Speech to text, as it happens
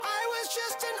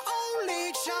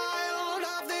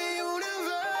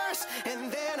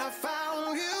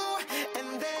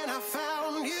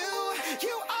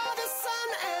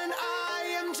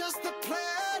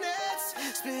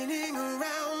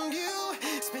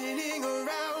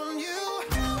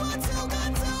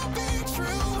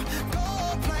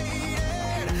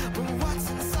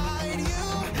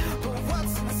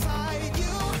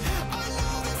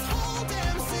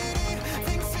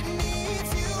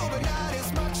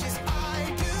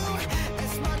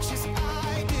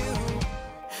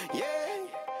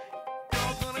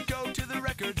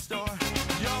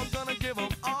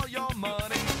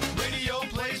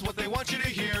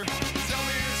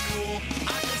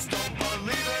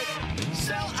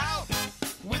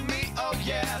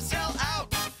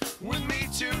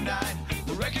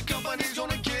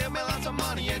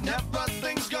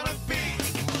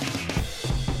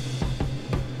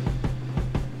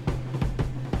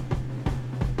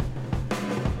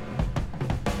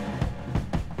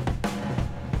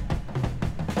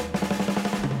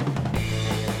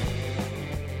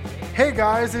Hey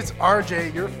guys, it's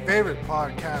RJ, your favorite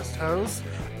podcast host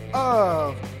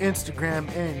of Instagram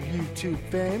and YouTube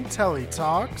fame, Telly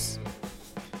Talks.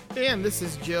 And this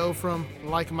is Joe from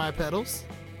Like My Pedals.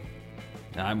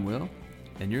 I'm Will,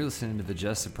 and you're listening to the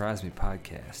Just Surprise Me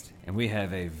podcast. And we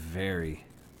have a very,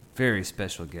 very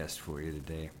special guest for you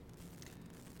today.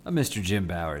 Mr. Jim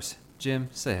Bowers. Jim,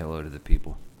 say hello to the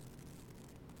people.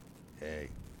 Hey.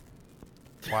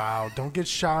 Wow, don't get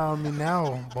shy on me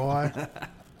now, boy.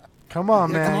 Come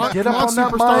on, man. Come on, Get come up on, on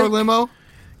that Superstar mic. Limo.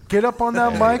 Get up on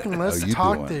that mic and let's How you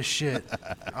talk doing? this shit.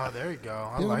 Oh, there you go.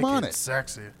 I Get him like on it. it.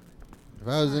 Sexy. If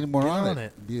I was any more Get on on it,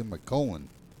 it. it'd be in my colon.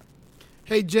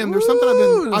 Hey Jim, there's something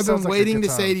Woo, that I've sounds been like a waiting good to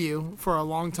time. say to you for a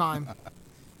long time.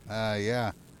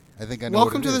 Yeah. I think I know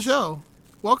Welcome what it to the is. show.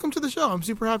 Welcome to the show. I'm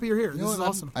super happy you're here. You This know is what?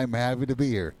 awesome. I'm happy to be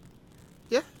here.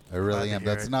 Yeah. I really Glad am. to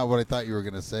hear That's it. not what I thought you were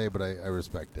going to say, but I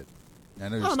respect it. I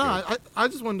know you're No, scared. I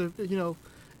just wanted to,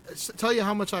 tell you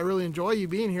how much I really enjoy you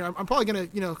being here. I'm probably going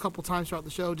to, a couple times throughout the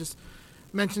show, just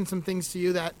mention some things to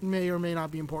you that may or may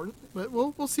not be important. But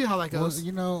we'll see how that Well, goes.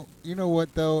 you know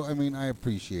what, though? I mean, I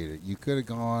appreciate it. You could have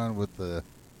gone with the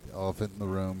elephant in the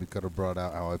room. You could have brought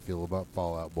out how I feel about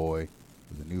Fallout Boy.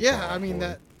 The new Yeah, Fallout I mean Boy.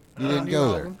 that. You didn't new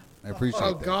go album. there. I appreciate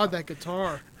Oh that. God, that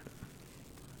guitar.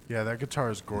 Yeah, that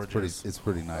guitar is It's gorgeous.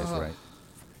 pretty nice, right?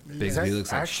 Big Is that V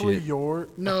looks like actually shit. your...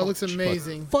 No, it looks Oh,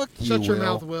 amazing. Fuck you, Shut your Will.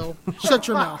 mouth, Will. Shut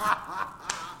your mouth.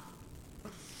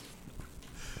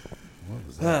 What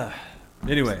was that?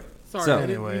 Anyway, Sorry. So- I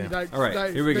didn't Anyway. mean to All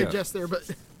right, here we go. digest there, but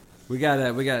we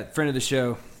got friend of the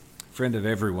show, friend of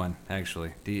everyone,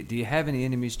 actually. Do you have any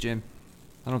enemies, Jim?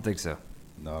 I don't think so.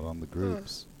 Not on the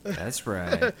groups. That's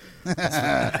right.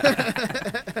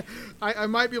 I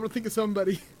might be able to think of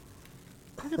somebody.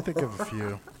 I can think of a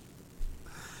few.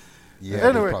 Yeah,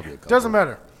 there's Anyway, probably a couple. doesn't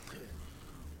matter.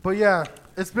 But yeah,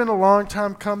 it's been a long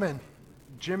time coming.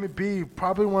 Jimmy B,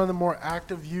 probably one of the more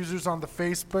active users on the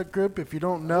Facebook group. If you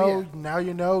don't know, now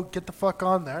you know. Get the fuck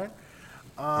on there.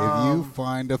 If you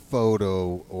find a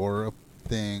photo or a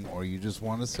thing, or you just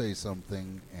want to say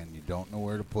something and you don't know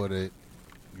where to put it,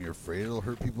 and you're afraid it'll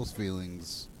hurt people's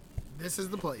feelings, This is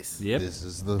the place. Yep. this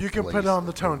is the You can place put it on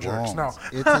the it Tone Jerks. belongs.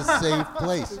 No. It's a safe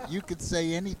place. You could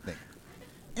say anything.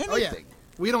 Oh yeah, Anything.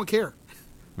 we don't care.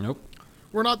 Nope.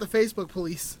 We're not the Facebook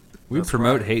police. We That's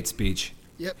promote right. hate speech.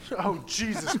 Yep. Oh,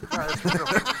 Jesus Christ.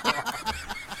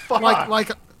 Fuck.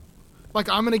 Like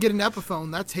I'm gonna get an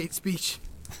Epiphone. That's hate speech.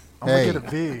 I'm going Hey. to get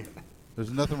a V.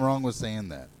 There's nothing wrong with saying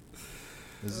that.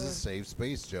 This is a safe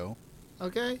space, Joe.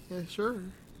 Okay. Yeah, sure.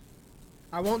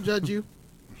 I won't judge you.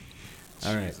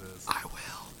 All right. Jesus. I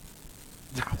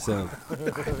will. So,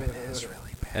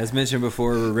 as mentioned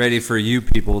before, we're ready for you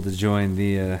people to join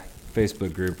the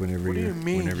Facebook group whenever What do you you're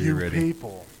mean, whenever you you're ready.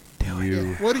 people?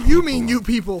 You. What do you mean, you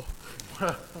people?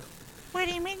 What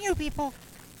do you mean, you people?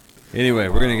 Anyway,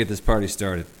 we're gonna get this party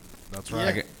started. That's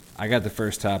I got the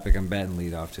first topic. I'm batting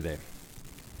lead off today.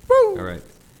 Woo! All right.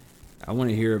 I want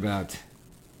to hear about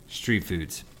street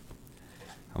foods.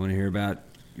 I want to hear about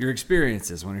your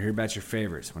experiences. I want to hear about your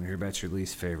favorites. I want to hear about your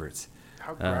least favorites.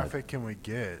 How graphic can we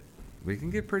get? We can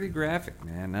get pretty graphic,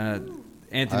 man.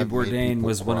 Anthony I've made Bourdain people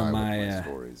was one of cry with my.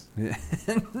 stories.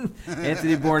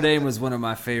 Anthony Bourdain was one of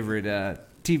my favorite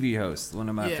TV hosts. One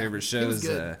of my Yeah, favorite he was shows.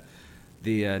 good.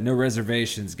 The No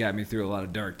Reservations got me through a lot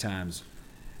of dark times,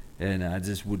 and I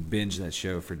just would binge that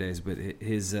show for days. But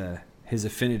his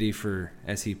affinity for,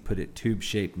 as he put it,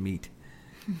 tube-shaped meat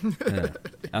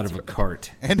out of a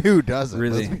cart. And who doesn't?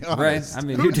 Really, Let's be right? honest. I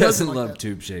mean, Who who doesn't doesn't like love that?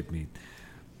 tube-shaped meat?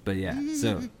 But yeah,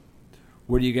 so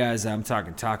what do you guys? I'm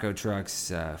talking taco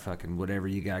trucks, fucking whatever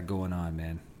you got going on,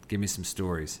 man. Give me some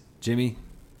stories. Jimmy,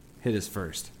 hit us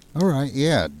first. All right,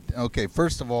 yeah. Okay,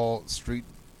 first of all, street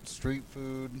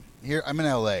food. Here, I'm in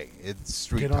LA. It's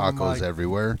street Get on the tacos mic.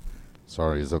 everywhere.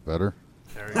 Sorry, is that better?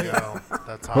 There you go.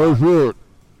 That's Oh, hot. shit.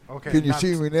 Okay, Can you not-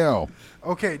 see me now?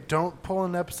 Okay, don't pull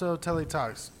an episode of Telly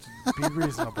Talks. Be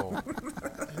reasonable.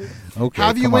 Okay,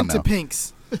 Have you come went on to now.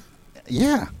 Pink's?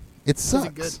 Yeah, it Was sucks.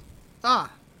 it good?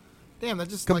 Ah, damn. That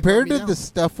just Compared like, to the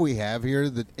stuff we have here,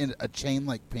 that in a chain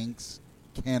like Pink's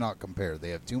cannot compare. They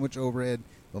have too much overhead.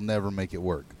 They'll never make it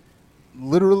work.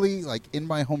 Literally, like in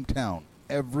my hometown,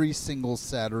 every single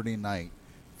Saturday night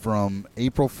from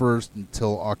April 1st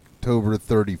until October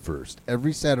 31st,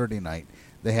 every Saturday night,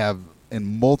 they have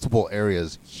in multiple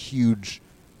areas huge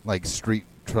like street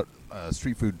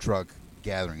food truck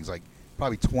gatherings, like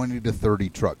probably 20 to 30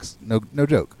 trucks. No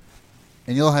joke.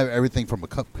 And you'll have everything from a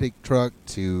cupcake truck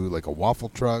to like a waffle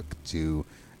truck to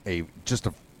just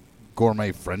a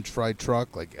gourmet French fry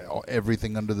truck, like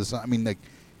everything under the sun. I mean, like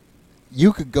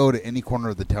you could go to any corner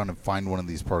of the town and find one of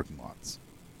these parking lots.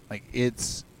 Like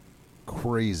it's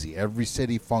crazy. Every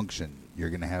city function, you're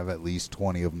gonna have at least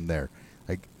 20 of them there.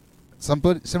 Like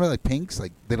somebody like Pink's,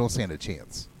 like they don't stand a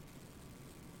chance,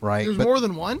 right? There's But- more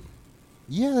than one.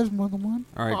 Yeah, there's more than one.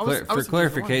 All right, Oh, I was for confused.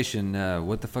 clarification,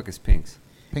 what the fuck is Pink's?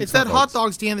 Pink's It's that hot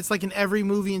dog stand that's like in every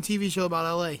movie and TV show about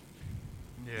LA.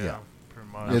 Yeah. pretty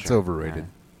much. It's overrated.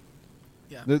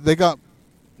 Yeah. They've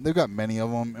got many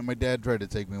of them, and my dad tried to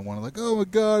take me one. Like, oh my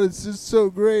god, it's just so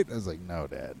great. I was like, no,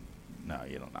 Dad, no,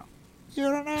 you don't know. You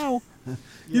don't know.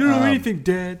 You don't know Um, anything,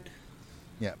 Dad.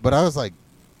 Yeah, but I was like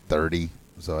 30,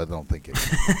 so I don't think it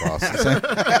crosses the same.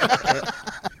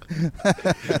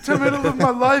 It's the middle of my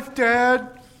life, Dad.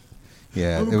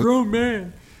 Yeah, I'm it a was- grown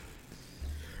man.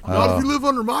 Not if you live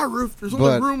under my roof. There's only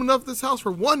but- room enough in this house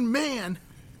for one man.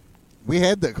 we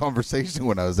had that conversation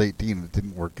when I was 18. And it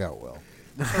didn't work out well.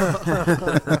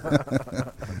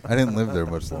 I didn't live there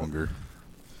much longer.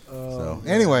 So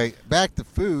anyway, back to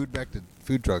food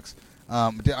trucks.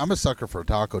 I'm a sucker for a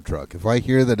taco truck. If I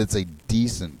hear that it's a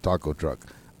decent taco truck,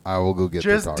 I will go get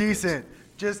Just the tacos. decent.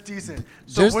 Just decent.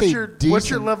 So Just what's a your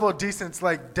decent- level of decent?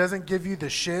 Like, doesn't give you the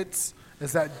shits?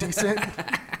 Is that decent?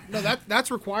 No, that's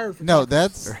required. For No,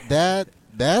 tacos.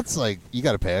 that's like you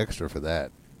got to pay extra for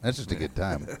that. That's just a good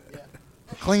time.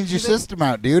 It cleans your system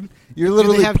out, dude. You're Do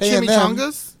literally they have paying them.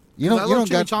 chimichangas? You 'Cause don't. I You love don't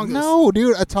got. chimichangas. No,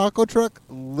 dude. A taco truck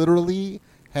literally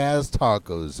has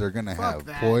tacos. They're gonna Fuck have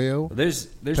that. pollo. Well, there's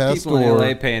Pastor people in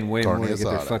LA paying way more to get their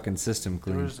carne asada. fucking system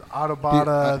clean. There's Dude,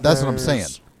 Autobata. that's what I'm there's-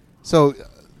 saying. So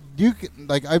you can,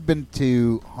 like I've been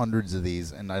to hundreds of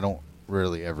these, and I don't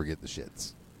rarely ever get the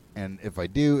shits. And if I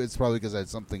do, it's probably because I had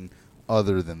something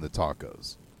other than the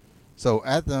tacos. So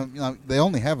at them, they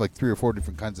only have like 3 or 4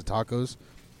 different kinds of tacos,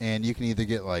 and you can either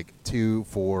get like 2,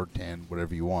 4, 10,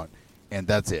 whatever you want, and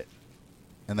that's it.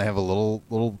 And they have a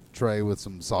little tray with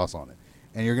some sauce on it,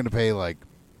 and you're gonna pay like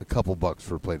a couple bucks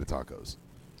for a plate of tacos.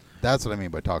 That's what I mean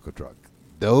by taco truck.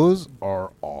 Those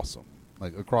are awesome,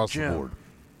 like across Jim. the board.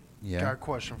 Yeah, Got a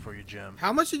question for you, Jim.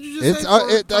 How much did you just it's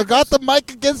say? For I got the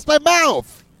mic against my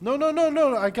mouth. No.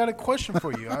 I got a question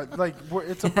for you.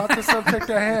 It's about the subject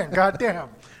at hand. Goddamn.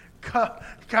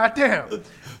 Goddamn.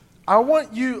 I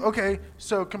want you. Okay,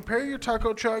 so compare your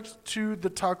taco trucks to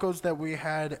the tacos that we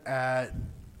had at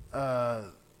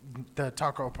the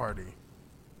taco party,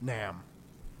 Nam.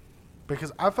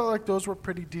 Because I felt like those were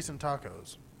pretty decent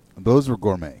tacos. Those were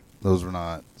gourmet. Those were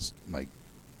not like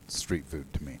street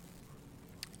food to me.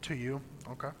 To you,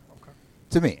 okay.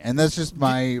 To me, and that's just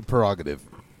my prerogative.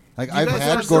 Like You I've guys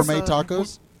had are gourmet just,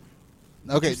 tacos.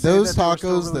 Would Okay, you say those that they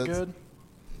were still tacos really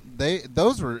good?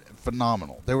 those were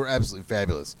phenomenal. They were absolutely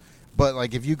fabulous. But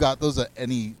like if you got those at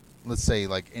any, let's say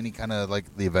like any kind of like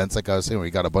the events like I was saying where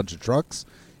you got a bunch of trucks,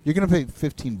 you're gonna pay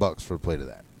 $15 for a plate of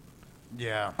that.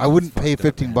 Yeah. I wouldn't pay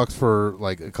fucked up, $15 man. for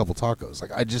like a couple tacos.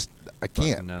 Like I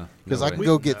can't no. because No I way. can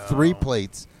go get 3 No.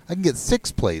 plates. I can get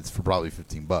 6 plates for probably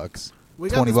 $15. We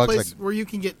got this $20. place Like, where you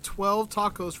can get 12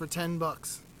 tacos for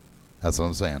 $10. that's what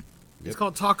I'm saying. It's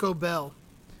called Taco Bell.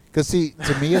 Because see,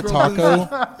 to me a taco.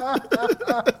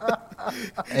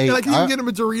 Hey, And I can even get them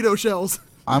in Dorito shells.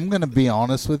 I'm gonna be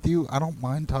honest with you. I don't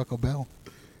mind Taco Bell.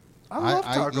 I love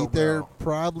Taco eat there Bell.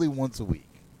 probably once a week.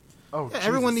 Oh, Yeah,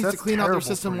 everyone Jesus, needs to that's clean out their terrible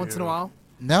system for once in a you. while.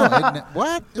 No,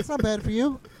 what? It's not bad for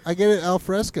you. I get it al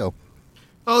fresco.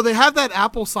 Oh, they have that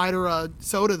apple cider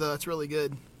soda though. It's really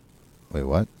good. Wait,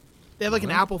 what? They have like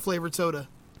an apple flavored soda.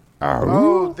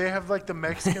 Oh, they have like the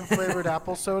Mexican flavored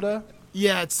apple soda.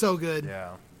 Yeah, it's so good.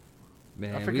 Yeah,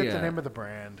 Man, I forget the name of the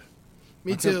brand.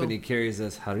 Me my too. company carries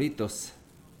us Jarritos.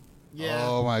 Yeah.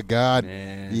 Oh my God.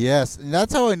 Man. Yes, and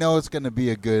that's how I know it's going to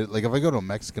be a good. Like if I go to a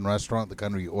Mexican restaurant, the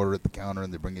kind where you order at the counter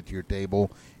and they bring it to your table.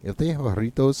 If they have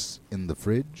burritos in the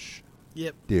fridge,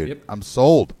 Yep. dude, Yep. I'm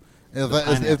sold. If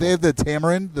pineapple. they have the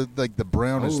tamarind, the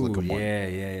brownish Oh, looking one,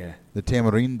 yeah. the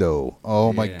tamarindo.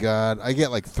 Oh my Yeah. God, I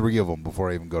get like 3 of them before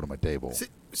I even go to my table.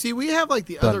 See, we have like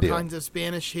the Done other deal. kinds of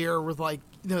Spanish here with like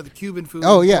the Cuban food.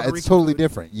 Oh and yeah, Puerto it's Rican totally food.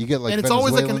 different. You get like And it's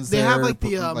always like Venezuelans they have there, like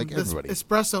the like everybody.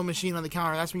 espresso machine on the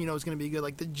counter. That's when you know it's going to be good.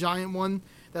 Like the giant one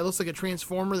that looks like a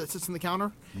transformer that sits on the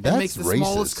counter and That's makes the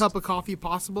smallest racist. cup of coffee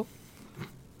possible.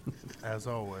 As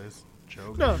always,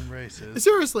 Joe No. being racist.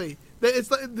 Seriously, it's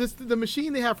like the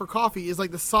machine they have for coffee is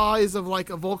like the size of like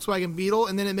a Volkswagen Beetle,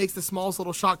 and then it makes the smallest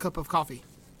little shot cup of coffee.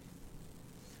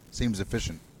 Seems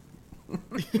efficient.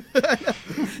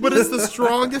 But it's the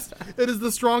strongest. It is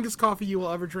the strongest coffee you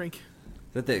will ever drink.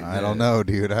 I don't know,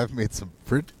 dude. I've made some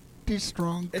pretty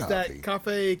strong It's coffee. that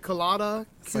cafe colada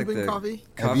It's like Cuban the- coffee.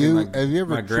 Have you my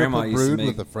ever grandma triple used to brewed make.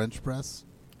 with a French press?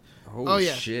 Oh,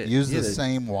 yeah. Shit. Use Yeah, the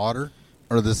same water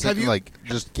or the same Have you-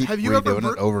 just keep have you ever redoing it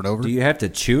brewed- over and over. Do you have to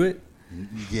chew it?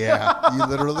 Yeah, you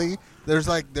literally there's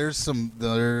some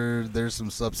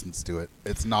substance to it.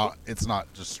 It's not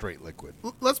just straight liquid.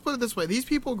 Let's put it this way: these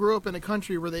people grew up in a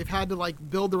country where they've had to like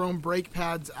build their own brake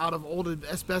pads out of old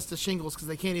asbestos shingles because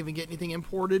they can't even get anything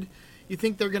imported. You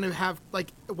think they're gonna have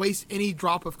like waste any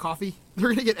drop of coffee? They're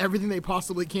gonna get everything they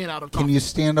possibly can out of coffee. Can you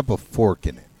stand up a fork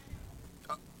in it?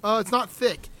 It's not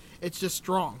thick; it's just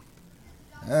strong.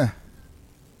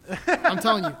 I'm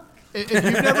telling you,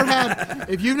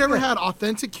 if you've never had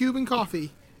authentic Cuban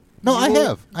coffee, No, I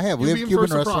have. We you'll have be in Cuban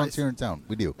for a restaurants surprise. here in town.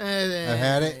 We do. I've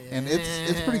had it, and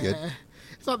it's pretty good.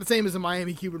 It's not the same as a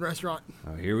Miami Cuban restaurant.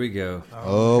 Oh, here we go.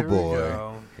 Oh, here we boy.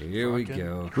 go. Here we Fucking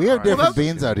go. We have Christ. different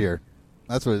beans out here.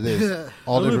 That's what it is.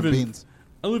 All I live different in- beans.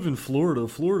 I live in Florida.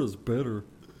 Florida's better.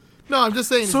 No, I'm just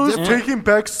saying. So it's is different. Taking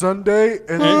Back Sunday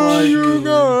and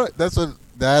That's what.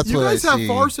 That's You what guys I have see.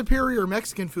 far superior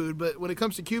Mexican food, but when it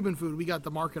comes to Cuban food, we got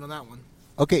the market on that one.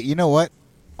 Okay, you know what?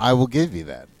 I will give you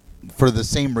that for the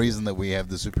same reason that we have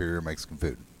the superior Mexican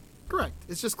food. Correct.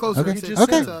 It's just closer. Okay.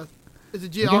 It's a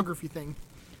geography thing.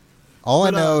 All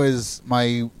But, I know is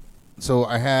So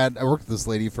I worked with this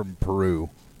lady from Peru.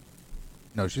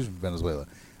 No, she's from Venezuela.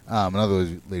 Another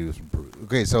lady was from Peru.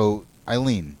 Okay, so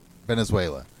Eileen,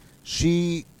 Venezuela.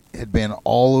 She had been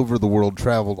all over the world,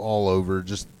 traveled all over,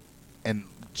 and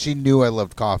she knew I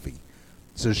loved coffee.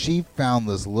 So she found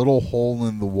this little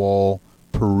hole-in-the-wall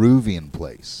Peruvian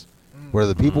place where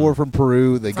the people were from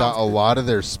Peru. They got a lot of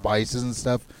their spices and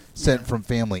stuff sent from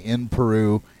family in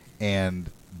Peru, and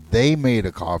they made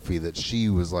a coffee that she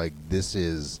was like, this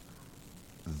is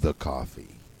the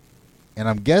coffee. And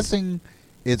I'm guessing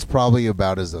it's probably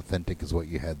about as authentic as what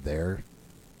you had there.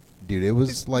 Dude, it was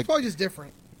It's like... probably just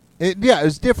different. Yeah,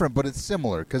 it's different, but it's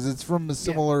similar because it's from a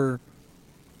similar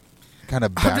kind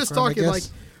of background, I'm just talking I like,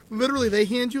 guess. literally, they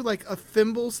hand you like a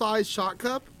thimble-sized shot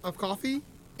cup of coffee,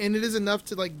 and it is enough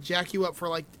to like jack you up for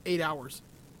like 8 hours.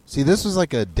 See, this was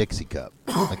like a Dixie cup,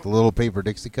 like the little paper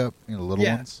Dixie cup, little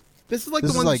Yeah. ones. This is like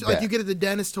This the is ones like like that. you get at the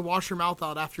dentist to wash your mouth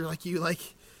out after you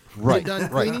Right, get done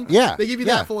right. cleaning. Yeah, They give you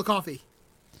yeah. that full of coffee.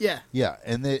 Yeah. Yeah,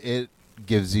 and it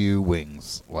gives you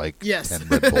wings like Yes. 10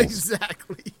 Red Bulls.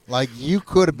 Exactly. Like you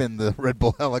could have been the Red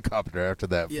Bull helicopter after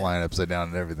that, Yeah. flying upside down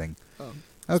and everything.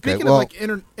 Okay, Speaking well, of like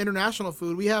international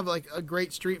food, we have like a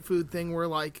great street food thing where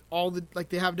like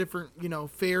they have different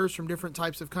fairs from different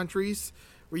types of countries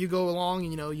where you go along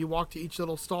and you walk to each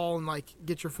little stall and like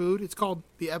get your food. It's called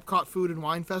the Epcot Food and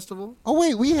Wine Festival. oh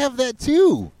wait, we have that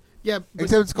too. Yeah, but,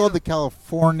 Except it's called you the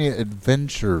California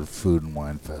Adventure Food and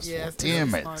Wine Festival. know, yeah,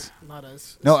 Damn it! Not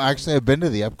as No, actually, I've been to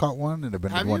the Epcot one, and I've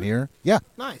been Have to one you? here. Yeah,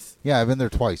 nice. yeah, I've been there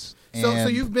twice. So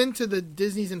And- you've been to the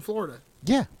Disney's in Florida.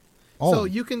 yeah. Oh, So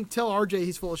you can tell RJ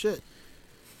he's full of shit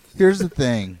here's the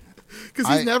thing. because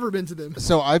he's I- never been to them.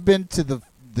 So I've been to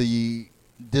the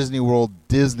Disney World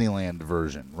Disneyland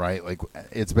version, right? Like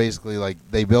it's basically like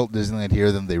they built Disneyland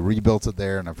here, then they rebuilt it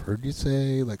there, and I've heard you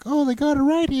say like, "Oh, they got it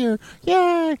right here,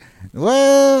 yay!"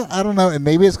 Well, I don't know, and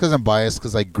maybe it's because I'm biased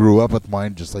because I grew up with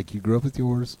mine, just like you grew up with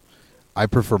yours. I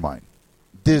prefer mine,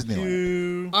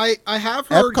 Disneyland. I have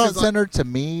heard Epcot 'cause Center to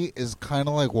me is kind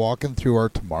of like walking through our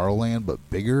Tomorrowland, but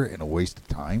bigger and a waste of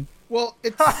time. well,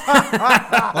 it's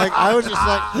Like I was just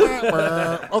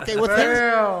like, okay, what's next?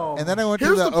 Damn. And then I went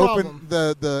Here's to the the open problem.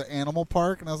 the animal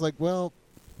park, and I was like, well,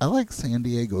 I like San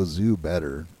Diego Zoo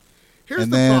better. here's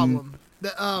And the then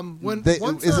problem.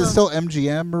 Once, is it still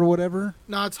MGM or whatever?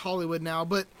 No, it's Hollywood now,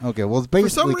 but Okay, well, it's for basically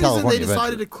some reason California they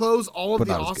decided Adventure to close all of but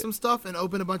the not as awesome stuff and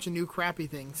open a bunch of new crappy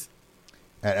things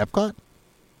at Epcot.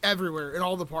 everywhere in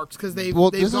all the parks because they've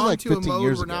Well, this is gone like to a 15 mode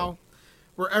years where ago. now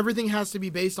where everything has to be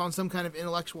based on some kind of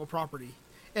intellectual property.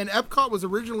 And Epcot was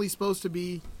originally supposed to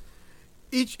be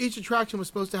each attraction was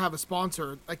supposed to have a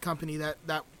sponsor, a company that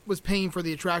was paying for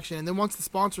the attraction. And then once the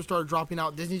sponsor started dropping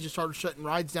out, Disney just started shutting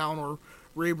rides down or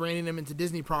rebranding them into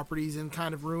Disney properties and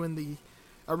kind of ruined the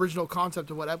original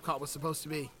concept of what Epcot was supposed to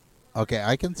be. Okay,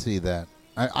 I can see that.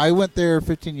 I went there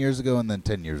 15 years ago and then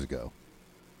 10 years ago,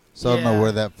 so I don't know Yeah.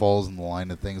 where that falls in the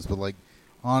line of things. But like,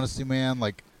 honestly, man,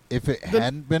 like if it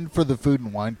hadn't been for the Food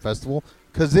and Wine Festival,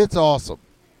 because it's awesome.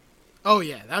 Oh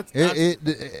yeah, that's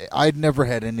I'd never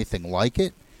had anything like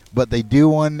it, but they do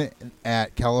one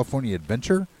at California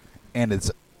Adventure, and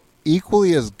it's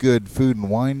equally as good food and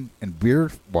wine and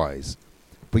beer wise,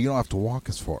 but you don't have to walk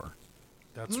as far.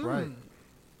 That's right.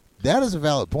 That is a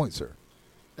valid point, sir.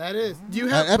 that is. Do you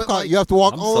have At but, Epcot, like, you have to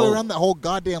walk I'm all the way sold. around that whole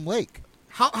goddamn lake.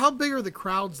 how big are the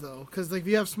crowds though? Because like if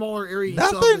you have smaller area, you still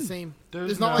have Nothing. the same.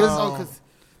 There's It's not no- like because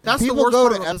that's People the worst go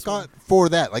part to about this one. Epcot for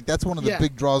that. Like that's one of the Yeah.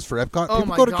 big draws for Epcot. Oh People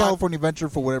my go to God. California Adventure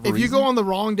for whatever If reason. you go on the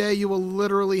wrong day, you will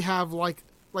literally have like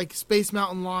Space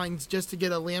Mountain lines just to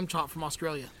get a lamb chop from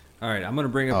Australia. All right, I'm gonna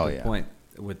bring up Oh, a yeah. point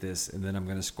with this, and then I'm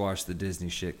gonna squash the Disney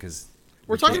shit because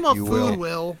We're talking about You food, will.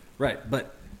 Will. right.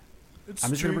 But It's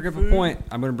I'm just gonna street bring up food. a point.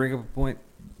 I'm gonna bring up a point.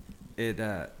 It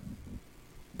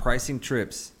pricing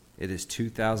trips. It is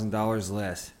 $2,000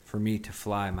 less for me to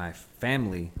fly my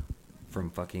family from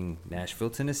fucking Nashville,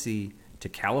 Tennessee to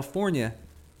California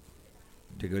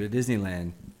to go to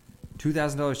Disneyland.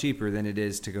 $2,000 cheaper than it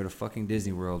is to go to fucking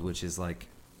Disney World, which is like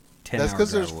 10 That's hours.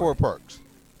 because there's 4 parks.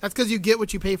 That's because you get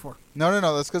what you pay for. No.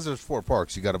 That's because there's 4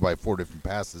 parks. You got to buy 4 different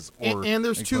passes. Or And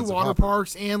there's 2 expensive water hopper.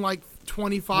 parks and like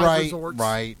 25 Right, resorts.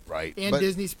 right. And But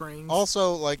Disney Springs.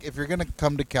 Also, like, if you're going to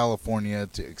come to California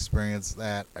to experience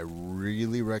that, I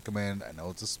really recommend, I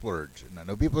know it's a splurge, and I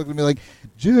know people are going to be like,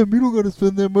 Jim, you don't got to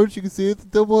spend that much. You can see it's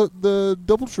the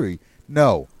Doubletree.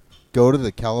 No. Go to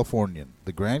the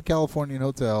Grand Californian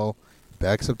Hotel,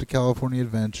 backs up to California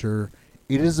Adventure.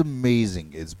 It is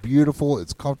amazing. It's beautiful.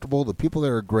 It's comfortable. The people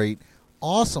there are great.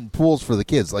 Awesome pools for the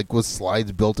kids, like with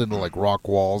slides built into like rock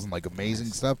walls and like amazing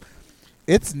stuff.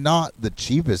 It's not the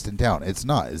cheapest in town. It's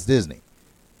not. It's Disney.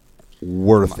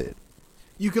 Worth it.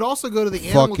 You could also go to the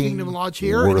Animal Fucking Kingdom Lodge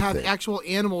here and worth have it. actual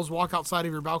animals walk outside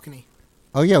of your balcony.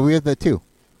 Oh yeah, we have that too.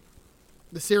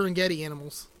 The Serengeti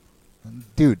animals.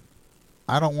 Dude,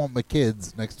 I don't want my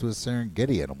kids next to a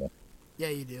Serengeti animal. Yeah,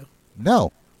 you do.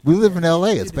 No. We live in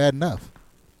LA. It's bad enough.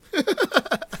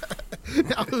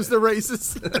 Now who's the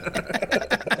racist?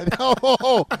 No.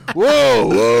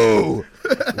 Whoa.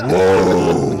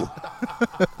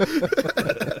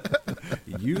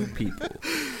 You people.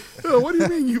 What do you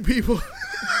mean, you people?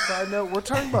 Side note, we're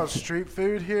talking about street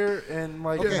food here, and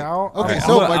like now. Okay, I'm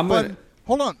so gonna- my I'm fun.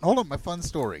 gonna- Hold on. My fun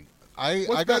story. I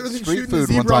What's got better than street shooting a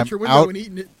food one zebra out time your window out. and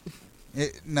eating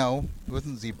it? No, it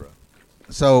wasn't zebra.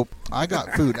 So I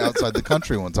got food outside the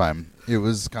country one time. It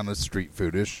was kind of street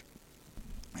foodish.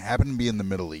 It happened to be in the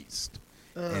Middle East,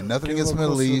 and nothing Get a against the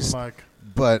little Middle closer to the East. mic.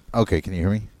 But okay, can you hear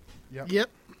me? Yep.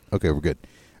 Okay, we're good.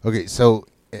 Okay, so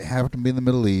it happened to be in the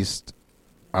Middle East.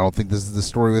 I don't think this is the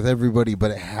story with everybody,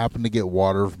 but it happened to get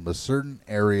water from a certain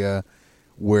area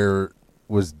where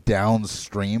was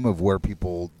downstream of where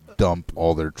people dump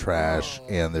all their trash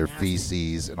and their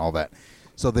feces and all that.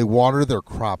 So they water their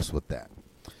crops with that.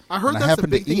 I heard And I that's a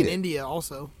happened to big thing eat in it. India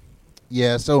also.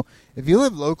 Yeah, so if you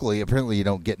live locally, apparently you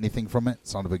don't get anything from it.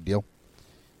 It's not a big deal.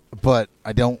 But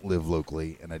I don't live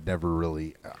locally, and I'd never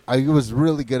really... I was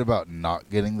really good about not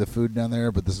getting the food down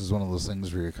there, but this is one of those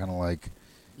things where you're kind of like,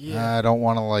 Yeah. I don't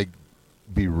want to, like,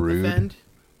 be rude. Offend?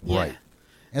 Yeah. Right.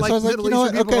 And Like so I was like, Middle you know what?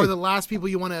 Eastern people Okay. are the last people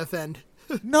you want to offend.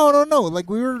 No. Like,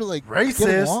 we were, like, Racist.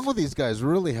 getting along with these guys.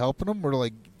 We're really helping them. We're,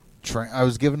 like, I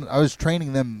was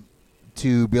training them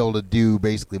to be able to do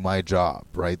basically my job,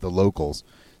 right? The locals.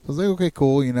 So I was like, okay,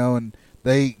 cool, and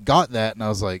they got that, and I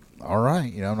was like, all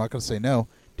right, I'm not going to say no.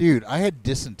 Dude, I had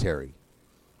dysentery.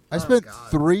 I spent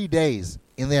 3 days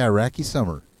in the Iraqi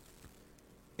summer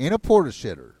in a porta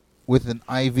shitter with an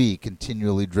IV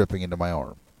continually dripping into my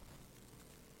arm.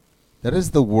 That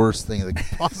is the worst thing that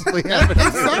could possibly happen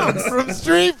from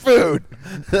street food.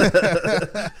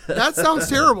 That sounds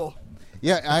terrible.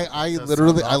 Yeah, I That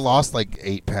literally sounds I lost like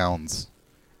 8 pounds,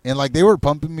 and like they were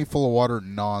pumping me full of water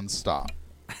nonstop,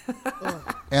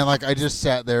 and like I just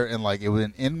sat there and like it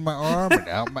went in my arm and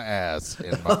out my ass,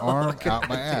 in my arm out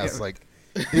my ass, like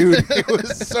dude, it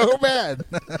was so bad.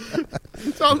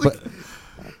 Sounds like,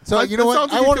 So Like, you know that what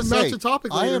sounds like I it want to could match say? the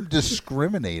topic I later. am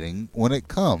discriminating when it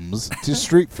comes to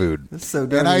street food, That's so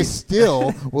and I dirty.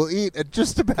 still will eat at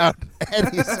just about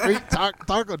any street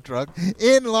taco truck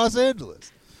in Los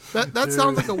Angeles. that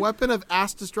sounds like a weapon of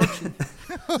ass destruction.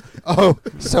 Oh,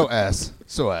 so ass.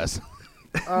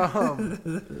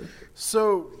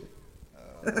 So,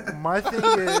 my thing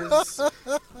is,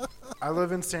 I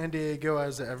live in San Diego,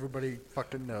 as everybody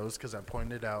fucking knows, because I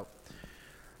pointed out.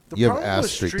 The You have problem ass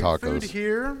with street food tacos.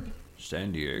 here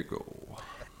San Diego.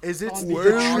 is it's the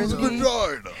Where's the trendy,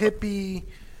 vagina? hippie,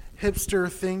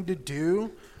 hipster thing to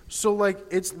do. So, like,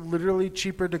 it's literally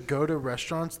cheaper to go to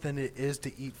restaurants than it is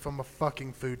to eat from a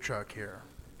fucking food truck here.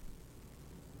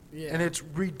 Yeah. And it's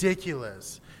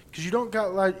ridiculous. Because you don't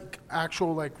got, like,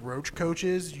 actual, like, roach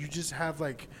coaches. You just have,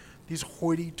 like, these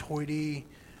hoity-toity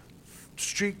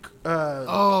street...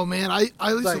 Oh man, I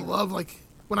used Like- to love like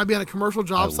when I'd be on a commercial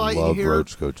job I site and love you hear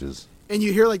roach coaches. and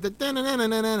you hear like the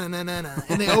da-na-na-na-na-na-na-na,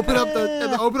 and they open up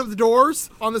the doors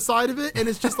on the side of it and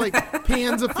it's just like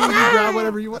pans of food, you grab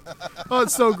whatever you want. Oh,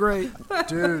 it's so great.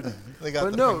 Dude. They got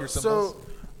But the no, finger symbols.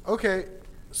 okay.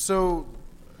 So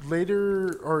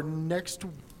later or next,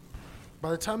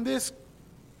 by the time this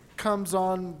comes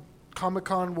on,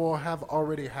 Comic-Con will have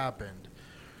already happened.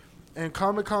 And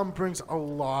Comic-Con brings a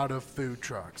lot of food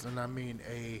trucks, and I mean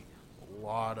a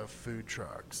lot of food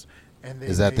trucks, and they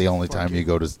Is that the make only time you fucking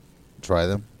go to try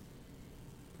them?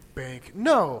 bank.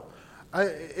 No,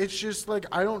 it's just like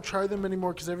I don't try them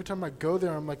anymore because every time I go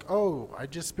there, I'm like, oh, I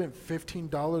just spent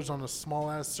 $15 on a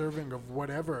small ass serving of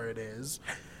whatever it is.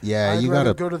 Yeah, I'd you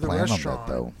rather gotta go to the plan restaurant. on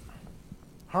that though.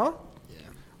 Huh?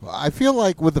 Well, I feel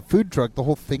like with the food truck, the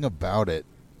whole thing about it,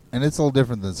 and it's a little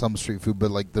different than some street food,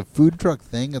 but like the food truck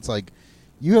thing, it's like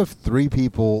you have 3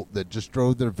 people that just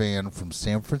drove their van from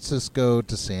San Francisco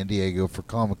to San Diego for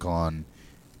Comic-Con,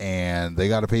 and they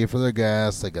got to pay for their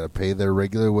gas, they got to pay their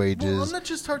regular wages. Well, I'm not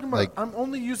just talking about. like- I'm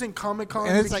only using Comic Con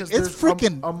and it's because like, it's there's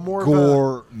freaking a more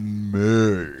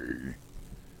gourmet.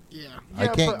 Yeah. I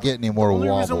Yeah, can't but get any more the only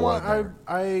reason wobble why on there.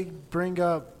 I bring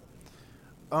up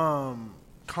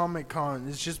Comic Con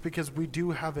is just because we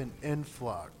do have an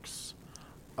influx.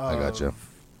 I gotcha.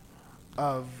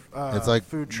 Of It's like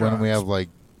food trucks. when we have like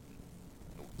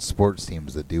sports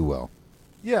teams that do well.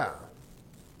 Yeah.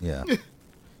 Yeah.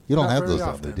 You don't Not have very those down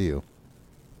often. there, do you?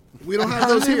 We don't have Not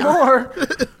those here. anymore.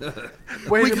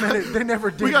 Wait We a got- minute. They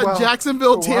never did We got well.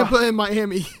 Jacksonville, for a while. Tampa, and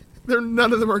Miami.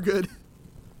 None of them are good.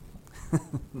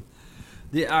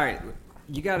 Yeah, all right.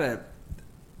 You gotta.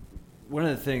 One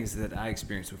of the things that I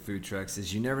experienced with food trucks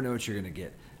is you never know what you're gonna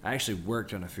get. I actually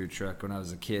worked on a food truck when I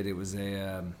was a kid. It was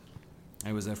a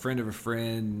friend of a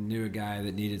friend knew a guy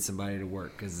that needed somebody to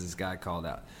work because this guy called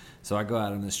out. So I go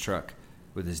out on this truck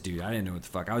with this dude. I didn't know what the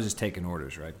fuck. I was just taking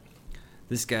orders, right?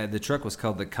 This guy, the truck was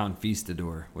called the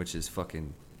Conquistador, which is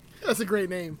fucking That's a great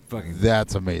name.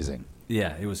 That's amazing.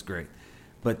 Yeah, it was great.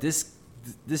 But this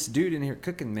dude in here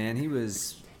cooking, man, he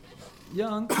was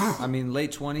young. I mean,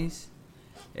 late 20s.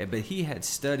 Yeah, but he had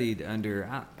studied under,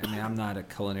 I mean, I'm not a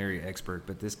culinary expert,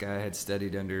 but this guy had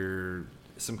studied under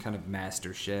some kind of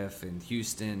master chef in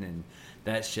Houston, and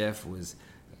that chef was,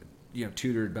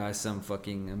 tutored by some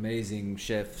fucking amazing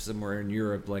chef somewhere in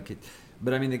Europe.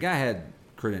 But I mean, the guy had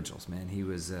credentials, man. He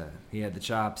was, he had the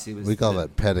chops. We call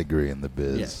that pedigree in the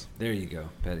biz. Yeah, there you go,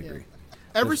 pedigree.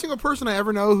 Every single person I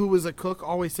ever know who was a cook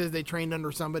always says they trained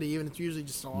under somebody, even if it's usually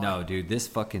just a lie. No, dude, this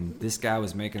guy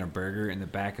was making a burger in the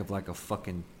back of like a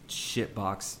fucking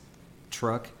shitbox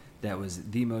truck. That was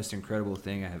the most incredible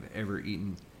thing I have ever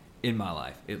eaten in my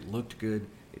life. It looked good.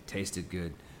 It tasted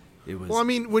good. It was. Well, I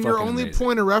mean, when your fucking only amazing.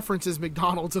 point of reference is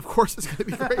McDonald's, of course it's going to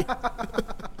be great.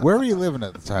 Where were you living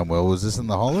at the time, Will? Was this in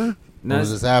the holler? No, Or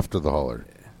was this after the holler?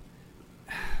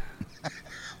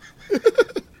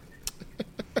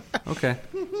 Okay.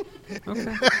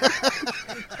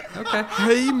 Okay.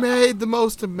 He made the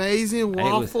most amazing Hey,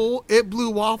 waffle. It blew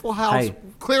Waffle House Hey.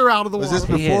 clear out of the Was water. this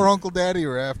He before had- Uncle Daddy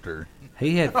or after?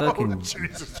 He had fucking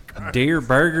Jesus Christ. deer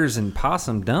burgers and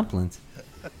possum dumplings.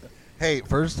 Hey,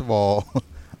 first of all,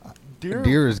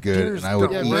 Deer is good, deer's and I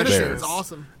would yeah, eat delicious. venison bears. is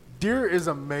awesome. Deer is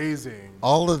amazing.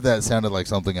 All of that sounded like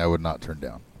something I would not turn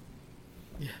down.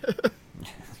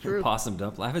 True. Possum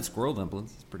dumplings. I've had squirrel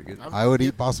dumplings. It's pretty good. I would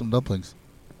eat possum dumplings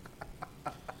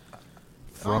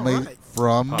from Alright.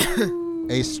 from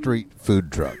a street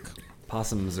food truck.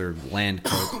 Possums are land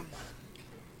cooked.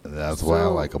 That's why I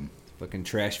So- like them. Fucking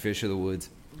trash fish of the woods.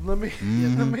 Let me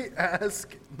let me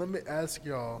ask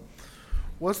y'all.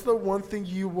 What's the one thing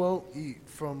you won't eat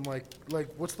from like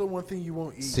what's the one thing you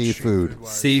won't eat? Seafood. street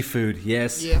food-wise? Seafood.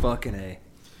 Yes. Yeah. Fucking A.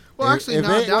 Well, actually, if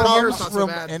no, it down here comes it's not so from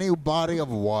bad. any body of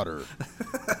water,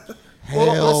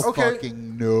 Well, hell okay.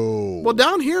 fucking no. Well,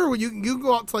 down here, you can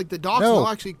go out to like the docks No. and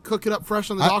they'll actually cook it up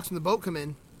fresh on the docks when the boat come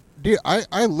in. Dude,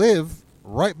 I live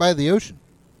right by the ocean,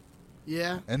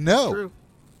 Yeah, and no, true.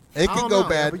 it I can don't go know.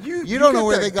 bad. Yeah, but you you don't get know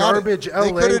where that they got garbage it.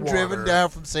 They LA could have driven water. down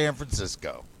from San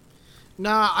Francisco.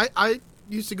 Nah, I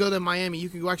used to go to Miami. You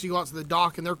can actually go out to the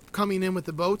dock and they're coming in with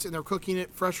the boats and they're cooking it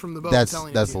fresh from the boat. That's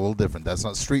selling it that's to a you. little different. That's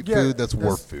not street Yeah, food. That's that's-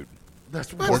 wharf food. That's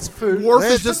That's- wharf food. Wharf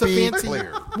Let's is just a be fancy.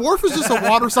 clear. Wharf is just a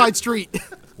waterside street.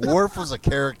 Wharf was a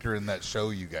character in that show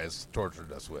you guys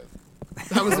tortured us with.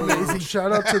 That was amazing.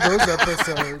 Shout out to those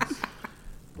episodes.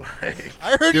 Like,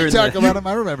 I heard you During talk the- about him.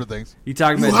 I remember things. You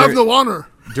talking You about have no honor.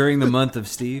 during the month of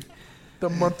Steve? the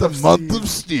month The of month Steve. of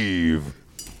Steve.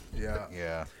 Yeah.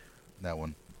 Yeah, that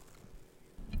one.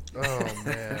 Oh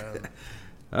man.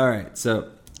 All right, so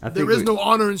I think There is no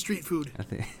honor in street food. I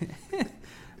think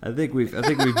I think we've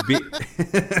beat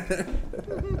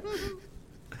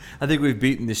I think we've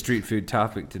beaten the street food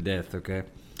topic to death. Okay,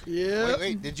 Yeah.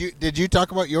 Wait. Did you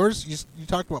talk about yours? You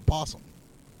talked about possum.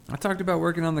 I talked about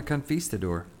working on the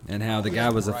Conquistador and how the guy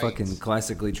was a right. fucking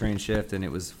classically trained chef, and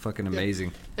it was fucking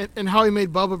amazing. And how he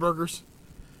made Bubba burgers.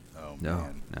 Oh No,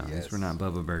 man. no, Yes. these were not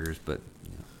Bubba Burgers, but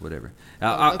whatever.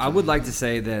 that's I would like to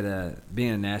say that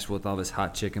being in Nashville with all this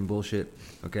hot chicken bullshit.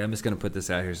 Okay, I'm just gonna put this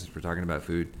out here since we're talking about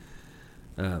food.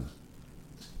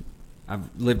 I've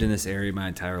lived in this area my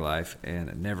entire life, and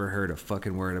I never heard a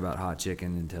fucking word about hot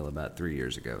chicken until about 3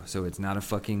 years ago. So it's not a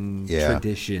fucking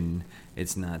tradition.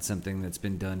 It's not something that's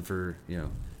been done for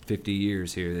 50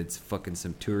 years here. It's fucking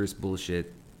some tourist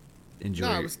bullshit. Enjoy.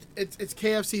 No, it's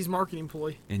KFC's marketing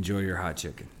ploy. Enjoy your hot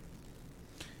chicken.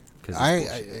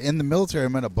 In the military, I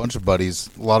met a bunch of buddies,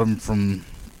 a lot of them from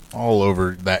all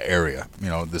over that area,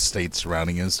 the states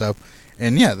surrounding it and stuff.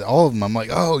 And yeah, all of them, I'm like,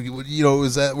 oh,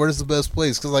 where's the best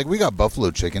place? Because like we got buffalo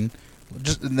chicken,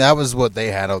 and that was what they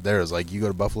had out there. Is like you go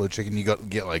to Buffalo Chicken, you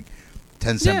get like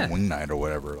 10-cent wing night or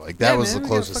whatever. Like that was the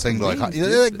closest thing to like,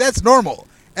 like that's normal.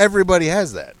 Everybody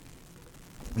has that.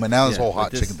 But now this whole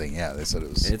hot chicken thing, they said it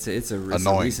was it's a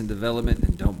annoying. recent development,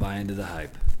 and don't buy into the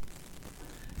hype.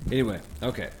 Anyway,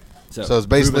 okay. So it's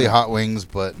basically hot wings,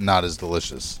 but not as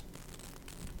delicious.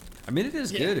 I mean, it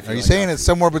is good. If Are you saying it's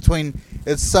somewhere between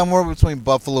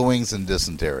buffalo wings and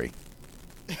dysentery?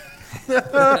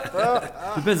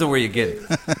 Depends on where you get it.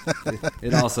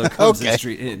 It also comes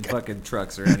in fucking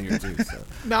trucks around here too. So.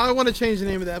 Now I want to change the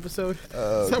name of the episode.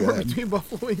 Somewhere between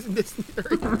buffalo wings and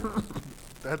dysentery.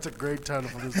 That's a great title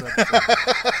for this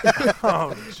episode.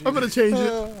 I'm gonna change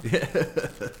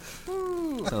it.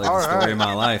 Sounds like the story of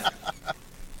my life.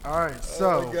 All right,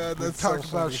 so we that's talked so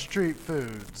about funny. street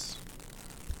foods.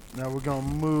 Now we're gonna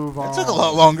move on. It took a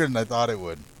lot longer than I thought it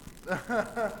would.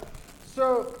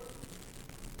 So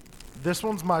this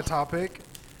one's my topic.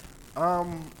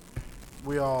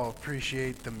 We all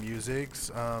appreciate the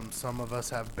musics. Some of us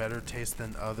have better taste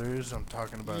than others. I'm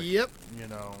talking about. Yep.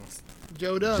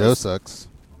 Joe does. Joe sucks.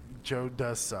 Joe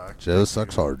does suck. Joe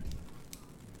sucks hard.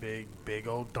 Big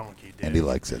old donkey dick. And he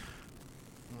likes it.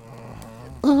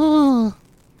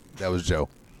 That was Joe.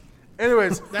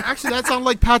 Anyways. Actually, that sounded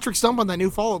like Patrick Stump on that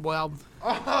new Fall Out Boy album.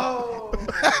 Oh.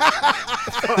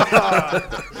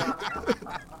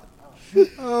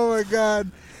 Oh my God.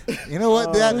 You know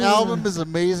what? That album is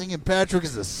amazing, and Patrick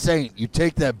is a saint. You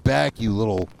take that back, you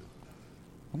little.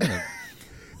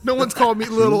 No one's called me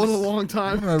little in a long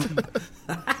time.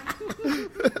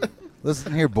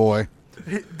 Listen here, boy.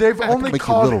 They've only make you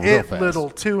called little real it fast.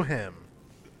 little to him.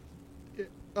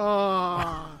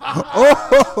 Oh,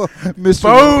 Mr.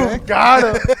 Boom! Rebecca.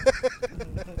 Got him.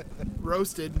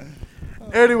 Roasted.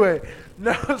 Anyway,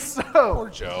 so Poor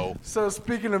Joe. So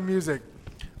speaking of music,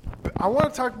 I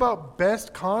want to talk about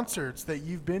best concerts that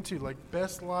you've been to, like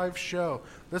best live show.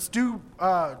 Let's do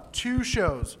 2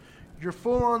 shows. Your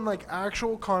full-on like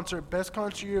actual concert, best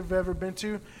concert you've ever been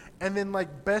to, and then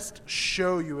like best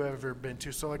show you've ever been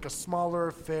to. So like a smaller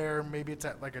affair, maybe it's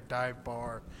at like a dive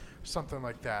bar, something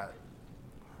like that.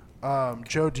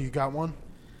 Joe, do you got one?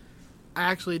 I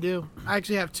actually do. I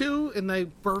actually have 2, and they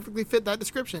perfectly fit that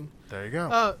description. There you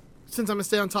go. Since I'm going to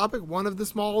stay on topic, one of the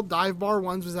small dive bar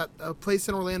ones was at a place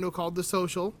in Orlando called The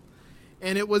Social,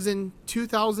 and it was in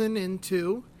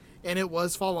 2002, and it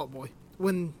was Fall Out Boy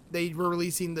when they were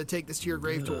releasing the Take This to Your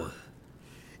Grave tour.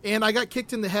 And I got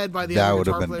kicked in the head by the That other would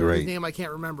have guitar been player whose great. name I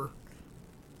can't remember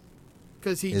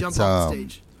because he It's, jumped off the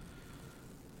stage.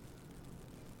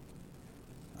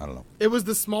 I don't know. It was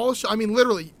the smallest show. I mean,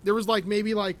 literally, there was like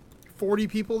maybe like 40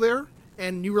 people there,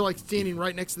 and you were like standing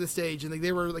right next to the stage, and like,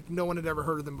 they were like no one had ever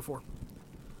heard of them before.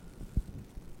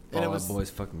 And Fall Out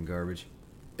Boy's fucking garbage.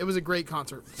 it was a great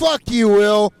concert. Fuck you,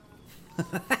 Will.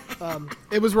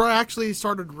 It was where I actually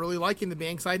started really liking the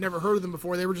band because I had never heard of them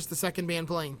before. They were just the second band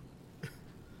playing.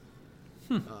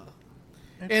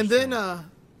 And then,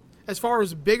 as far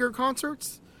as bigger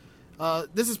concerts,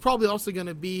 this is probably also going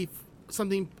to be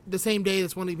something the same day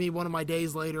that's going to be one of my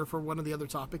days later for one of the other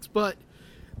topics. But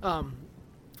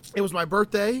it was my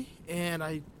birthday, and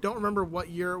I don't remember what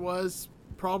year it was.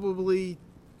 Probably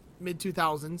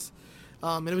mid-2000s.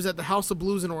 And it was at the House of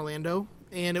Blues in Orlando,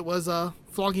 and it was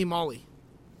Flogging Molly.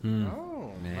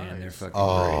 Oh, Man, they're nice.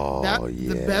 fucking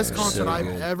The best concert So I've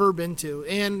good. ever been to.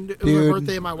 And it was my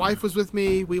birthday. My wife was with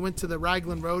me. We went to the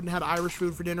Raglan Road and had Irish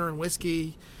food for dinner and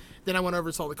whiskey. Then I went over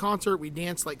and saw the concert. We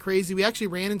danced like crazy. We actually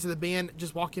ran into the band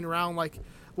just walking around like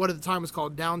what at the time was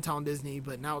called Downtown Disney,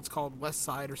 but now it's called West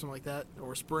Side or something like that,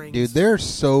 or Springs. Dude, they're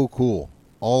so cool.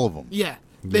 All of them. Yeah,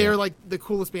 they're like the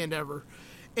coolest band ever.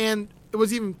 And it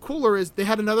was even cooler is they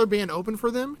had another band open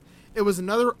for them. It was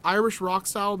another Irish rock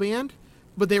style band,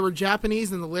 but they were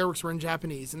Japanese and the lyrics were in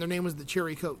Japanese, and their name was the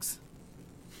Cherry Cokes.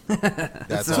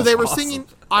 That's So they were singing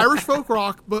Irish folk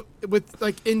rock, but with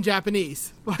like in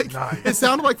Japanese. Like Nice. it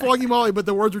sounded like Foggy Molly, but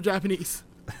the words were Japanese.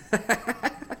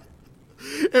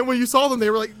 And when you saw them, they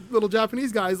were like little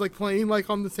Japanese guys, like playing like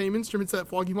on the same instruments that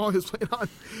Foggy Molly was playing on.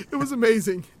 It was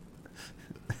amazing.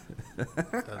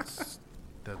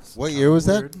 That's What year was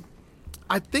that? weird.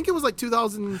 I think it was like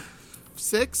 2006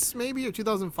 2006 maybe or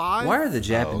 2005. Why are the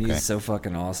Japanese okay. so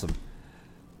fucking awesome?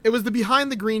 It was the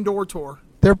Behind the Green Door tour.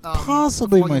 They're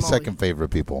possibly with my Wuggy Molly. second favorite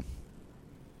people.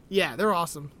 Yeah, they're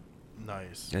awesome.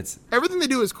 Nice. It's Everything they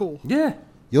do is cool, yeah.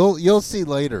 You'll see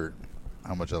later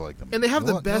how much I like them. and they have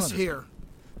You'll- the best you'll hair.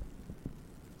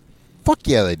 Fuck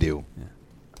yeah, they do.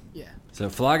 Yeah, So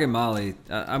Flogging Molly,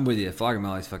 I'm with you. Flogging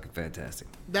Molly's fucking fantastic.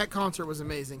 that concert was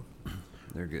amazing.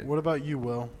 They're good. What about you,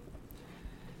 Will?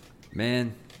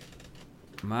 Man,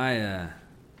 my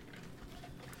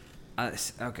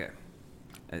okay,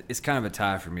 it's kind of a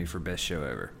tie for me for best show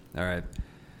ever. All right,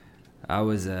 I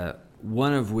was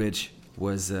one of which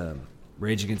was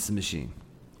Rage Against the Machine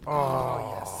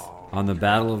on the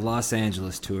Battle of Los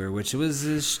Angeles tour, which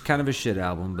was kind of a shit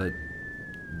album, but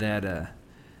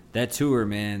that tour,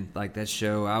 man, like that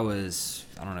show, I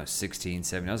don't know, 16,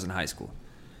 17, I was in high school.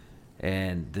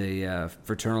 And the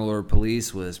Fraternal Order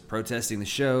Police was protesting the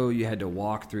show. You had to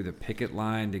walk through the picket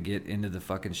line to get into the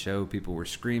fucking show. People were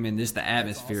screaming. The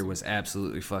atmosphere was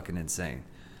absolutely fucking insane.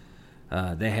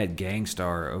 They had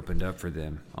Gangstar opened up for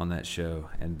them on that show,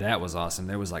 and that was awesome.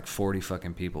 There was like 40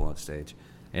 fucking people on stage,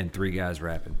 and 3 guys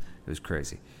rapping. It was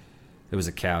crazy. It was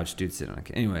a couch, dude sitting on a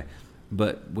couch. Anyway,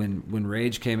 but when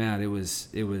Rage came out, it was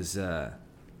I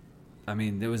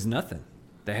mean, there was nothing.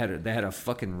 They had a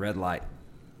fucking red light.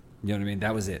 You know what I mean?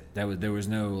 That was it. There was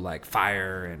no like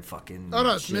fire and fucking. Oh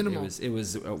no, it's shit. minimal. It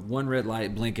was one red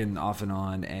light blinking off and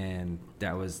on, and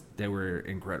they were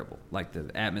incredible. Like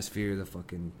the atmosphere, the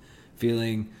fucking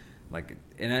feeling, like.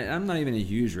 And I'm not even a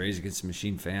huge Rage Against the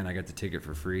Machine fan. I got the ticket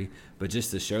for free, but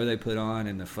just the show they put on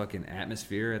and the fucking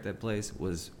atmosphere at that place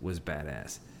was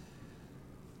badass.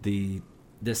 The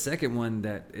second one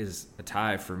that is a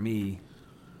tie for me,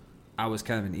 I was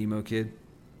kind of an emo kid.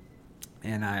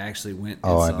 And I actually went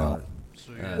and I saw. know.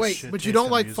 So you got Wait, shit but you taste don't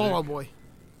in like music? Fall Out Boy.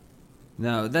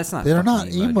 No, that's not. They're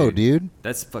fucking not emo, dude.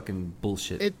 That's fucking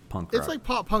bullshit. Punk rock. It's like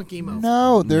pop punk emo.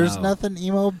 No, there's No. nothing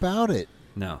emo about it.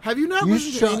 No. Have you not You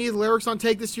listened shut- to any of the lyrics on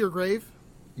 "Take This to Your Grave"?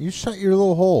 You shut your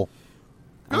little hole.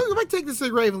 Go back, "Take This to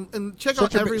Your Grave" and check Shut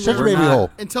out your, every shut your lyric baby not- hole.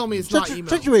 and tell me it's Shut not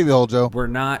emo. your baby hole, Joe. We're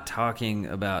not talking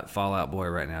about Fall Out Boy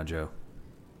right now, Joe.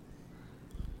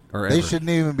 Or They ever. shouldn't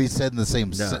even be said in the same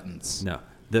No. sentence. No.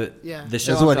 Yeah. The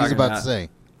show That's I'm what he's talking about to say.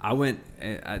 I went.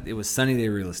 It was Sunny Day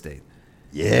Real Estate.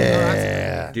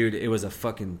 Yeah. Dude, it was a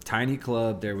fucking tiny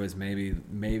club. There was maybe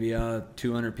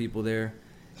 200 people there,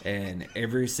 and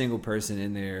every single person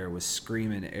in there was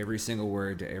screaming every single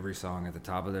word to every song at the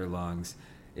top of their lungs.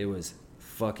 It was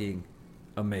fucking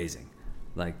amazing.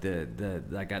 Like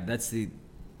that's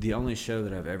the only show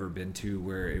that I've ever been to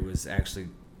where it was actually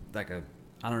like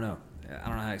I don't know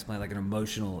how to explain, like an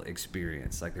emotional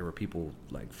experience. Like there were people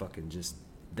like fucking just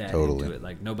that Totally. into it.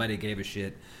 Like nobody gave a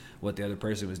shit what the other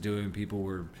person was doing. People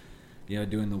were,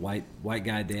 doing the white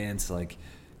guy dance. Like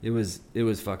it was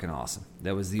fucking awesome.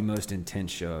 That was the most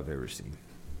intense show I've ever seen.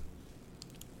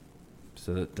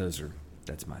 So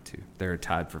that's my two. They're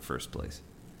tied for first place.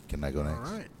 Can I go All next?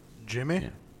 right, Jimmy. Yeah.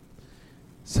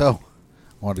 So,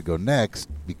 I wanted to go next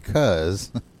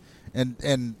because,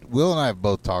 and Will and I have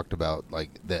both talked about like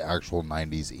the actual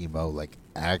 '90s emo, like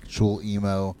actual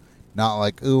emo, not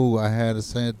like ooh I had a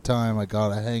sad time, I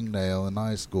got a hangnail in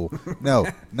high school. No,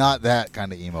 not that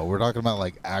kind of emo. We're talking about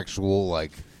like actual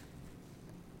like,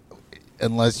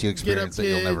 unless you experience it,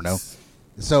 you'll never know. Kids.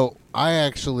 So I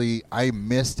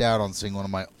missed out on seeing one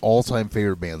of my all-time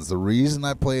favorite bands. The reason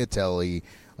I play a telly,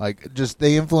 like, just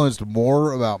they influenced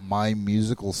more about my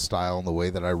musical style and the way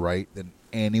that I write than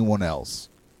anyone else.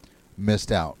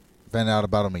 Missed out. Found out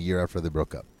about them a year after they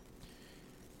broke up.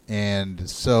 And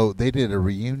so they did a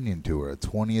reunion tour, a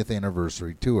 20th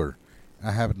anniversary tour.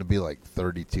 I happened to be like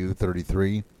 32,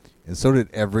 33, and so did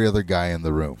every other guy in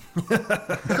the room.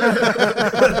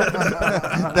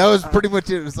 That was pretty much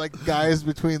it. It was like guys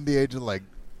between the age of like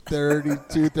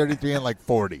 32, 33, and like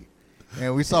 40.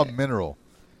 And we saw Mineral.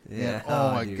 Yeah. And,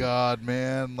 oh my dude. God,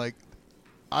 man. Like,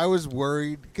 I was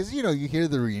worried because, you hear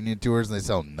the reunion tours and they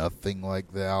sound nothing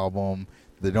like the album.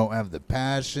 They don't have the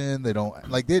passion. They don't,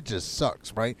 like, it just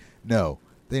sucks, right? No,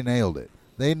 they nailed it.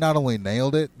 They not only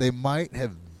nailed it, they might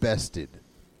have bested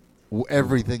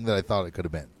everything that I thought it could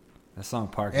have been. That song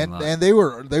Parking And Lot. and they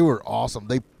were awesome.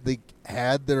 They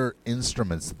had their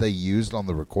instruments that they used on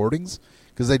the recordings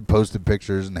because they'd posted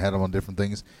pictures and had them on different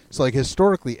things. So like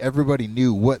historically, everybody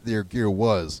knew what their gear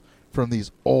was from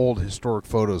these old historic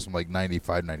photos from like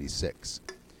 95, 96.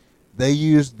 They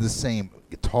used the same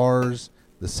guitars,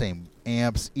 the same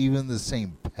amps, even the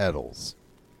same pedals.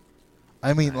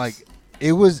 I mean, like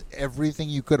it was everything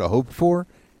you could have hoped for,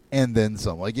 and then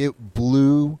some. Like it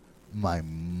blew my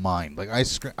mind. Like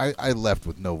I left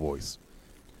with no voice.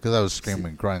 because I was screaming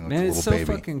and crying like Man, a it's little so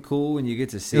baby. fucking cool when you get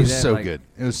to see It was that. so like, good.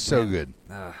 It was so man, good.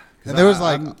 'cause And there was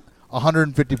like I'm-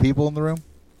 150 people in the room.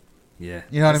 yeah,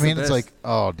 You know what I that's the mean? It's best. like,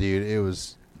 oh, dude, it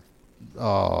was,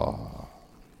 oh,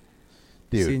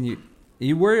 dude. See, and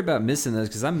you worry about missing those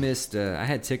because I missed. I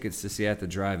had tickets to see At the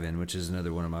Drive-In, which is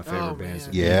another one of my favorite Oh, bands.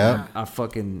 man. Yeah.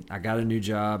 I got a new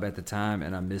job at the time,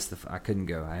 and I missed I couldn't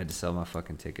go. I had to sell my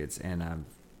fucking tickets, and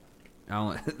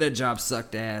that job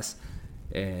sucked ass,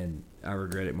 and I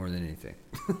regret it more than anything.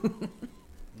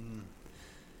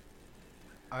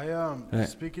 Right.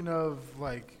 Speaking of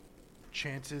like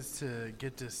chances to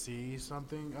get to see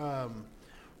something,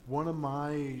 one of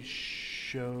my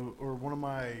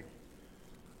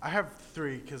I have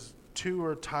 3 because 2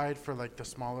 are tied for like the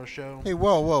smaller show. Hey,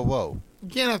 whoa. You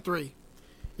can't have 3.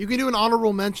 You can do an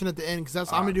honorable mention at the end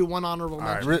because I'm gonna do one honorable all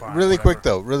right. mention. Fine, Really whatever. quick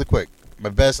though, really quick. My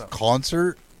best What's up?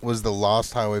 concert was the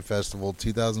Lost Highway Festival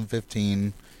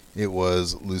 2015. It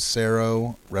was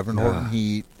Lucero, Reverend Horton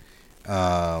Heat,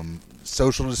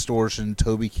 Social Distortion,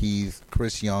 Toby Keith,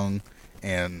 Chris Young,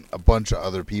 and a bunch of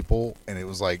other people. And it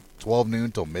was like 12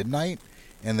 noon till midnight.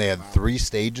 And they had 3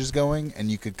 stages going,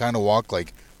 and you could kind of walk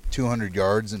like 200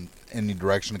 yards in any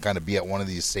direction to kind of be at one of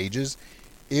these stages.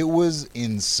 It was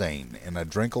insane. And I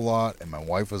drank a lot, and my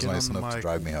wife was Get nice on the enough to mic.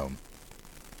 drive me home.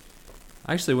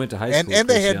 I actually went to high And school. and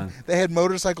with they Chris had Young. they had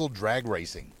motorcycle drag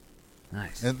racing.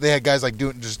 Nice. And they had guys like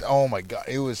doing just, oh my god,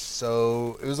 it was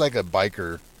like a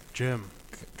biker Jim,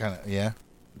 kind of, yeah.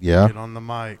 Yeah. get on the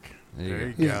mic. There you There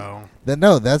you go. go.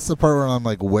 No, that's the part where I'm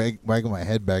like wagging my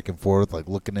head back and forth, like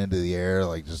looking into the air,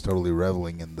 like just totally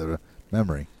reveling in the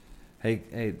memory. Hey,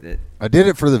 I did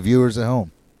it for the viewers at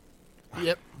home.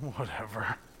 Yep.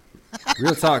 Whatever.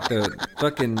 real talk though.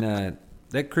 Fucking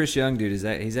that Chris Young dude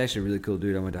he's actually a really cool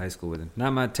dude. I went to high school with him.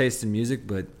 Not my taste in music,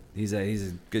 but he's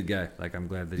a good guy. Like I'm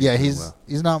glad that he's Yeah, doing he's well.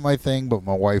 he's not my thing, but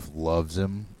my wife loves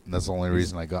him. And that's the only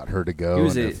reason I got her to go. He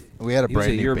was And we had a he was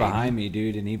brand a new year baby. behind me,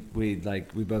 dude, and we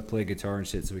both played guitar and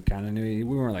shit, so we kind of knew. We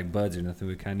weren't like buds or nothing.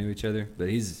 We kind of knew each other, but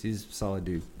he's a solid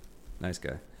dude, nice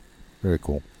guy. Very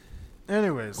cool.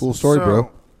 Anyways, Cool story, so,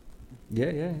 bro.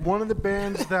 Yeah. One of the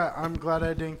bands that I'm glad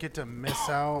I didn't get to miss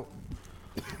out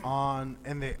on,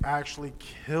 and they actually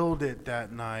killed it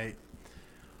that night.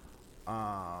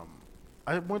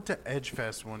 I went to Edge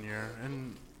Fest one year,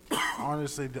 and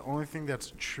honestly, the only thing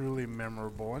that's truly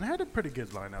memorable, and it had a pretty good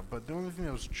lineup, but the only thing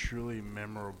that was truly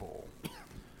memorable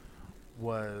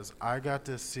was I got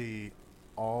to see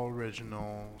all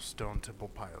original Stone Temple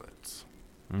Pilots.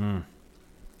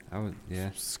 I would,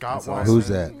 yeah. Scott That's Weiland, awesome. Who's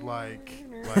that? Like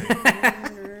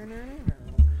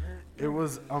it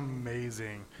was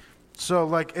amazing. So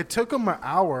like it took them an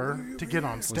hour to get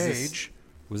on stage.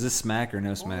 Was this smack or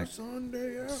no smack?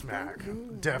 Smack,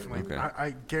 definitely. Okay.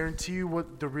 I guarantee you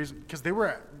what the reason, because they were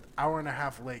an hour and a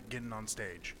half late getting on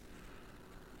stage.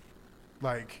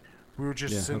 Like we were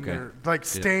just Yeah, sitting okay. there. Like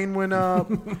Stain went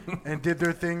up and did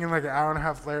their thing, and like an hour and a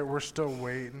half later, we're still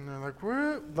waiting. They're like,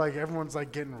 we're like everyone's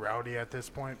like getting rowdy at this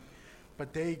point,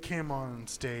 but they came on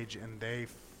stage and they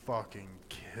fucking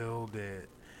killed it.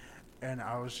 And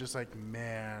I was just like,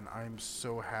 man, I'm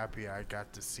so happy I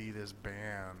got to see this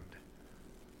band.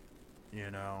 You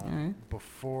know, Alright.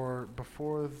 before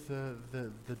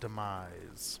the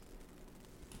demise.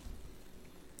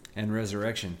 And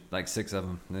Resurrection, like 6 of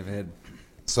them. They've had.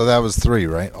 So that was 3,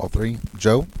 right? All 3?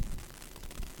 Joe?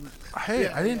 Hey,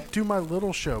 I didn't do my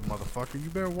little show, motherfucker. You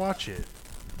better watch it.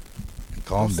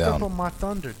 Calm Don't step down. on my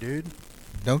thunder, dude.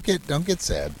 Don't get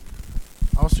sad.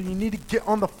 Also, you need to get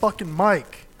on the fucking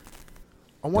mic.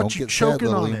 I want Don't you get sad, choking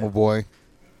little on emo it. boy.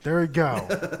 There we go.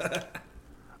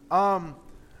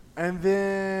 And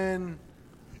then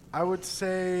I would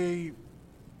say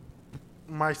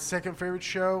my second favorite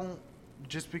show,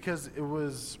 just because it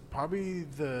was probably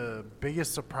the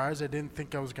biggest surprise. I didn't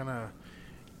think I was gonna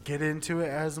get into it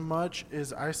as much.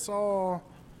 Is I saw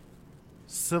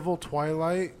Civil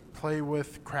Twilight play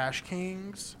with Crash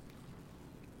Kings.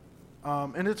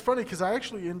 And it's funny because I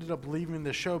actually ended up leaving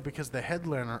the show because the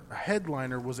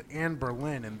headliner was Anne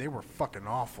Berlin, and they were fucking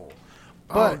awful.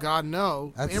 Oh God,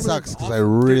 no! That Amber's sucks because I awful.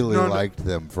 really no, no. liked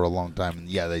them for a long time. And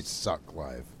yeah, they suck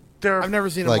live. They're I've never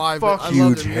seen Like them live, but I love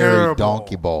huge, their hairy terrible.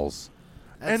 donkey balls.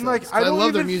 and That's- like I don't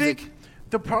love their even music. think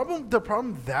the problem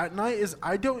that night is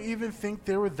I don't even think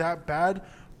they were that bad.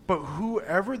 But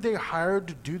whoever they hired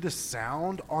to do the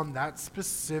sound on that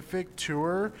specific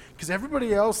tour, because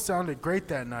everybody else sounded great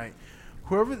that night.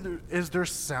 Whoever is their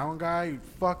sound guy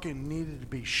fucking needed to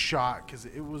be shot because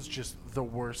it was just the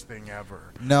worst thing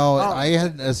ever. No, Oh. I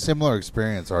had a similar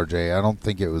experience, RJ. I don't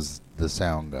think it was the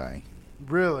sound guy.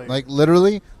 Really? Like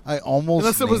literally, I almost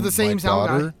Unless it was named the same my sound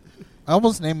guy. daughter. I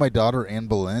almost named my daughter Anne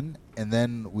Boleyn, and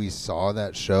then we saw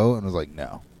that show and was like,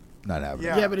 no, not happening.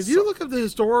 Yeah. Yeah, but if you look up the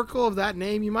historical of that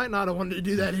name, you might not have wanted to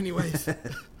do that anyways.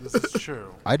 This is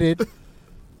true. I did.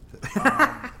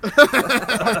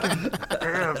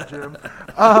 Damn, Jim.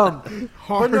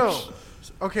 But no.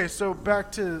 Okay, so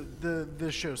back to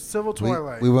the show, Civil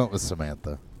Twilight. We went with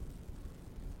Samantha.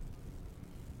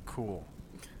 Cool.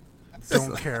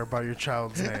 Don't care about your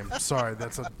child's name. Sorry,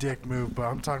 that's a dick move, but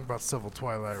I'm talking about Civil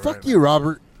Twilight right Fuck you,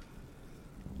 Robert.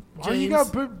 Why you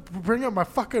gotta bring up my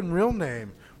fucking real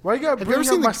name? Why you gotta Have you bring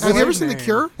ever up seen my Have you ever seen name? The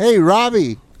Cure? Hey,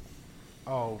 Robbie,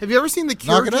 Oh, Have you ever seen The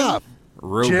Cure? knock it Jim? up.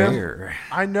 Robert.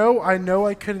 I know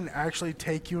I couldn't actually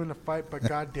take you in a fight, but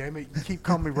god damn it, you keep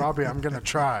calling me Robbie, I'm gonna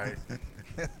try.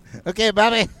 Okay,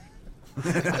 Bobby.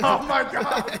 Oh my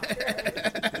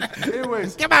god.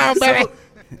 Anyways, Come on, baby.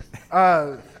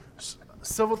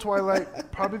 Civil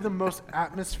Twilight, probably the most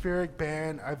atmospheric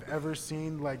band I've ever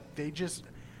seen. Like they just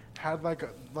had like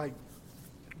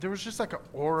there was just like an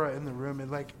aura in the room. It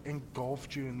like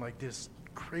engulfed you in like this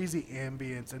crazy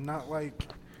ambience, and not like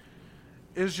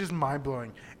it was just mind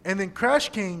blowing. And then Crash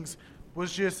Kings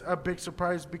was just a big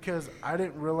surprise because I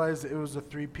didn't realize it was a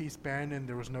 3-piece band and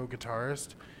there was no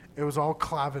guitarist. It was all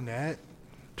clavinet.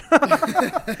 It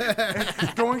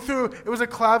was a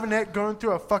clavinet going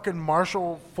through a fucking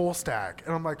Marshall full stack,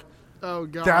 and I'm like, Oh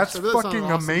god, that's that sounds fucking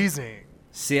awesome. amazing.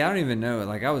 See, I don't even know.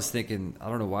 Like, I was thinking, I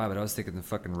don't know why, but I was thinking the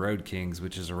fucking Road Kings,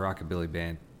 which is a rockabilly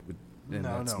band. And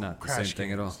No, that's no, not the Crash same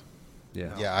thing at all. Kings.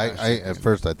 Yeah. Yeah, I at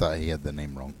first I thought he had the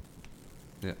name wrong.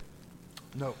 Yeah.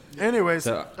 No. Anyways,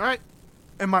 So, All right.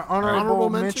 and my honorable Honorable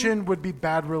mention mention? would be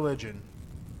Bad Religion.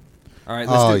 all right,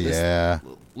 let's Oh do yeah.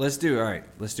 Let's do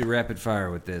rapid fire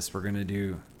with this. We're gonna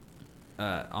do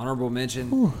honorable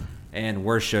mention and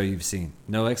worst show you've seen.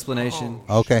 No explanation.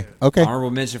 Okay. Okay.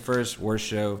 Honorable mention first. Worst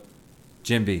show.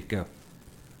 Jim B, go.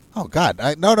 Oh God.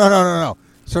 No.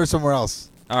 Start somewhere else.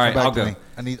 All right, Come back I'll to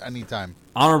go. me. I need time.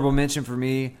 Honorable mention for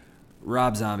me,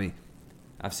 Rob Zombie.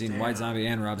 I've seen White Zombie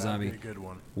and Rob That'd Zombie. be a good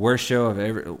one. Worst show I've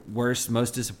ever. Worst,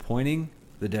 most disappointing.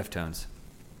 The Deftones.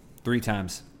 3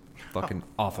 times. Fucking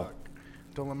awful. Fuck.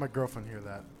 Don't let my girlfriend hear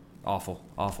that. Awful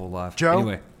live. Joe?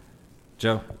 Anyway,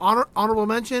 Joe. Honorable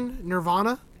mention: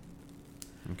 Nirvana,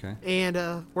 Okay.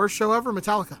 and worst show ever: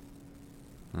 Metallica.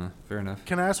 Fair enough.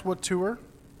 Can I ask what tour?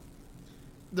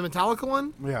 The Metallica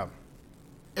one. Yeah.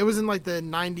 It was in like the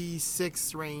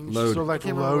 '96 range. Load. So I like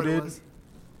can't remember what it Loaded. was.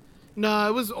 No,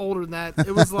 it was older than that.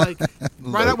 It was like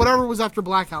right at whatever was after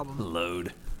Black Album.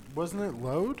 Load. Wasn't it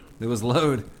Load? It was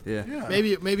Load. Yeah. Yeah.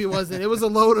 Maybe it wasn't. It was a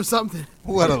load of something.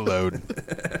 What a load.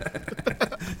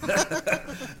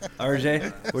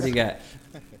 RJ, what do you got?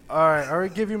 All right, I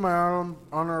already give you my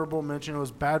honorable mention. It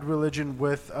was Bad Religion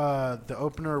with the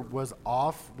opener was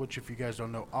Off, which if you guys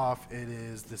don't know Off, it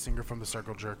is the singer from the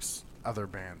Circle Jerks other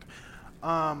band.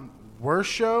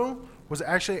 Worst show was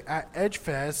actually at Edge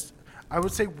Fest. I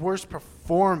would say worst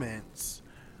performance,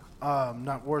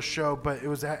 not worst show, but it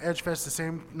was at Edge Fest the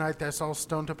same night that I saw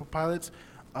Stone Temple Pilots.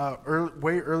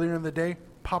 Way earlier in the day,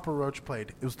 Papa Roach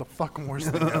played. It was the fucking worst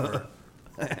thing ever.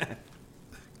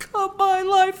 Cut my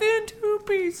life in 2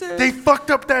 pieces. They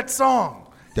fucked up that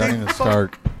song. Don't even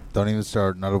start. Don't even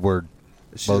start. Not a word.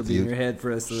 Should Both be of in your you. head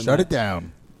for us. Shut it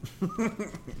down.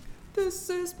 This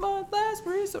is my last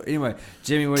resort. Anyway,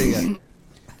 Jimmy, what do you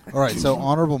got? All right, so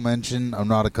honorable mention. I'm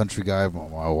not a country guy.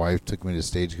 But my wife took me to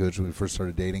Stagecoach when we first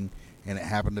started dating, and it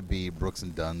happened to be Brooks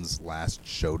and Dunn's last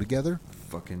show together.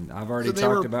 Fucking, I've already So they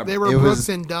talked were about. they were It Brooks was-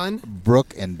 and Dunn.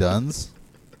 Brooke and Dunn's.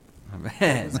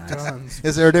 Man, Done.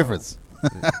 Is there a difference?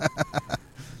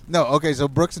 No. Okay, so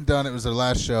Brooks and Dunn. It was their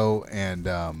last show, and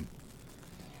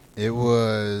it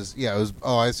was it was.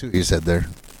 Oh, I see what you said there.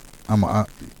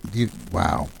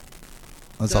 Wow.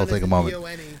 Let's all Dunn take a is moment.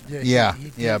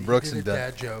 D-O-N-E. Yeah, Brooks and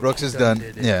Dunn. Brooks is done.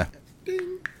 Yeah.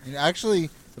 And actually,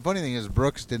 the funny thing is,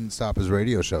 Brooks didn't stop his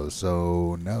radio shows,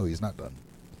 so no, he's not done.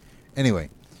 Anyway,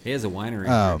 he has a winery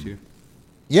here too.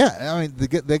 yeah, I mean,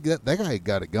 that guy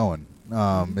got it going.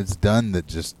 It's done. That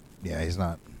just he's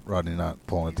not. Rodney not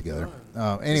pulling it together.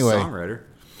 Anyway, Songwriter.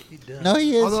 no,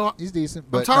 he is. Although, He's decent.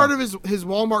 But I'm tired no, of his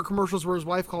Walmart commercials where his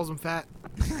wife calls him fat.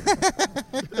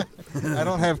 I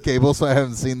don't have cable, so I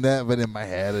haven't seen that. But in my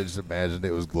head, I just imagined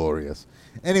it was glorious.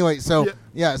 Anyway, so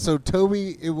so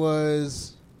Toby, it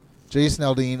was Jason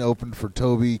Aldean opened for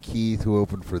Toby, Keith, who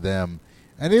opened for them,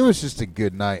 and it was just a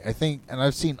good night. I think, and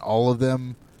I've seen all of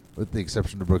them, with the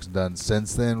exception of Brooks and Dunn,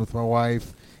 since then with my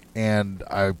wife, and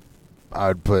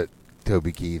I'd put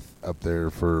Toby Keith up there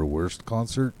for worst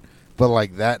concert. But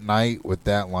like that night with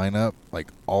that lineup, like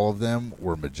all of them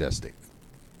were majestic.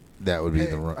 That would be Hey,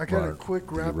 the I got a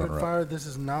quick rapid runner-up. fire. This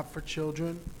is not for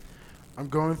children. I'm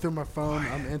going through my phone.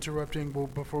 I'm interrupting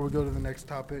before we go to the next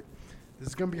topic. This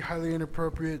is going to be highly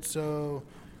inappropriate, so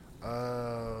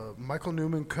Michael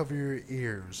Newman, cover your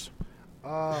ears.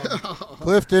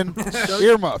 Clifton,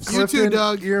 earmuffs. You too,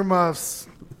 Doug. Earmuffs.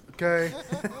 Okay.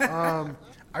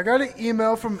 I got an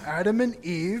email from Adam and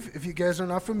Eve. If you guys are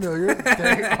not familiar,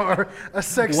 they are a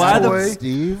sex toy.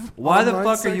 Steve? Why the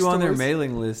Online fuck are you sex on their toys.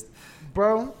 mailing list?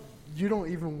 Bro, you don't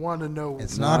even want to know.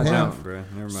 It's No, not I him. don't, bro.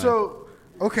 Never mind. So,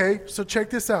 okay, so check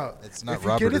this out. It's not if you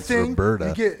Robert, get a it's thing, Roberta.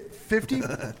 you get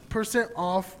 50%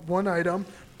 off one item,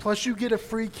 plus you get a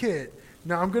free kit.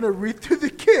 Now, I'm going to read through the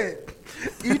kit,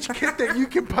 each kit that you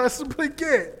can possibly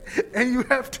get, and you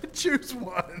have to choose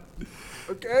one.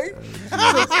 Okay?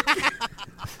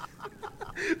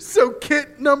 So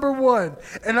kit number 1.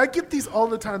 And I get these all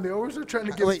the time. They always are trying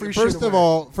to get free shit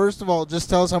First of all, just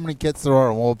tell us how many kits there are,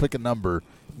 and we'll pick a number.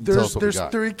 And tell us what we There's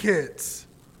got. 3 kits.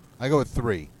 I go with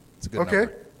 3. It's a good Okay?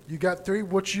 number. You got 3.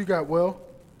 What you got, Will?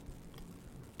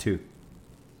 2.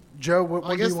 Joe, what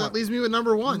I do guess you that want? leads me with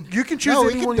number 1. You can choose No,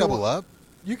 we anyone can you double want. up.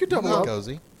 You can double Double up.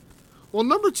 cozy. Well,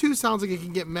 number 2 sounds like it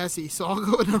can get messy, so I'll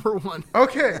go with number 1.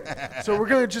 Okay, so we're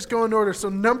going to just go in order. So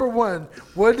number 1,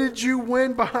 what did you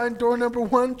win behind door number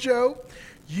 1, Joe?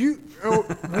 You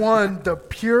won the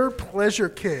Pure Pleasure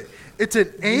Kit. It's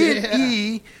an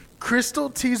A&E crystal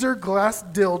teaser glass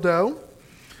dildo,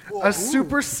 a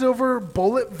super silver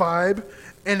bullet vibe,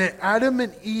 and an Adam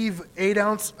and Eve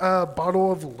 8-ounce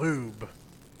bottle of lube.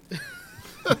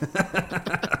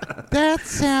 That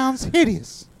sounds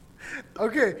hideous.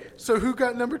 Okay, so who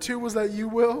got number 2? Was that you,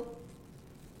 Will?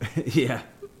 Yeah.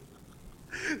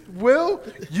 Will,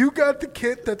 you got the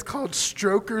kit that's called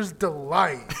Stroker's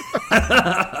Delight.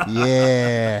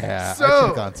 Yeah. I So,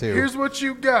 took on 2. here's what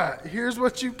you got.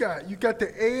 You got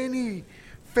the A&E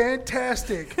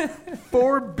Fantastic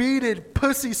 4-beaded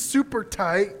Pussy Super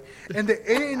Tight and the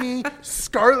A&E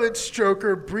Scarlet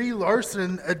Stroker Brie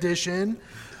Larson edition.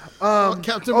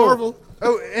 Captain Marvel.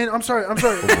 Oh, and I'm sorry.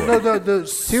 No,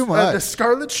 the Too much. the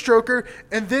Scarlet Stroker,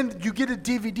 and then you get a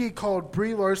DVD called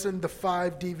Brie Larson the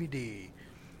 5 DVD.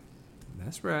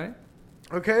 That's right.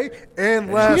 Okay,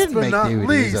 and last didn't but make not DVDs, I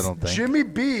least, don't think. Jimmy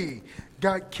B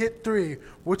got Kit 3,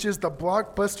 which is the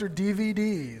Blockbuster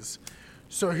DVDs.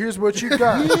 So here's what you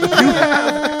got. You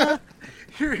have,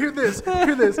 hear this.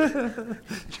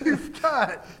 You've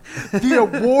got the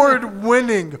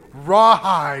award-winning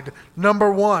Rawhide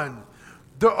number 1,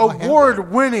 the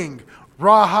award-winning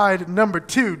Rawhide number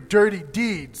 2, Dirty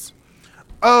Deeds.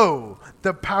 O,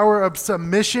 the Power of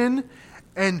Submission,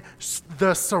 and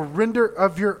the Surrender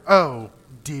of Your O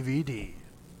DVD.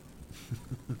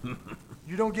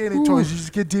 You don't get any toys, you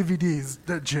just get DVDs,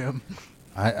 Jim.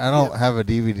 I don't have a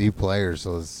DVD player,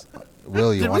 so it's...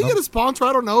 Will, you Did want we get them? a sponsor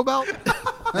I don't know about?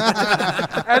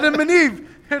 Adam and Eve,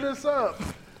 hit us up.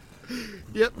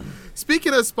 Yep.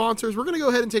 Speaking of sponsors, we're going to go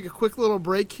ahead and take a quick little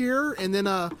break here. And then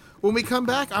when we come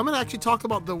back, I'm going to actually talk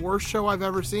about the worst show I've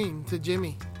ever seen to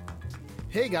Jimmy.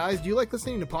 Hey, guys, do you like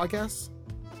listening to podcasts?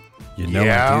 You know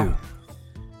I do.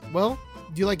 Well,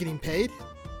 do you like getting paid?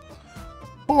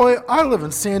 Boy, I live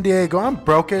in San Diego. I'm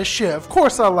broke as shit. Of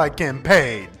course I like getting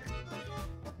paid.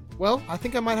 Well, I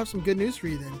think I might have some good news for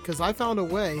you then, because I found a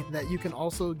way that you can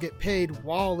also get paid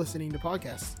while listening to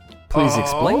podcasts. Please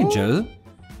explain, Joe.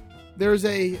 There's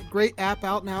a great app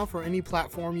out now for any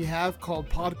platform you have called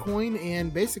Podcoin,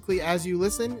 and basically as you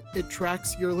listen, it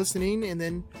tracks your listening and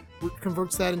then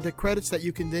converts that into credits that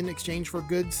you can then exchange for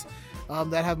goods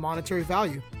that have monetary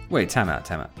value. Wait, time out.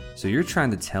 So you're trying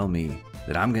to tell me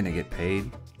that I'm going to get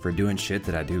paid for doing shit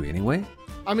that I do anyway?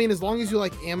 I mean, as long as you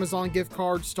like Amazon gift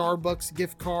cards, Starbucks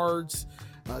gift cards,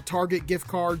 Target gift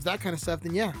cards, that kind of stuff,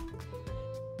 then yeah.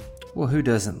 Well, who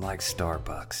doesn't like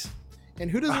Starbucks?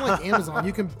 And who doesn't like Amazon?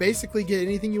 You can basically get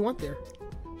anything you want there.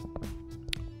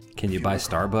 Can you buy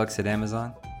Starbucks at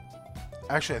Amazon?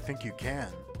 Actually, I think you can.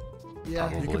 Yeah,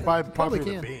 Probably. You could buy probably the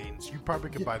can. beans. You probably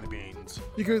could buy the beans.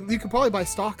 You could probably buy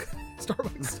stock,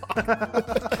 Starbucks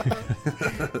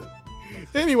stock.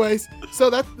 Anyways, so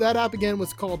that app again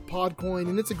was called Podcoin,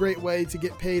 and it's a great way to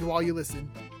get paid while you listen.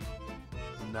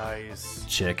 Nice.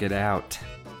 Check it out.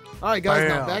 All right, guys,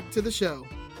 now Bam. back to the show.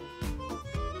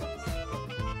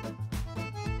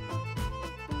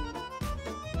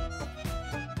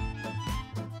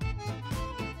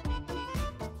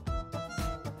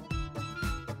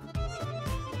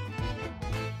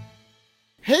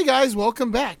 Hey guys,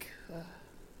 welcome back.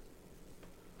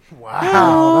 Wow, that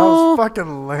was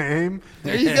fucking lame.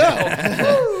 There you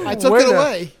go. I took Way it to-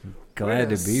 away. Glad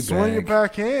to be Swing it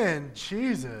back. back in.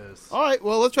 Jesus. All right,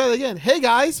 well, let's try that again. Hey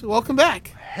guys, welcome back.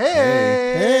 Hey.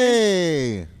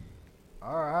 Hey.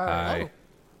 All right. Hi.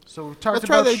 So we talked Let's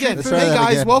try about that again. street Let's food. try Hey that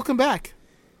guys, again. welcome back.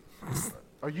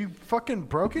 Are you fucking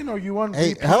broken? Or are you on Hey,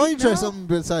 repeat how about you try now? something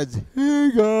besides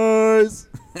 "Hey guys"?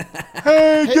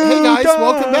 Hey, hey guys,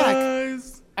 welcome back.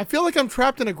 guys. I feel like I'm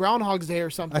trapped in a Groundhog's Day or I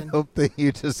something. hope that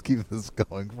you just keep this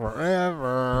going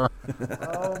forever.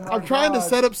 Oh my I'm trying to God.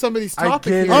 set up some of these I topics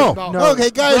get here. it. Oh, about No.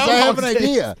 okay, guys, I have an Groundhog's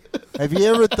Day. idea. Have you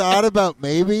ever thought about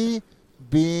maybe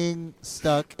being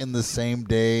stuck in the same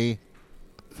day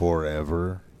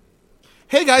forever?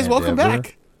 Hey guys, And welcome ever.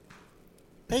 back.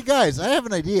 Hey, guys, I have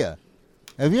an idea.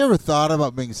 Have you ever thought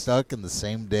about being stuck in the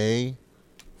same day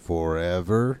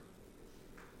forever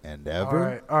and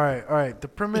ever? All right. The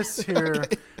premise here,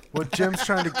 what Jim's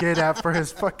trying to get at for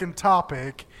his fucking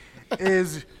topic,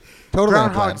 is Totally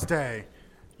Groundhog's unplanned.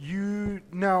 Day.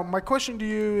 Now, my question to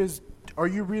you is: are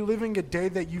you reliving a day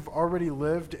that you've already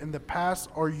lived in the past,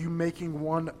 or are you making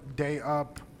one day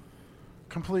up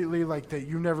completely like that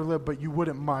you never lived, but you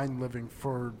wouldn't mind living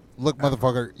for? Look,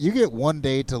 motherfucker, you get one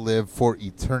day to live for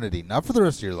eternity, not for the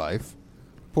rest of your life.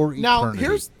 For Now, eternity.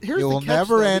 here's it the will catch,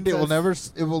 never though, end. It will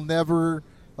because- never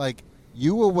like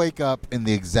you will wake up in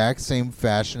the exact same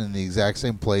fashion, in the exact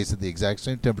same place, at the exact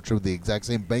same temperature, with the exact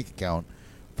same bank account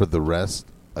for the rest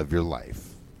of your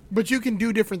life. But you can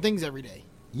do different things every day.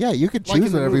 Yeah, you can Like in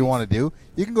choose the whatever you movies. want to do.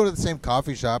 You can go to the same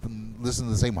coffee shop and listen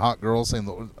to the same hot girl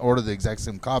order the exact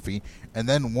same coffee, and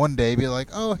then one day be like,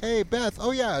 "Oh, hey, Beth.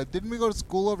 Oh yeah, didn't we go to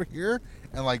school over here?"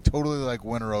 And like totally like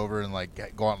win her over and like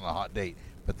go out on a hot date.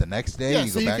 But the next day Yeah, you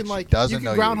so go you back, can she like doesn't you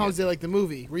know can you Groundhog's again. Day like the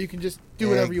movie where you can just do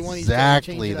whatever you want. You just gotta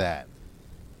change Exactly it up. that.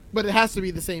 But it has to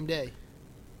be the same day.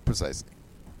 Precisely.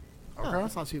 Oh, Okay.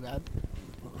 that's not too bad.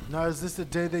 Now, is this a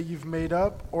day that you've made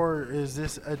up, or is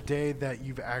this a day that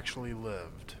you've actually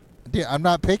lived? Yeah, I'm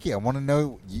not picky. I want to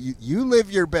know you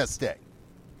live your best day.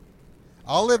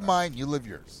 I'll live mine. You live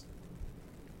yours.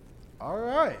 All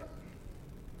right.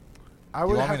 I You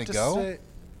would want me have to to go? say.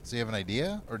 So you have an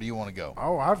idea, or do you want to go?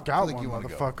 Oh, I've got like one, you wanna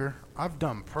go. motherfucker. I've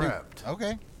done prepped.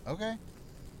 Okay. Okay.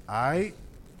 I.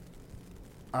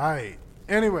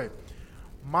 Anyway,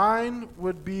 mine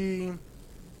would be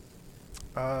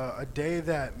a day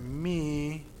that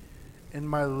me and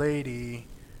my lady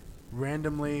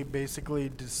randomly basically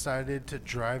decided to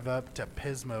drive up to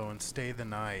Pismo and stay the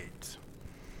night.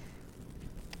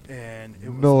 And it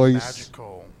was Nice.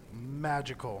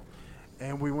 magical.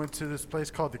 And we went to this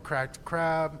place called the Cracked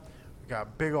Crab. We got a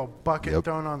big old bucket Yep.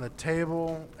 thrown on the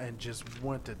table and just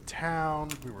went to town.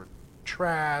 We were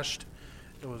trashed.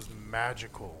 It was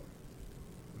magical.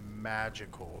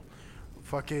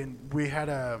 Fucking, we had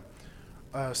a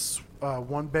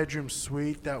one bedroom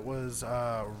suite that was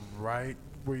right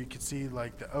where you could see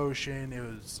like the ocean. It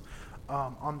was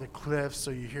on the cliffs,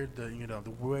 so you hear the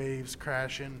waves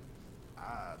crashing.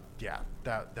 Yeah,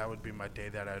 that would be my day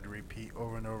that I'd repeat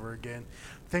over and over again.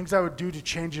 Things I would do to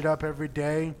change it up every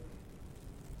day.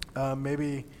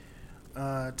 Maybe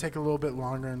take a little bit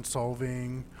longer in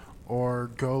solving, or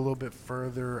go a little bit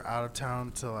further out of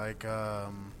town to like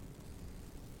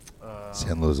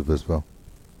San Luis Obispo,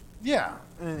 yeah,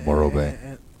 Morro Bay.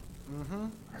 Mm-hmm.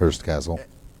 Hearst Castle,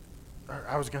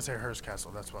 I was gonna say Hearst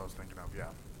Castle. That's what I was thinking of. Yeah.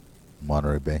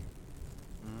 Monterey Bay,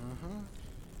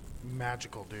 Mm-hmm.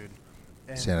 Magical, dude.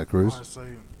 And Santa Cruz? Honestly,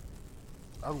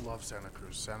 I love Santa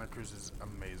Cruz. Santa Cruz is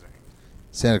amazing.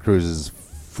 Santa Cruz is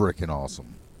freaking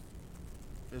awesome.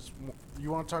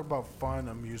 You want to talk about fun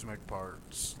amusement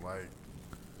parks, like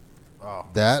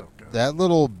That so good. that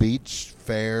little beach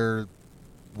fair,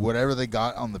 whatever they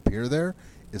got on the pier there,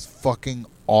 is fucking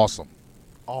awesome.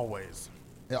 Always.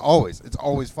 It's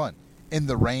always fun. In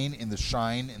the rain, in the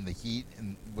shine, in the heat,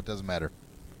 and what doesn't matter.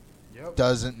 Yep.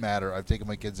 Doesn't matter. I've taken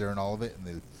my kids there and all of it, and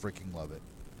they freaking love it.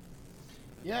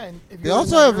 Yeah, and if They you're in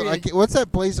also that have area- like, what's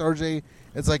that place, RJ?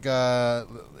 It's like a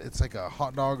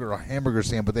hot dog or a hamburger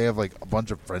stand, but they have like a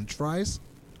bunch of French fries.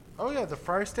 Oh yeah, the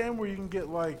fry stand where you can get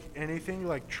like anything,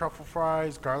 like truffle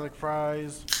fries, garlic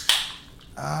fries.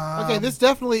 Okay, this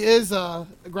definitely is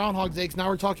Groundhog's Day. 'Cause now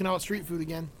we're talking about street food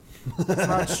again. It's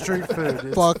not street food.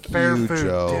 It's Fuck fair you, food,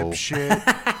 Joe.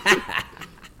 dipshit.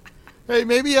 Hey,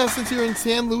 maybe since you're in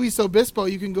San Luis Obispo,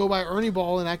 you can go by Ernie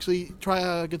Ball and actually try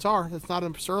a guitar. That's not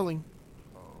in Sterling.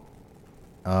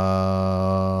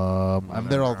 I'm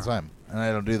there all the time, and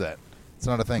I don't do that. It's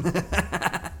not a thing.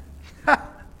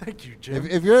 Thank you, Jim.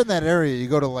 If you're in that area, you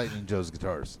go to Lightning Joe's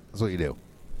Guitars. That's what you do.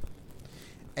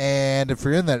 And if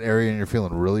you're in that area and you're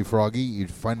feeling really froggy, you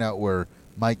find out where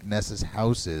Mike Ness's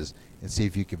house is and see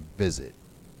if you can visit.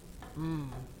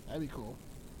 That'd be cool.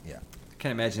 Yeah.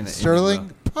 Can't imagine that.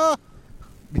 Sterling.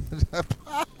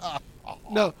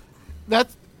 No,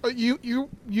 that's you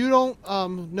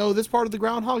don't know this part of the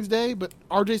Groundhog's Day, but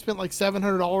RJ spent like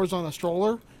 $700 on a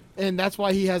stroller And that's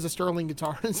why he has a Sterling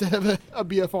guitar instead of a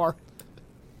BFR.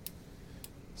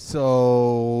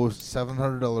 So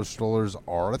 $700 strollers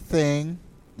are a thing.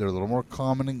 They're a little more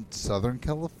common in Southern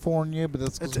California, but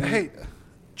that's because Hey,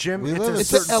 Jim, we it's live a a It's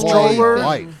certain a quality LA of thing.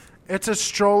 life. It's a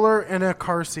stroller and a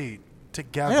car seat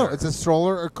together. I know it's a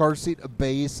stroller, a car seat, a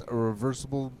base, a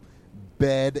reversible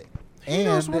bed, He and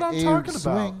knows what I'm a talking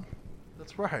swing. about.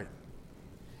 That's right.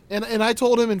 And I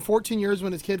told him in 14 years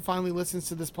when his kid finally listens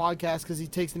to this podcast because he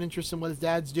takes an interest in what his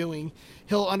dad's doing,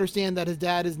 he'll understand that his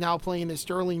dad is now playing his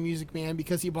Sterling Music Man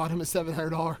because he bought him a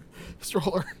 $700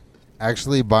 stroller.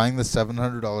 Actually, buying the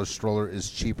 $700 stroller is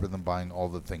cheaper than buying all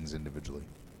the things individually.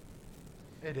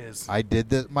 It is. I did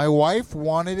that. My wife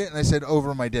wanted it, and I said,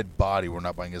 over my dead body, we're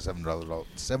not buying a $700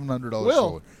 Will.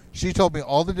 stroller. She told me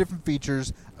all the different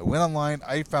features. I went online.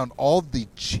 I found all the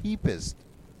cheapest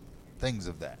things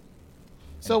of that.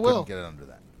 So, and couldn't Will, get it under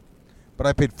that. But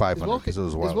I paid is $500 Will, because it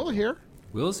was is wild. Will here?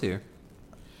 Will's here.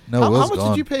 No, how Will's much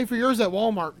gone. did you pay for yours at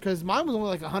Walmart? Because mine was only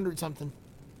like 100 something.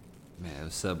 Man, it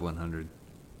was sub 100.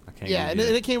 I can't. Yeah, give and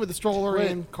you- it came with the stroller Wait.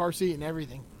 and car seat and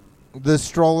everything. The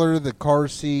stroller, the car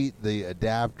seat, the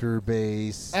adapter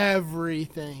base,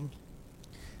 Everything.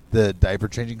 the diaper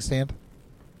changing stand.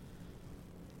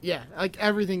 Yeah, like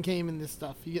everything came in this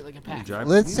stuff. You get like a pack.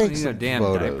 Let's you don't take need some a damn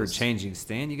photos. diaper changing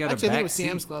stand. You got Actually, I a think it back was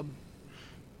Sam's seat. Club.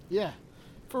 Yeah,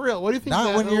 for real. What do you think? Not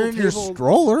that when little you're in your table-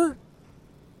 stroller.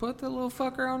 Put the little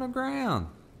fucker on the ground.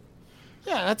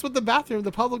 Yeah, that's what the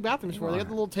public bathrooms for. They got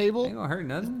the little table. Ain't gonna hurt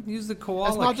nothing. Use the koala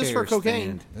That's not just for care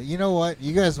cocaine. stand. You know what?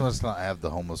 You guys must not have the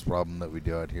homeless problem that we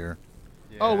do out here.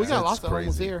 Oh, we got That's lots of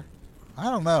homeless crazy. here. I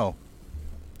don't know.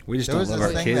 We just There don't was love this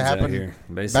our thing kids that out happened here. Back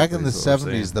in the basically, is what we're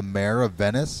 70s, saying. the mayor of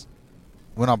Venice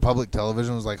went on public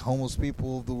television and was like, homeless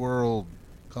people of the world,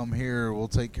 come here. We'll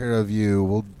take care of you.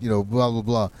 We'll, blah, blah,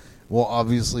 blah. Well,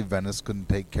 obviously, Venice couldn't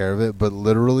take care of it, but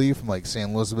literally from like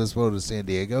San Luis Obispo to San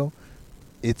Diego,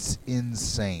 it's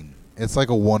insane. It's like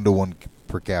a 1-to-1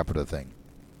 per capita thing.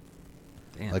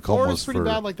 Damn, Like Florida's almost pretty for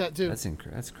bad like that too,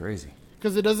 that's crazy.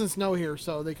 because it doesn't snow here,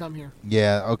 so they come here.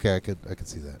 Yeah, okay, I could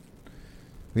see that.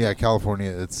 But yeah,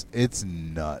 California, it's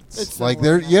nuts. It's like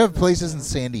similar there, to you have that. places in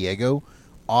San Diego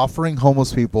offering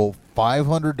homeless people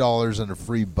 $500 and a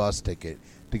free bus ticket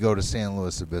to go to San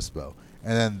Luis Obispo,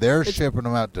 and then they're shipping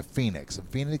them out to Phoenix, and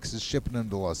Phoenix is shipping them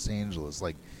to Los Angeles.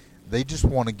 Like they just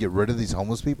want to get rid of these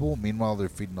homeless people. Meanwhile, they're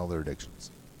feeding all their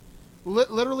addictions.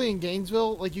 Literally in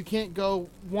Gainesville, like you can't go.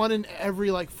 One in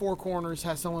every like 4 corners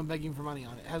has someone begging for money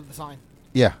on it. Has the sign.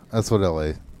 Yeah, that's what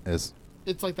LA is.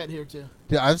 It's like that here too.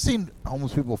 Yeah, I've seen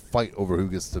homeless people fight over who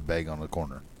gets to beg on the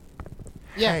corner.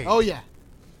 Yeah. Hey. Oh yeah.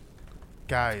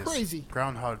 Guys, Crazy.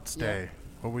 Groundhog's Day.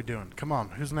 What are we doing? Come on,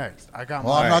 who's next? I got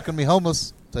Well, mine. I'm not going to be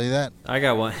homeless. Tell you that. I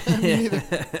got one. Me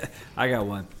neither. I got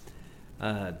one.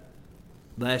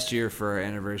 Last year for our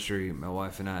anniversary, my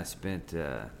wife and I spent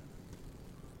a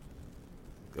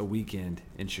weekend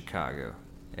in Chicago,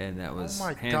 and that was Oh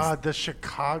my hands- God, the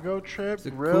Chicago trip,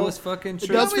 the real? coolest fucking It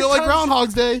trip. does feel like times-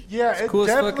 Groundhog's Day. Yeah, the it coolest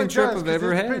definitely fucking trip does, I've 'cause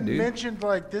ever it's had, been dude. mentioned,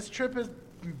 like, this trip has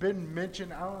been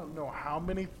mentioned, I don't know how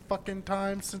many fucking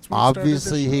times since we Obviously,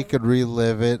 started he this show. could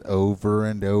relive it over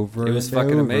and over. It was and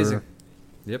fucking over. amazing.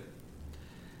 Yep.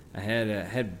 I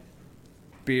had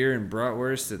beer and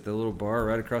bratwurst at the little bar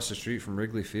right across the street from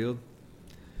Wrigley Field.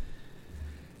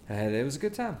 It was a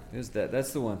good time. It was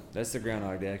that's the one. That's the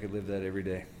Groundhog Day. I could live that every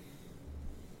day.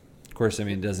 Of course, I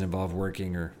mean it doesn't involve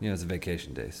working or it's a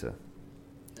vacation day, so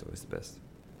it's always the best.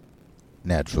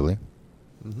 Naturally.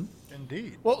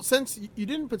 Indeed. Well, since you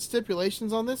didn't put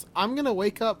stipulations on this, I'm gonna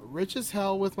wake up rich as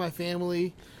hell with my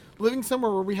family, living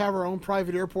somewhere where we have our own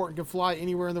private airport and can fly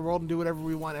anywhere in the world and do whatever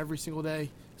we want every single day.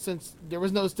 Since there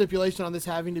was no stipulation on this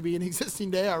having to be an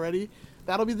existing day already,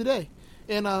 that'll be the day.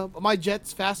 And my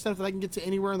jet's fast enough that I can get to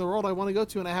anywhere in the world I want to go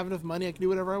to, and I have enough money I can do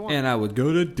whatever I want. And I would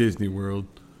go to Disney World.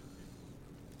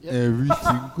 Yep. Every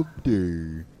single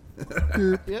day.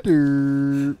 Yep.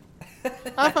 Derp.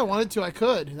 If I wanted to, I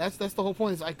could. That's the whole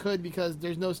point. Is I could because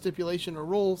there's no stipulation or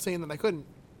rule saying that I couldn't.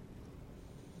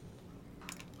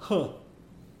 Good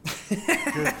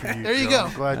for you. There you Joe. go.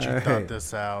 I'm glad you All thought right.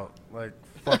 this out. Like,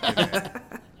 fucking it.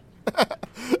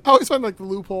 I always find like the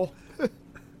loophole.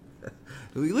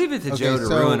 We leave it to Okay, Joe to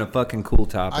so ruin a fucking cool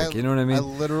topic. You know what I mean? I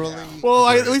literally. Well,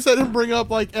 at least I didn't bring up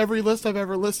like every list I've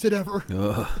ever listed ever.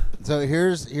 Ugh. So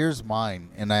here's mine,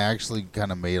 and I actually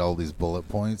kind of made all these bullet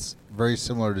points very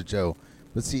similar to Joe.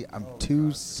 But see, I'm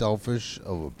too selfish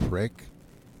of a prick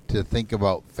to think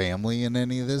about family in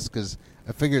any of this because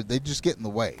I figured they just get in the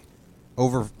way.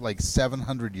 Over like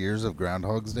 700 years of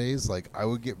Groundhog's Days, like I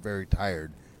would get very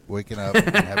tired waking up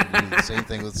and having to do the same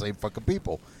thing with the same fucking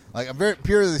people. Like I'm very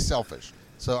purely selfish.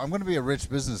 So I'm going to be a rich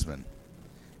businessman,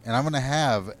 and I'm going to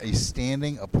have a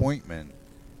standing appointment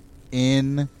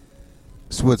in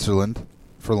Switzerland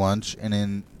for lunch and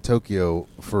in Tokyo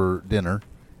for dinner.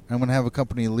 I'm going to have a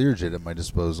company Learjet at my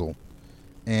disposal.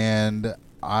 And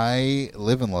I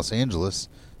live in Los Angeles,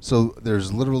 so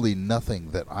there's literally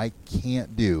nothing that I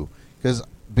can't do. Because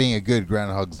being a good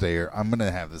Groundhog's Dayer, I'm going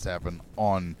to have this happen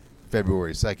on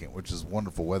February 2nd, which is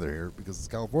wonderful weather here because it's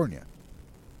California.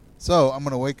 So I'm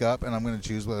going to wake up and I'm going to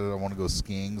choose whether I want to go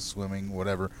skiing, swimming,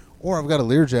 whatever. Or I've got a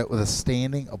Learjet with a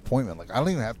standing appointment. Like, I don't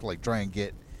even have to try and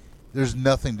get. There's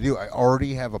nothing to do. I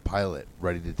already have a pilot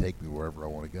ready to take me wherever I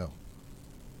want to go.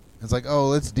 It's like, oh,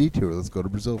 let's detour. Let's go to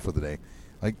Brazil for the day.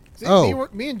 Like, See, oh,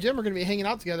 me and Jim are going to be hanging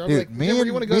out together. I'm dude, like, me Jim, where do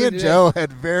you want to go and today? Joe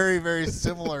had very, very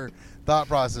similar thought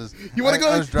process. You want to I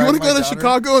go? was You driving want to my go to daughter.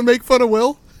 Chicago and make fun of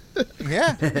Will?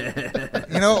 Yeah.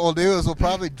 You know what we'll do is we'll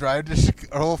probably drive to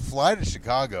or we'll fly to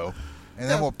Chicago, and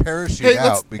then we'll parachute Hey,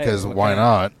 let's- out because Hey, why okay.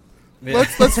 not?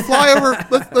 Let's fly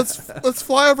over. Let's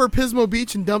fly over Pismo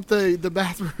Beach and dump the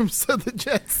bathrooms of the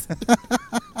jets.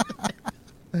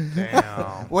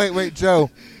 Damn. Wait, Joe.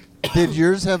 Did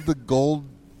yours have the gold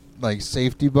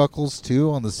safety buckles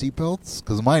too on the seatbelts?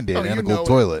 Because mine did, Oh, and you a know gold it.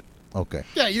 toilet. Okay.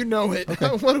 Yeah, you know it.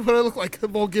 What do I look like? A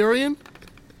Bulgarian?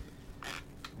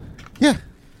 Yeah.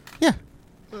 Yeah.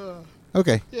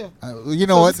 Okay. Yeah. You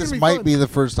know So what? it's gonna This be might fun. be the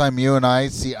first time you and I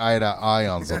see eye to eye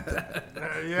on something.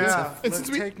 Yeah. And Let's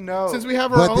take note. Since we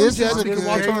have our But own this jets, is a we can good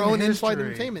watch day our in own in-flight history.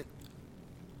 entertainment.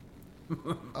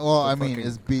 Well, I mean,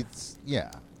 fucking- it beats.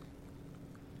 Yeah.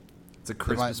 It's a There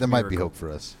Christmas might be miracle. hope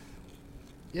for us.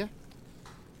 Yeah.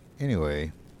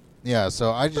 Anyway, yeah.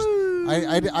 So I just,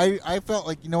 I felt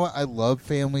like, you know what? I love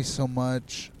family so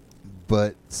much,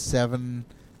 but 7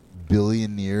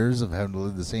 billion years of having to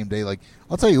live the same day. Like,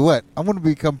 I'll tell you what, I'm going to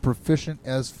become proficient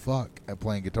as fuck at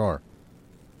playing guitar.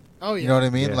 Oh yeah. You know what I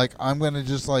mean? Yeah. Like, I'm going to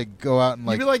just go out and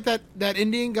You'd be like that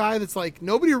Indian guy that's like,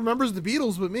 nobody remembers the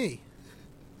Beatles but me.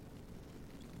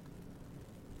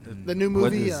 The new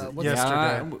What movie. is- What's Yes.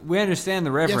 Yesterday. we understand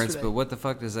the reference, Yesterday. but what the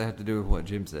fuck does that have to do with what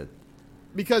Jim said?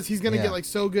 Because he's gonna Yeah. get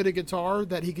so good at guitar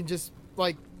that he can just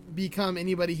become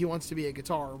anybody he wants to be at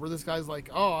guitar. Where this guy's like,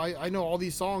 oh, I know all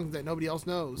these songs that nobody else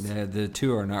knows. Yeah, the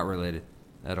two are not related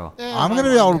at all. I'm my going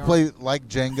to be able mind to play like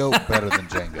Django better than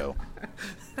Django.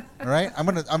 All right? I'm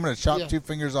gonna chop Yeah. 2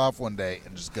 fingers off one day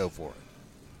and just go for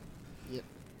it.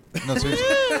 Yep. No, seriously.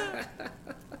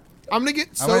 I'm gonna get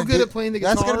I'm so gonna good do- at playing the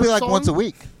guitar. That's going to be like song once a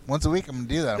week. Once a week, I'm going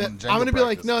to do that. that I'm I'm gonna be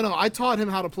like, practice. no, I taught him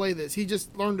how to play this. He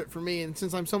just learned it from me, and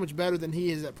since I'm so much better than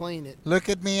he is at playing it, Look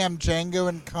at me, I'm Django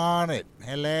incarnate.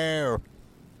 Hello.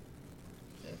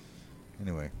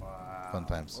 Anyway, fun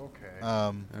times. Okay.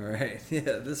 All right. Yeah,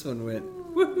 this one went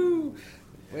woohoo,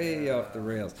 way off the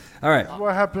rails. All right.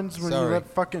 What happens when Sorry. you let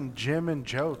fucking Jim and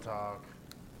Joe talk?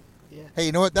 yeah. Hey,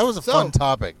 you know what? That was a So- fun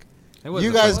topic. It was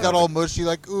You a guys fun got topic. all mushy,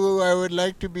 like, ooh, I would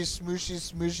like to be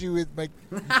smooshy with my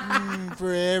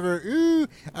forever. Ooh,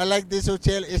 I like this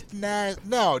hotel. It's nice.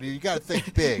 No, dude, you got to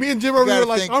think big. Me and Jim You over here gotta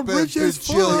like, think I'm for rich a as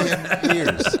fuck. bajillion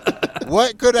years.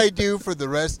 What could I do for the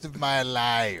rest of my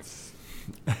life?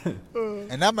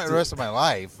 And not my rest of my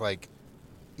life, like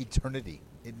eternity.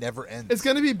 It never ends. It's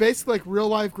gonna be basically like real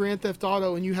life Grand Theft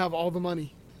Auto, and you have all the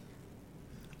money.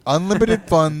 Unlimited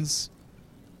funds,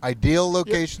 ideal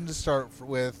location to start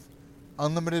with,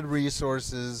 unlimited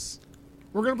resources.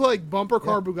 We're gonna play like bumper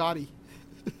car Bugatti.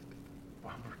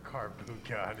 Bumper car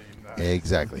Bugatti. Nice.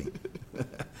 Exactly. All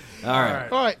right.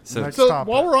 All right. So- Next So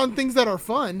topic. while we're on things that are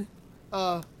fun,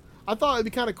 I thought it'd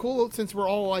be kind of cool since we're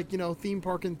all theme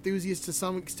park enthusiasts to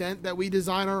some extent that we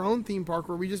design our own theme park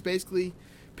where we just basically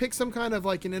pick some kind of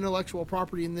an intellectual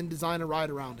property and then design a ride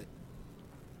around it.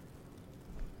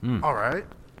 All right.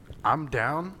 I'm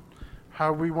down.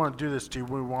 How we want to do this? Do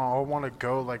we all want to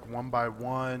go one by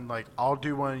one? Like I'll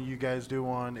do one, you guys do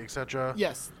one, etc.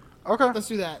 Yes. Okay. Let's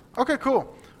do that. Okay,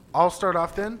 cool. I'll start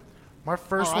off then. My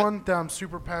first All right. one that I'm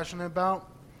super passionate about.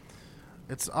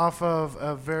 It's off of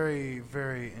a very,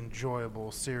 very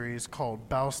enjoyable series called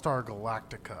Battlestar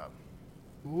Galactica.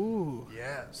 Ooh.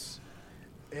 Yes.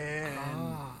 And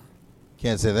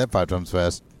Can't say that 5 times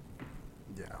fast.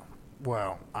 yeah.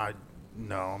 Well,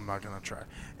 no, I'm not gonna try.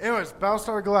 Anyways,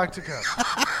 Battlestar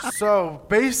Galactica. So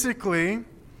basically,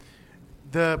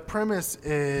 the premise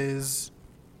is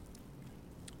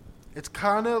it's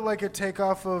kind of like a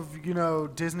takeoff of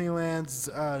Disneyland's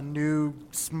new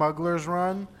Smugglers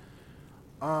Run,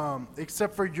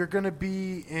 except for you're gonna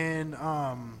be in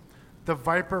the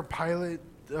Viper pilot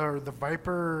or the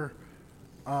Viper.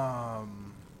 What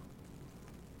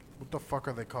the fuck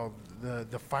are they called?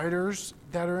 The fighters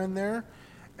that are in there.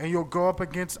 And you'll go up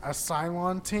against a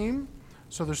Cylon team.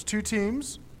 So there's 2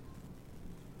 teams.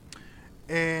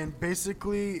 and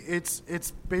basically it's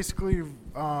basically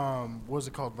what's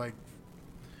it called? Like,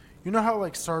 you know how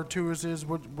like Star Tours is?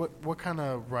 What kind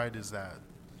of ride is that?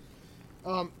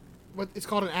 What it's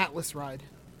called an Atlas ride.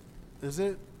 Is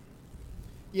it?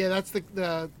 Yeah, that's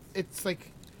the it's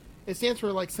like it stands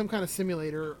for like some kind of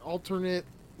simulator, alternate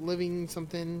living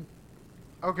something.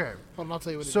 Okay. Hold on, I'll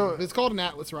tell you what it So- is. It's called an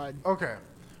Atlas ride. Okay.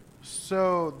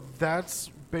 So that's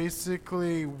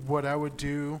basically what I would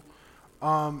do.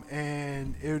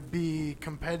 And it would be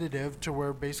competitive to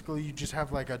where basically you just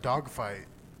have like a dogfight,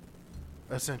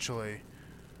 essentially,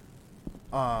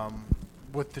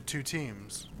 with the two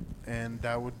teams. And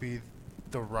that would be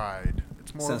the ride.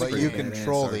 It's more Sounds of But a you pretty game.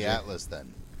 control the RJ. Atlas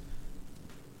then.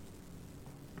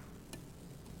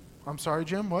 I'm sorry,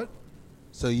 Jim, what?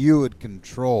 So you would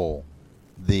control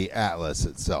the Atlas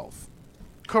itself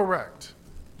Correct.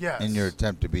 Yes. in your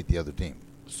attempt to beat the other team.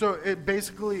 So it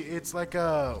basically it's like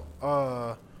a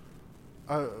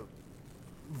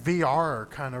VR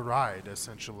kind of ride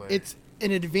essentially. It's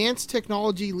an advanced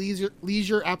technology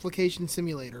leisure application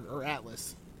simulator, or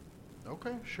Atlas.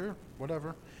 okay, sure,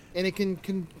 whatever. And it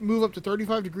can move up to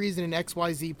 35 degrees in an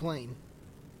XYZ plane.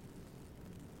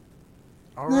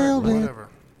 All right, Nailed it. whatever.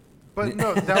 But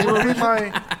no, that would be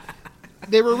my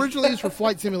They were originally used for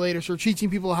flight simulators for teaching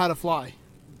people how to fly.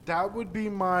 that would be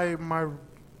my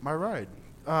ride.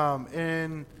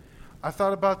 And I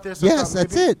thought about this. Yes,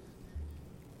 that's it.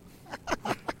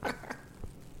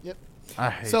 Yep. I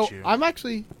hate So you. I'm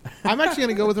actually going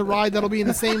to go with a ride that'll be in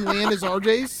the same land as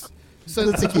RJ's. So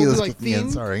The it's will be tequila's like kicking in,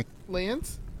 themed sorry.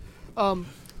 lands.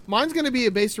 Mine's going to be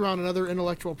based around another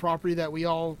intellectual property that we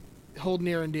all hold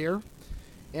near and dear.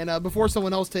 And before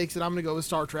someone else takes it, I'm going to go with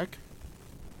Star Trek.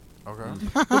 okay.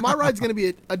 But my ride's going to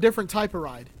be a different type of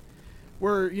ride.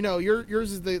 Where,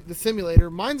 yours is the simulator.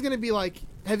 Mine's going to be like,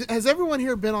 has everyone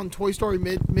here been on Toy Story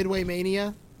Midway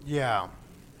Mania? Yeah.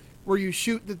 Where you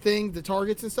shoot the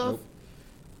targets and stuff? Nope.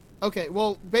 Okay,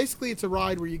 well, basically it's a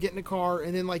ride where you get in a car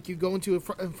and then like you go into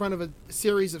in front of a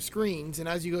series of screens, and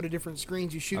as you go to different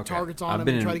screens, you shoot Okay. targets on I've them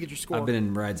been and try in- to get your score. I've been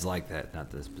in rides like that,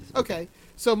 not this specific. Okay,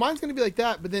 so mine's going to be like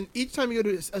that, but then each time you go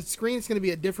to a screen, it's going to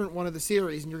be a different one of the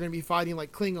series, and you're going to be fighting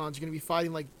like Klingons, you're going to be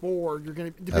fighting like Borg, you're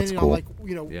going to depending cool. on like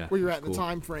Yeah, where you're at that's in the cool.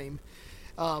 time frame,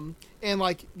 and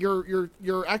like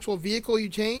your actual vehicle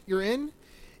you're in.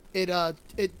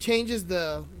 It changes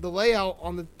the layout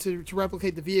on to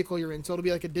replicate the vehicle you're in. So it'll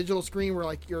be like a digital screen where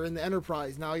like you're in the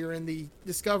Enterprise, now you're in the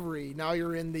Discovery, now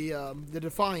you're in the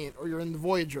Defiant, or you're in the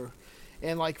Voyager,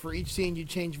 and like for each scene you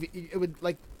change. It would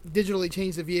like digitally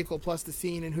change the vehicle plus the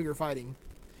scene and who you're fighting,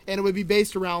 and it would be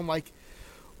based around like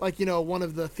one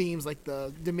of the themes like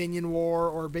the Dominion War,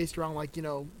 or based around like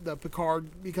the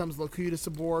Picard becomes Locutus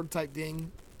aboard type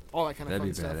thing, all that kind of That'd fun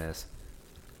be stuff. badass.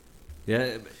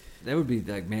 Yeah, that would be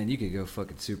like, man, you could go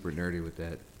fucking super nerdy with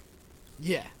that.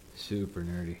 Yeah. Super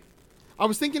nerdy. I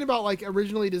was thinking about like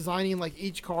originally designing like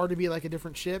each car to be like a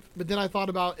different ship, but then I thought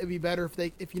about it'd be better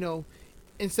if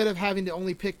instead of having to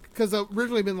only pick, because I've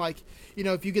originally been like,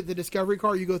 if you get the Discovery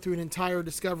car, you go through an entire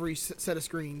Discovery set of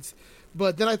screens.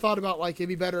 But then I thought about like it'd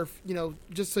be better if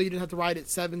just so you didn't have to ride it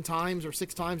 7 times or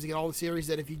 6 times to get all the series,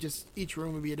 that if you just each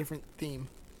room would be a different theme.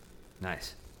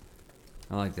 Nice.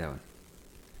 I like that one.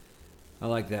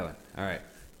 All right.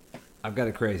 I've got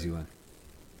a crazy one.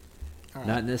 All right.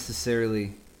 Not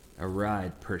necessarily a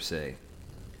ride per se,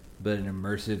 but an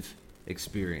immersive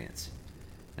experience.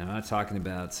 And I'm not talking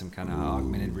about some kind of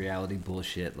augmented reality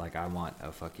bullshit. Like, I want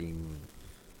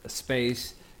a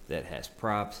space that has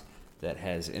props, that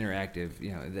has interactive,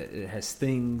 that it has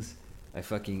things, a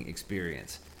fucking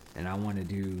experience. And I want to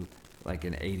do like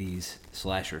an 80s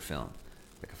slasher film.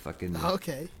 Like a fucking...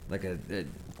 Okay. Like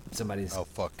somebody's Oh,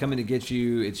 fuck. coming to get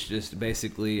you. It's just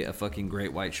basically a fucking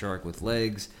great white shark with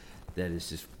legs that is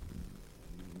just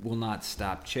will not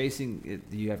stop chasing it.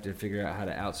 You have to figure out how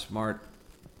to outsmart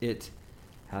it,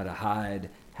 how to hide,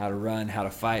 how to run, how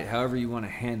to fight. However you want to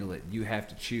handle it, you have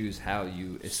to choose how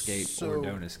you escape or So-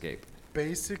 don't escape.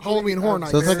 Basically, Halloween Horror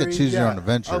Nights. So it's like a very, choose your own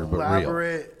adventure, but real.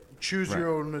 elaborate choose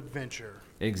your Right. own adventure.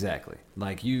 Exactly.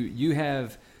 Like you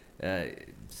have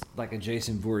like a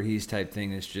Jason Voorhees type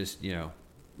thing that's just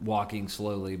walking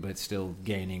slowly but still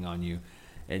gaining on you,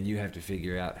 and you have to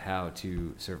figure out how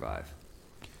to survive.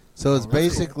 So it's that's cool.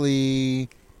 basically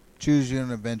choose your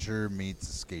own adventure meets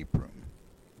escape room.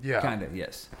 Yeah. Kind of,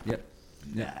 yes. Yep.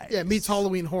 Yeah, meets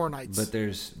Halloween Horror Nights. But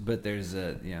there's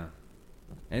a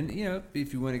and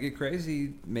if you want to get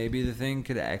crazy, maybe the thing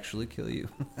could actually kill you.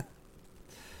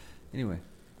 Anyway,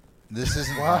 This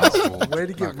isn't Wow. possible. Way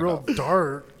to get Knock it real off.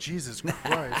 dark. Jesus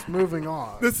Christ. Moving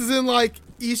on. This is in like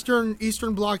Eastern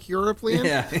Bloc Europe land.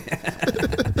 yeah.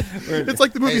 It's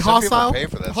like the movie Hey, some people Hostile. pay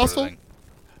for that sort of Hostile. thing.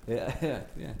 Yeah.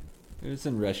 It was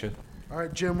in Russia. All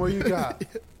right, Jim, what you got?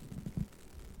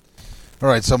 All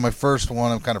right, so my first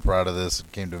one, I'm kind of proud of this.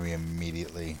 It came to me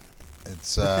immediately.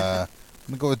 It's I'm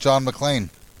gonna go with John McClane.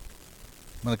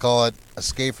 I'm gonna call it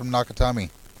Escape from Nakatomi.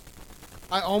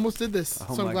 I almost did this,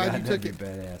 Oh so I'm my glad God, you took that'd it. be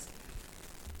badass.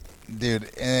 Dude,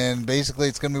 and basically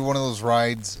it's going to be one of those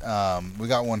rides. We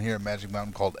got one here at Magic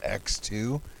Mountain called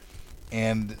X2.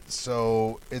 And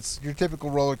so it's your typical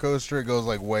roller coaster. It goes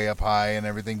like way up high and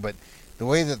everything. But the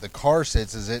way that the car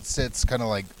sits is it sits kind of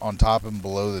like on top and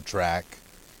below the track.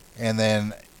 And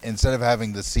then instead of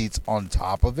having the seats on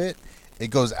top of it, it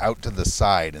goes out to the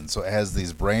side. And so it has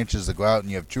these branches that go out and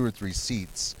you have 2 or 3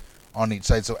 seats on each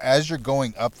side. So as you're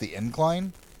going up the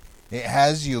incline, it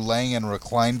has you laying in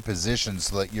reclined position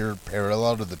so that you're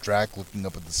parallel to the track looking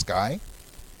up at the sky.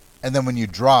 And then when you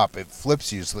drop, it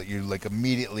flips you so that you're like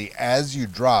immediately, as you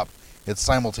drop, it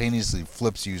simultaneously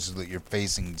flips you so that you're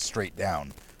facing straight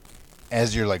down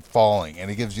as you're like falling. And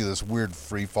it gives you this weird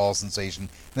free fall sensation.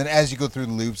 And then as you go through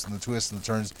the loops and the twists and the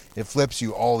turns, it flips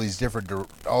you all these different,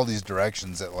 all these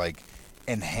directions that like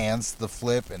enhance the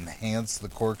flip, enhance the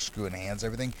corkscrew, enhance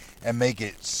everything, and make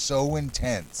it so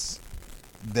intense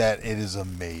that it is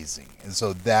amazing. And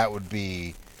so that would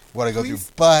be what I go Please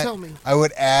through. But tell me. I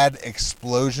would add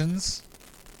explosions,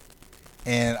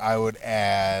 and I would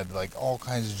add like all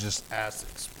kinds of just Ass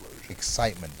explosion.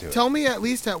 excitement to it. Tell me at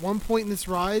least at one point in this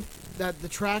ride that the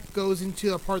track goes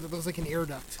into a part that looks like an air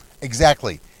duct.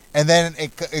 Exactly. And then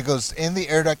it goes in the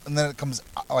air duct, and then it comes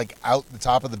like out the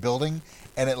top of the building,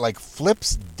 and it like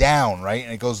flips down, right?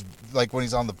 And it goes like when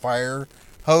he's on the fire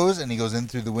hose, and he goes in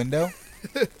through the window.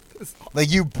 Like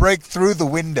you break through the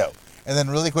window, and then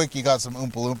really quick you got some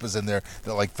Oompa Loompas in there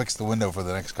that like fix the window for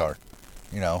the next car,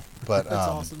 you know. But That's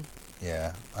awesome.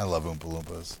 yeah, I love Oompa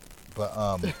Loompas.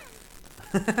 But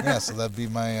yeah, so that'd be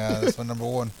my that's my number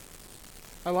one.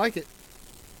 I like it.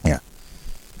 Yeah.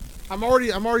 I'm already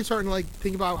starting to like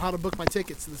think about how to book my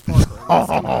tickets to this park. Right? It's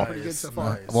coming out pretty good so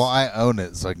far. Nice. Well, I own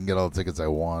it, so I can get all the tickets I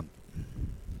want.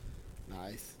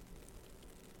 Nice.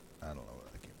 I don't know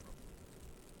where that came from.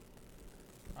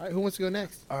 All right, who wants to go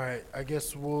next? All right, I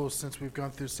guess since we've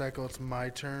gone through cycle, it's my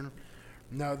turn.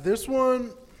 Now this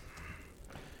one's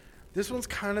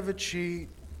kind of a cheat.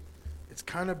 It's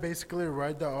kind of basically a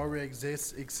ride that already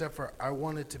exists, except for I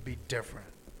want it to be different.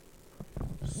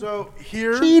 So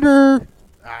here, Cheater.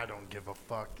 I don't give a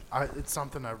fuck. It's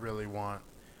something I really want.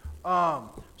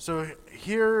 So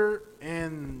here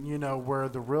in where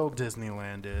the real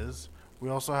Disneyland is, we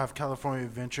also have California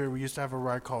Adventure. We used to have a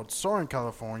ride called Soarin'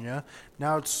 California.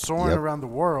 Now it's Soarin' Yep. around the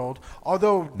world.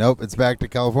 Although Nope, it's back to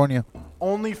California.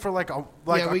 only for like a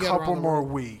Yeah, we got couple around the more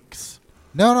world. weeks.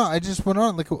 No, I just went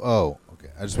on like okay.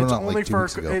 I just went It's on only like 2 for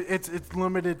weeks ago. it's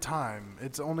limited time.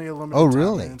 It's only a limited Oh, time.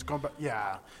 really? And it's going back.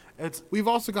 Yeah. It's We've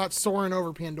also got Soaring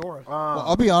Over Pandora. Well,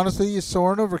 I'll be honest with you,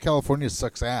 Soaring over California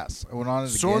sucks ass. I went on it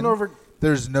Soaring again. over.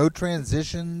 There's no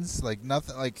transitions, like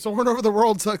nothing. Like Soaring Over the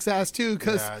World sucks ass too,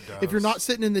 because Yeah, it if you're does. not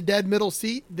sitting in the dead middle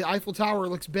seat, the Eiffel Tower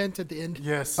looks bent at the end.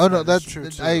 Yes. oh no, that is that's true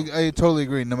too. I totally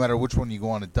agree. No matter which one you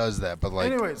go on, it does that. But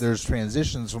like, Anyways. there's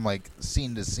transitions from like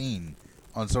scene to scene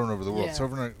on Soaring over the world.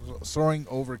 Yeah. Soaring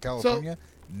over California,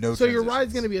 no. So your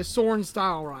ride's transitions. going to be a Soarin'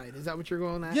 style ride. Is that what you're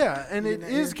going at? Yeah, and You it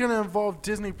getting at is here? going to involve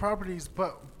Disney properties,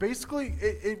 but basically,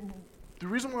 the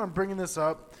reason why I'm bringing this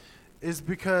up is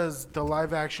because the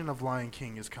live action of Lion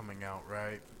King is coming out,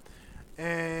 right?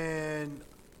 And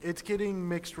it's getting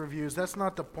mixed reviews. That's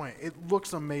not the point. It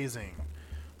looks amazing.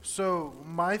 So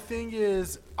my thing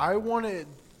is, I want to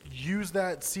use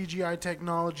that CGI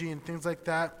technology and things like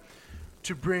that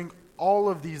to bring all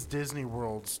of these Disney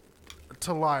worlds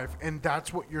to life, and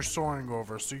that's what you're soaring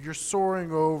over. So you're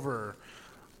soaring over,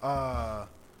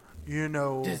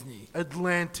 Disney.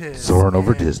 Atlantis, Soaring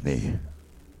over and- Disney.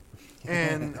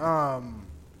 and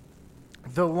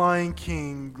the Lion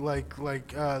King, like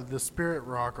the Spirit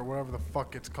Rock or whatever the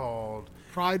fuck it's called,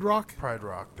 Pride Rock? Pride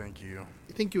Rock. Thank you.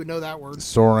 I think you would know that word.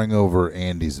 Soaring over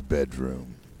Andy's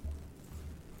bedroom.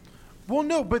 Well,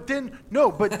 no, but then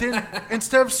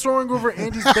instead of soaring over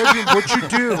Andy's bedroom, what you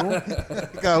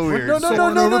do? Got weird. No,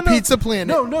 Soaring over Pizza Planet.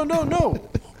 No.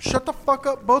 Shut the fuck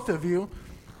up, both of you.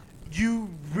 You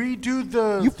redo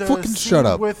the You the fucking scene shut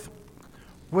up. with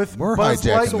We're Buzz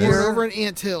hijacking Lightyear. this. Soaring over an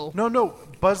anthill. No,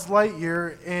 Buzz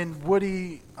Lightyear and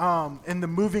Woody in the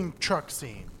moving truck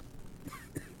scene.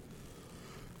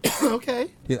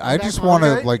 Okay. Yeah, I Back just on. want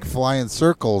to Okay. like fly in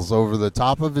circles over the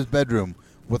top of his bedroom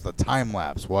with a time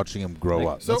lapse, watching him grow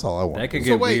up. so- That's all I want. That could So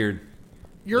get wait, weird.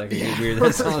 You're, That could get weird.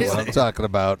 That sounds That's what I'm talking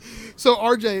about. So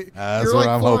RJ, That's you're what like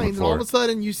I'm flying, hoping and all of for. a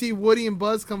sudden you see Woody and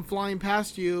Buzz come flying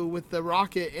past you with the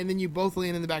rocket, and then you both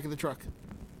land in the back of the truck.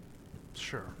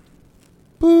 Sure.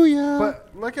 Booyah! But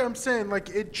like I'm saying, like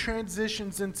it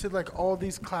transitions into like all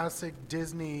these classic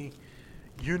Disney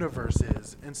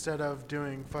universes instead of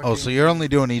doing fucking. Oh, so you're only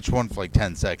doing each one for like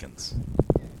 10 seconds.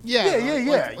 Yeah,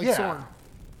 Yeah. Soren.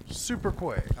 Super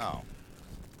quick. Oh.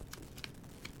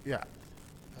 Yeah.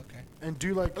 Okay. And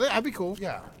do like That'd be cool.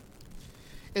 yeah.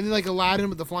 And then like Aladdin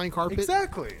with the flying carpet.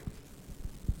 Exactly.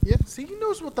 Yeah. See, he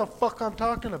knows what the fuck I'm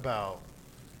talking about.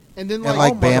 And then And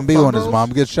like, like Bambi when his Dumbo- mom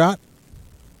gets shot?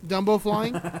 Dumbo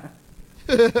flying,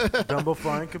 Dumbo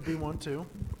flying could be one too.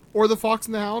 or the Fox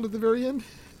and the Hound at the very end.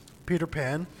 Peter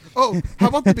Pan. Oh, how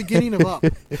about the beginning of Up?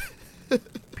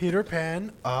 Peter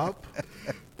Pan. Up.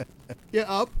 Yeah,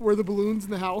 Up, where the balloons in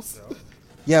the house.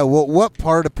 Yeah, well, what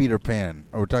part of Peter Pan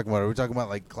are we talking about? Are we talking about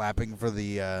like clapping for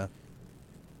the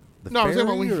No, I was talking about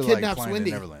fairy when he or, kidnaps like, Flying to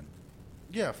Wendy. Neverland?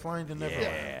 Yeah, flying to Neverland.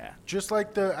 Yeah. Just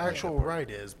like the actual ride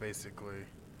is, basically.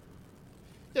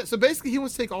 Yeah, so basically he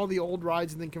wants to take all the old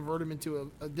rides and then convert them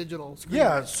into a digital screen.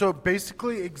 Yeah, ride. so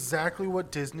basically exactly what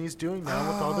Disney's doing now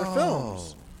with all their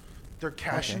films. They're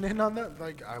cashing in on that.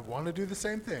 Like, I want to do the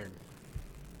same thing.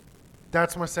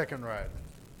 That's my second ride.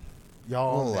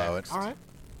 Y'all We'll allow next. All right.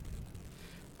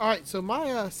 All right, so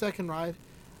my second ride,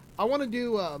 I want to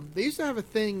do. They used to have a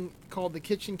thing called the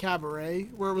Kitchen Cabaret,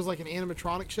 where it was like an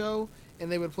animatronic show,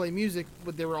 and they would play music,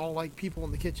 but they were all like people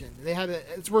in the kitchen. They had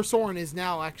it's where Soren is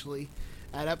now, actually,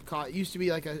 at Epcot. It used to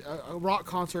be like a rock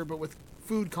concert, but with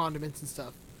food condiments and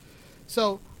stuff.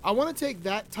 So I want to take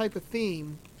that type of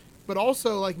theme, but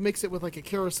also like mix it with like a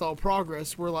carousel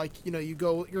progress, where like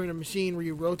you're in a machine where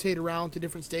you rotate around to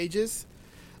different stages.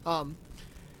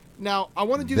 Now I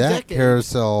want to do That decades.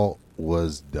 carousel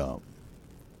was dumb.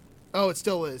 Oh, it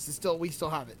still is. We still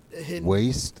have it hidden.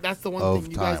 Waste That's the one of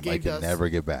thing you guys time I gave can us. never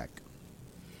get back.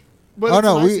 But Oh it's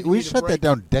no, nice we if you we need a shut that break.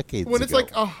 down decades When it's ago.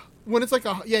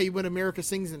 like when America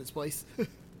sings in its place.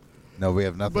 No, we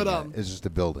have nothing. But, yet. It's just a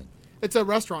building. It's a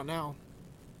restaurant now.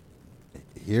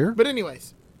 Here? But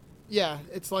anyways, yeah,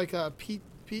 it's like a Pete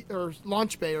or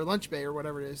Lunch Bay or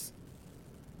whatever it is.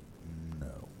 No,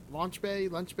 Lunch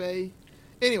Bay.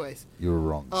 Anyways, you were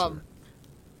wrong, sir.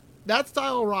 that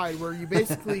style ride where you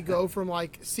basically go from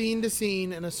like scene to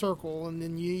scene in a circle, and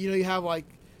then you have like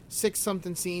 6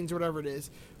 something scenes or whatever it is.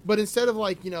 But instead of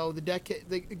like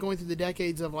going through the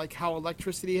decades of like how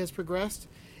electricity has progressed,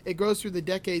 it goes through the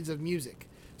decades of music.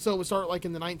 So it would start like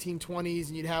in the 1920s,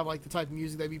 and you'd have like the type of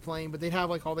music they'd be playing, but they'd have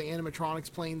like all the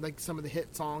animatronics playing like some of the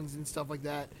hit songs and stuff like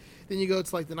that. Then you go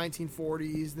to like the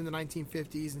 1940s, then the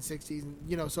 1950s and 60s,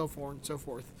 and so forth and so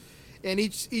forth. And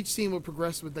each scene would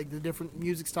progress with like the different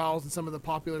music styles and some of the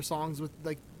popular songs with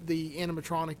like the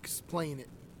animatronics playing it.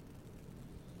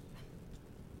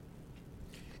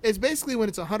 It's basically when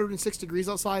it's 106 degrees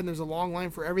outside and there's a long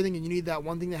line for everything, and you need that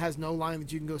one thing that has no line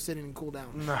that you can go sit in and cool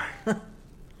down.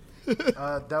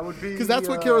 That would be Because that's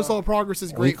what Carousel Progress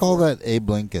is great We call for. that Abe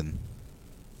Lincoln.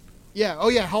 Yeah. Oh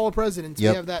yeah, Hall of Presidents.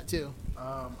 Yep. We have that too.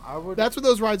 I would. That's what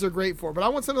those rides are great for. But I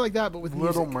want something like that, but with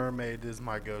Little music. Mermaid is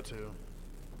my go-to.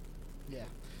 Yeah.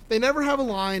 They never have a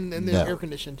line, and they're No. air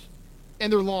conditioned,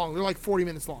 and they're long. They're like 40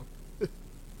 minutes long.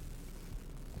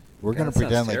 We're God, gonna that sounds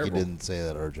pretend like you terrible. didn't say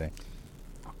that, RJ.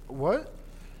 What?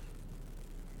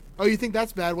 Oh, you think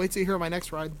that's bad? Wait till you hear my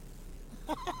next ride.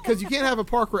 Because you can't have a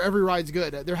park where every ride's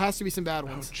good. There has to be some bad Oh,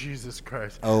 ones. Jesus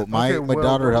Christ. Oh, my Okay, Will,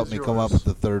 daughter what helped is me come up yours?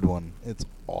 with the third one. It's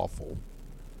awful.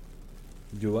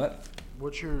 Do what?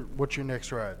 What's your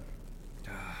next ride?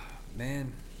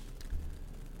 Man,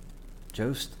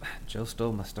 Joe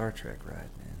stole my Star Trek ride,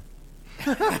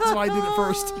 man. That's why I did it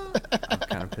first. I'm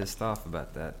kind of pissed off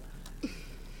about that.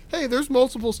 Hey, there's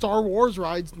multiple Star Wars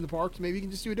rides in the parks. Maybe you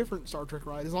can just do a different Star Trek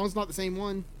ride, as long as it's not the same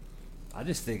one. I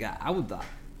just think I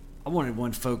wanted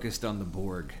one focused on the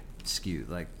Borg skew,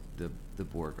 like the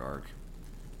Borg arc.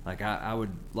 Like I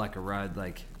would like a ride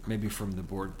like maybe from the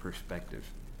Borg perspective,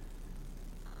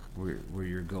 where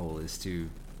your goal is to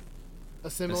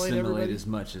Assimilate assimilate everybody. as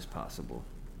much as possible.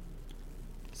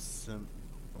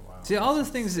 Wow. See, all the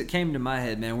things that came to my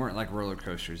head, man, weren't like roller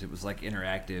coasters. It was like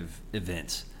interactive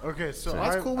events. Okay, so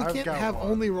That's I've- cool. We I've can't got have one.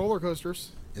 only roller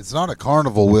coasters. It's not a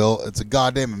carnival, Will. It's a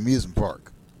goddamn amusement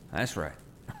park. That's right.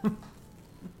 What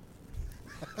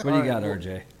do All you right, got, well-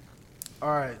 RJ? All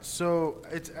right, so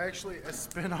it's actually a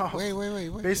spin-off. Wait.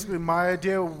 Basically, my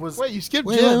idea was Wait, you skipped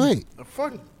Wait. Jim.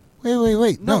 fuck.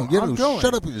 Wait. No, No, I'm going.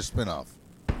 shut up with your spin-off.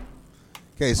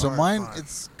 Okay, so All right, mine, fine.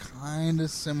 it's kind of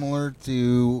similar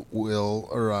to Will,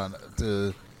 or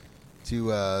to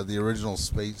the original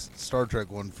Star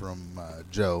Trek one from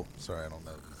Joe. Sorry, I don't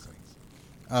know these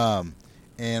things.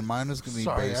 And mine was going to be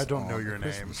Sorry, based I don't on know a your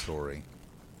Christmas name. story.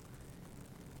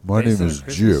 My Based name on a is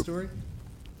Christmas Jim. story?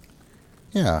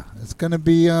 Yeah, it's going to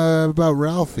be about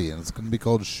Ralphie, and it's going to be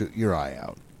called Shoot Your Eye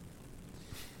Out.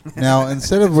 Now,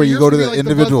 instead of where you go to the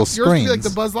individual screens. Yours would be like the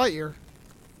Buzz Lightyear.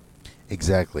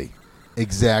 Exactly.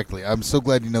 I'm so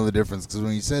glad you know the difference, because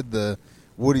when you said the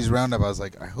Woody's Roundup, I was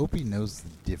like, I hope he knows the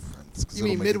difference. You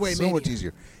mean Midway it so Mania. much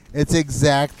easier. It's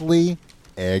exactly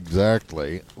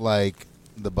like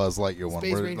the Buzz Lightyear one,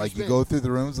 Space where Ranger like you spin. go through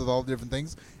the rooms with all the different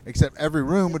things, except every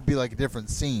room would be like a different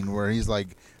scene where he's like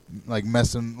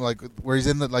messing, like where he's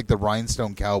in the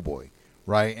rhinestone cowboy,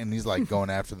 right? And he's like going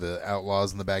after the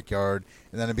outlaws in the backyard,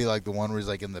 and then it'd be like the one where he's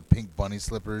like in the pink bunny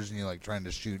slippers and you're like trying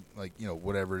to shoot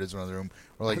whatever it is in the room,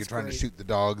 or like That's you're trying great. to shoot the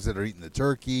dogs that are eating the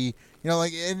turkey,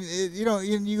 and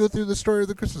you go through the story of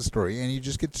the Christmas story and you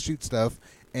just get to shoot stuff,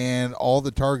 and all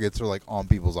the targets are like on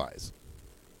people's eyes.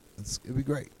 It'd be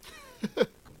great.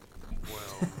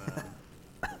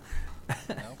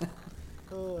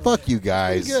 Fuck you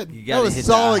guys. Pretty good. You That gotta was hit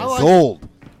solid the I like gold.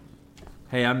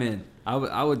 Hey, I'm in.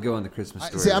 I would go on the Christmas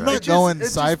story. See, I'm ride. not going It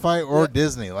just- sci-fi or yeah.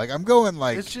 Disney. Like I'm going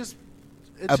like It just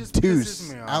obtuse.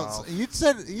 pisses me off.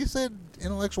 You said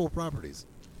intellectual properties.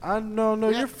 No,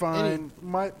 Yeah, you're fine.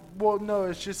 No,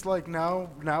 it's just like now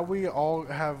we all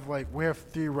have we have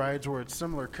 3 rides where it's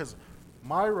similar, because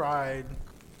my ride,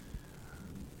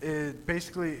 it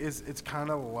basically it's kind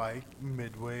of like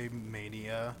Midway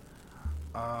Mania,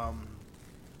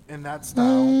 in that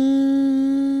style,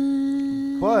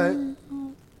 but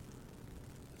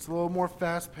it's a little more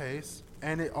fast paced,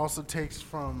 and it also takes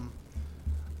from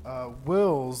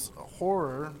Will's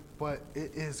horror, but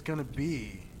it is gonna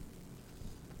be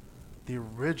the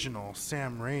original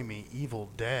Sam Raimi Evil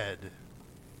Dead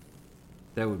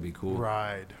That would be cool.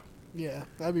 ride. Yeah,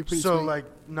 that'd be pretty So sweet.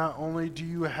 not only do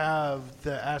you have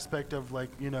the aspect of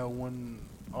when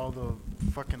all the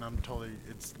fucking, I'm totally,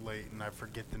 it's late and I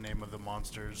forget the name of the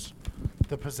monsters,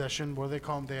 the possession, what do they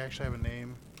call them? They actually have a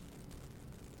name.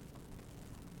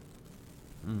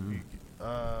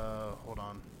 Hold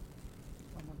on,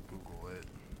 I'm gonna Google it.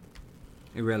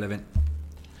 Irrelevant.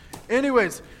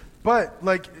 Anyways, but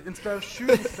instead of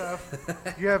shooting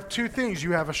stuff, you have 2 things.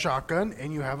 You have a shotgun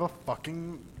and you have a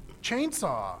fucking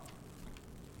chainsaw.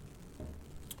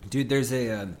 Dude, there's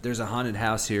a haunted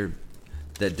house here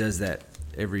that does that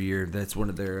every year. That's one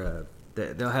of their.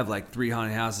 They'll have 3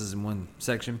 haunted houses in one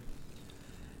section,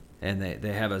 and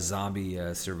they have a zombie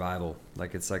survival.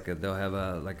 They'll have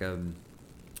a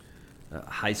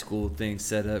high school thing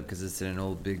set up because it's in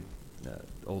an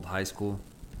old high school,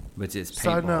 but it's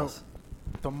Side note, paintballs.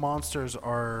 the monsters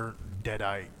are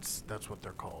deadites. That's what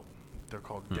they're called. They're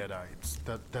called deadites.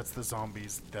 That's the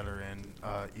zombies that are in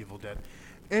Evil Dead.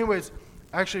 Anyways,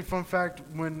 actually, fun fact,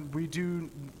 when we do,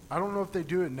 I don't know if they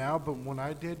do it now, but when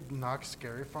I did Knox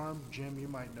Scary Farm, Jim, you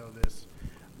might know this.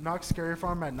 Knox Scary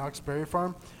Farm at Knox Berry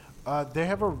Farm, they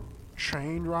have a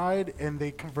train ride, and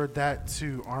they convert that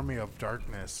to Army of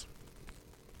Darkness.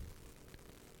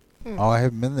 Oh, I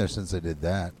haven't been there since I did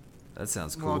that. That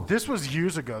sounds cool. Well, this was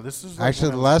years ago. This is Actually,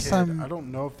 when I the was a last kid. time- I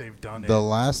don't know if they've done it. The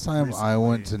last time I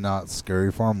went to recently. Not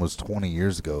Scary Farm was 20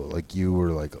 years ago. Like you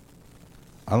were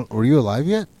were you alive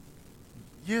yet?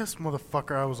 Yes,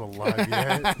 motherfucker, I was alive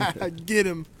yet. Get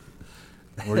him.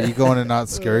 Were you going to Not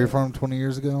Scary Farm 20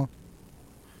 years ago?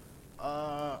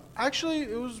 Actually,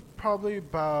 it was probably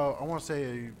about, I want to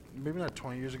say, maybe not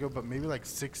 20 years ago, but maybe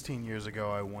 16 years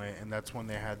ago I went, and that's when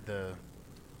they had the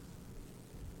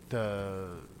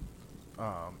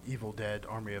Evil Dead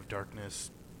Army of Darkness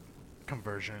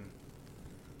conversion.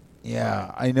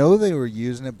 Yeah, I know they were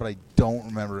using it, but I don't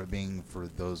remember it being for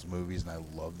those movies, and I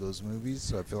love those movies,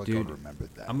 so I feel like I Dude, would remember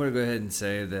that. I'm gonna go ahead and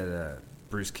say that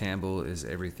Bruce Campbell is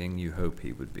everything you hope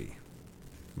he would be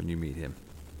when you meet him.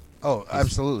 Oh,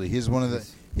 absolutely. He's one of the.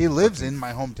 He lives in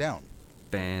my hometown.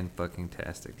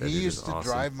 Fan-fucking-tastic. That He dude used is to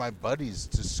awesome. drive my buddies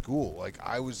to school. Like,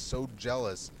 I was so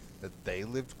jealous that they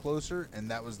lived closer,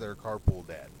 and that was their carpool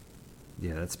dad.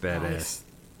 Yeah, that's badass. Nice.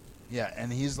 Yeah,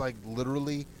 and he's like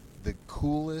literally the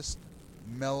coolest,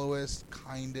 mellowest,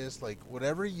 kindest, like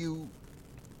whatever you.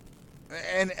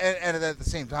 And at the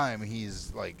same time,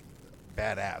 he's like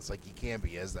badass. Like he can be,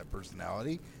 he has that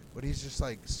personality, but he's just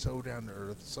like so down to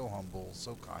earth, so humble,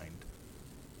 so kind.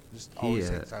 Just always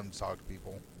takes time to talk to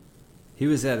people. He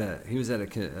was at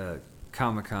a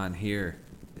Comic-Con here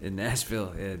in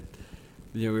Nashville, and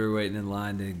we were waiting in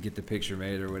line to get the picture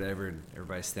made or whatever, and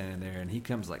everybody's standing there, and he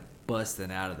comes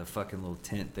busting out of the fucking little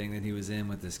tent thing that he was in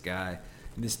with this guy,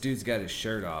 and this dude's got his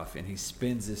shirt off, and he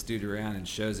spins this dude around and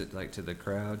shows it to the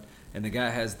crowd, and the guy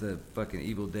has the fucking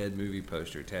Evil Dead movie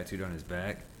poster tattooed on his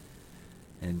back,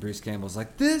 and Bruce Campbell's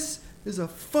like, "This is a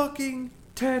fucking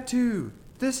tattoo.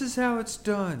 This is how it's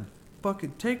done.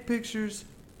 Fucking take pictures,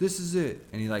 this is it.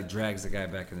 And he like drags the guy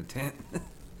back in the tent. I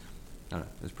don't know.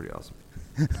 It was pretty awesome.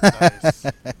 Nice.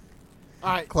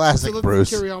 All right, Classic so let's Bruce.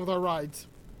 carry on with our rides.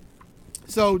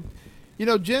 So,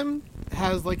 Jim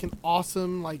has like an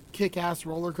awesome, like kick-ass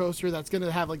roller coaster that's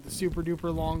gonna have like the super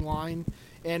duper long line,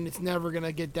 and it's never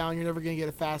gonna get down. You're never gonna get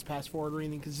a fast pass for it or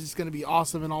anything because it's gonna be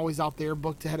awesome and always out there,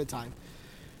 booked ahead of time.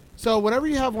 So whenever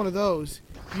you have one of those,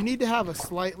 you need to have a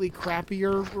slightly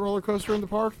crappier roller coaster in the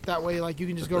park. That way, like you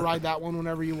can just go ride that one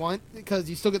whenever you want because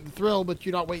you still get the thrill, but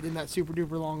you're not waiting in that super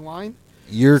duper long line.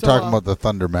 You're So, talking about the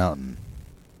Thunder Mountain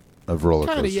of roller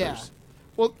Kind coasters. of, yeah.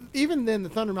 Well, even then, the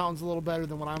Thunder Mountain's a little better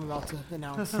than what I'm about to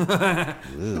announce.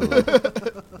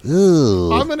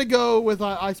 Ooh. I'm going to go with,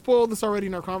 I spoiled this already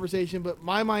in our conversation, but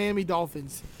my Miami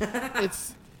Dolphins.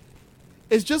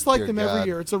 It's just like Dear them God. every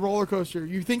year. It's a roller coaster.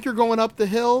 You think you're going up the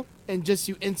hill, and just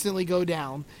you instantly go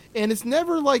down. And it's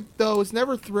never it's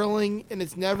never thrilling, and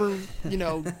it's never,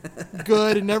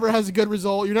 good. It never has a good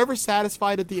result. You're never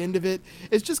satisfied at the end of it.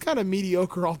 It's just kind of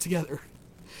mediocre altogether.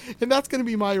 And that's going to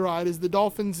be my ride, is the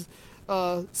Dolphins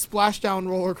splashdown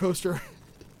roller coaster.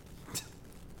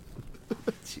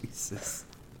 Jesus.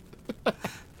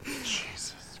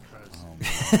 Jesus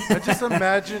Christ. I just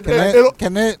imagine.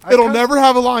 It'll never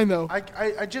have a line, though.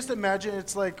 I just imagine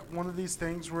it's like one of these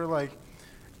things where, like,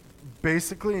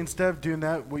 basically instead of doing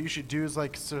that, what you should do is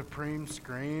like Supreme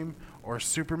Scream or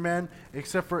Superman,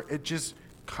 except for it just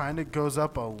kind of goes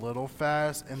up a little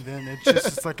fast, and then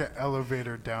it's like an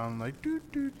elevator down, like do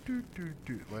do do do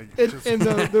do, like. And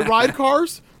the ride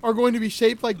cars are going to be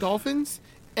shaped like dolphins,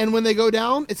 and when they go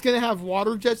down, it's going to have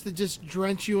water jets that just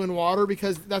drench you in water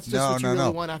because that's just what you really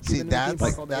want after See, you've been in the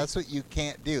theme park all day. that's what you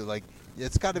can't do. Like,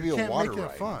 it's got to be You a can't water make it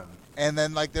ride. fun. And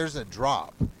then, like, there's a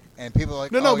drop, and people are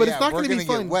like, No, but yeah, it's not we're gonna be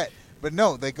gonna fun. get wet. But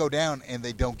no, they go down and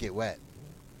they don't get wet.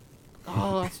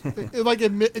 Oh,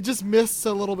 it just mists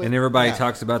a little bit. And everybody Yeah.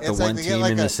 talk about the It's like one they get team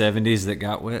like in a- the 70s that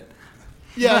got wet.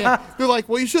 Yeah. They're like,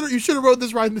 well, you should have rode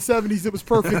this ride in the 70s. It was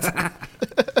perfect.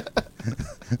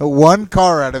 One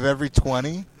car out of every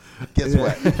 20 gets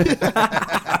wet.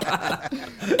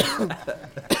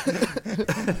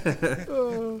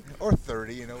 Or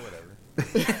 30,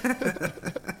 whatever.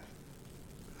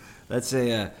 That's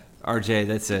a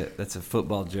RJ. That's a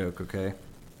football joke. Okay.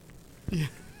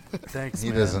 Thanks. He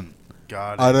man. doesn't.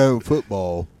 Got it. I don't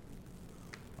football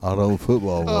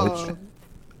much.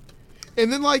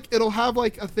 And then, like, it'll have,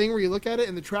 like, a thing where you look at it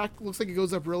and the track looks like it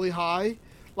goes up really high,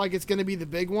 like it's going to be the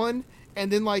big one. And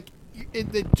then, like,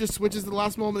 it just switches to the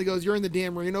last moment. It goes, you're in the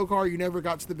damn Reno car. You never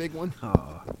got to the big one.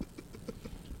 Oh,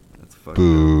 that's fucked up.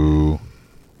 Boo.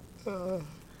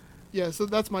 Yeah, so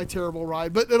that's my terrible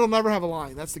ride. But it'll never have a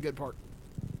line. That's the good part.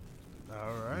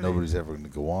 All right. Nobody's ever going to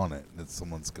go on it.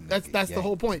 Someone's going to. That's the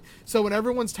whole point. So when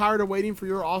everyone's tired of waiting for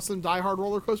your awesome Die Hard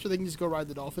roller coaster, they can just go ride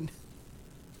the Dolphin.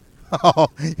 Oh,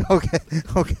 okay.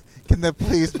 Can that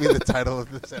please be the title of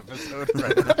this episode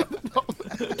right now?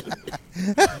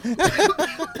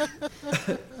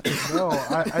 No,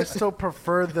 I still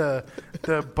prefer the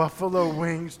buffalo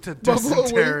wings to Buffalo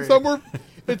dysentery. Wings.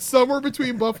 It's somewhere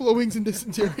between Buffalo Wings and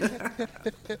Dysentery.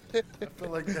 I feel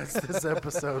like that's this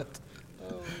episode.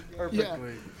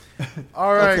 Perfectly. Yeah.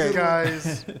 All right, Okay.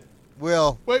 guys.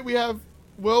 Will. Wait, we have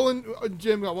Will and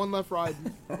Jim got one left ride,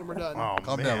 and we're done. Oh,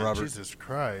 Calm man, down, Robert. Jesus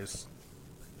Christ.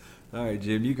 All right,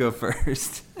 Jim, you go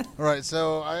first. All right,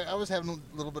 so I was having a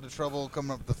little bit of trouble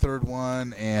coming up with the third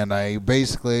one, and I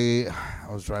was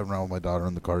driving around with my daughter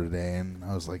in the car today, and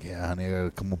I was like, yeah, honey, I got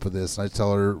to come up with this. And I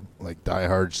tell her, like, Die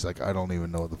Hard. She's like, I don't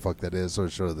even know what the fuck that is. So I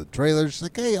show her the trailer. She's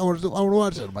like, hey, I want to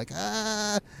watch it. I'm like,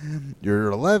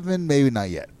 you're 11, maybe not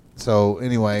yet. So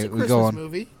anyway, It's a we Christmas go on.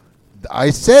 movie. I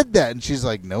said that, and she's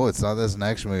like, no, it's not. That's an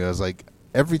action movie. I was like,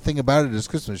 everything about it is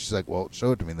Christmas. She's like, well,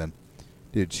 show it to me then.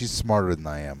 Dude, she's smarter than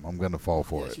I am. I'm going to fall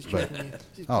for Yeah, it. she's But, tricking you.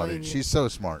 She's oh, playing dude, you. she's so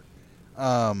smart.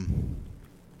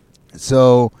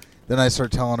 So then I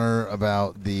start telling her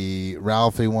about the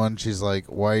Ralphie one. She's like,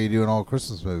 why are you doing all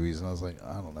Christmas movies? And I was like,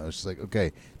 I don't know. She's like,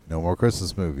 okay, no more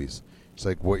Christmas movies. She's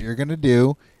like, what you're going to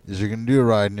do is you're going to do a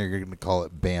ride, and you're going to call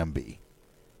it Bambi.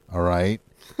 All right?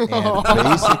 And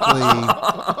basically,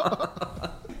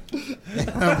 and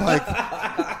I'm like,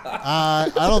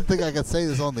 I don't think I can say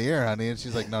this on the air, honey. And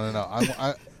she's like, no.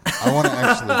 I want to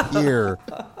actually hear.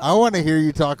 I want to hear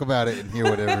you talk about it and hear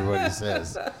what everybody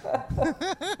says.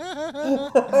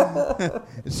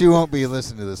 She won't be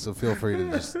listening to this, so feel free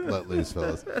to just let loose,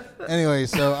 fellas. Anyway,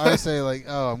 so I say like,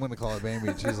 oh, I'm going to call it Bambi,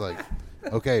 and she's like,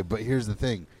 okay, but here's the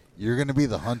thing: you're going to be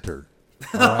the hunter.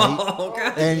 All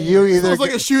right? And you either Sounds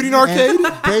like a shooting arcade.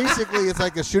 and basically, it's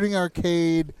like a shooting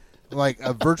arcade like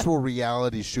a virtual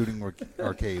reality shooting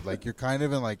arcade. Like you're kind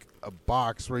of in like a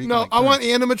box where you. No, can, like, I want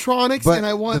animatronics, but and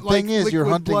I want the thing like is, you're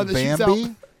liquid hunting blood that shoots Bambi,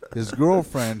 out. his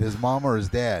girlfriend, his mom, or his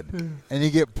dad, and you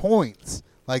get points.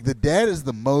 Like the dad is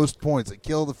the most points. Like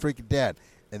kill the freaking dad,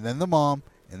 and then the mom,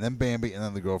 and then Bambi, and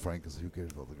then the girlfriend. Because who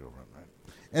cares about the girlfriend, right?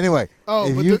 Anyway, Oh,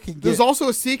 if but you can there's get, also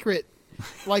a secret.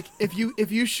 Like if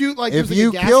you shoot like if there's, like, you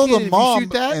a gas kill can, the and mom if you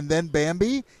shoot that, and then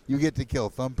Bambi, you get to kill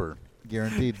Thumper,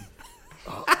 guaranteed.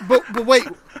 but wait,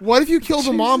 what if you kill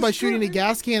the mom by shooting a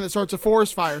gas can that starts a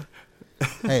forest fire?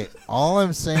 Hey, all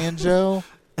I'm saying, Joe,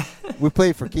 we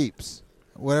play for keeps.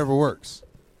 Whatever works.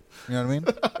 You know what I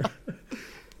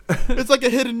mean? It's like a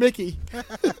hidden Mickey.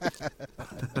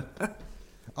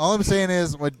 All I'm saying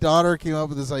is my daughter came up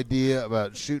with this idea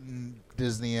about shooting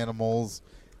Disney animals,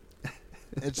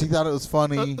 and she thought it was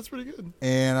funny. That's pretty good.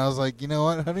 And I was like, you know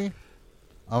what, honey?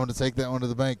 I'm going to take that one to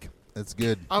the bank. It's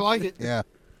good. I like it. Yeah.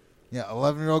 Yeah,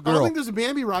 11-year-old I don't girl. think there's a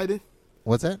Bambi ride.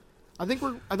 What's that? I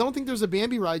don't think there's a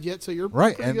Bambi ride yet. So you're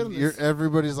Right, pretty good on and this.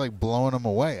 everybody's like blowing them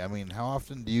away. I mean, how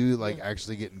often do you like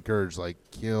actually get encouraged, like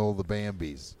kill the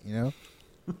Bambis? You know,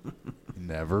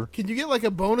 never. Can you get like a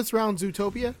bonus round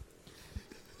Zootopia?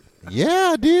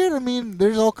 Yeah, dude. I mean,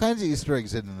 there's all kinds of Easter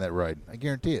eggs hidden in that ride. I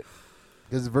guarantee it,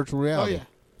 because it's virtual Oh reality. yeah,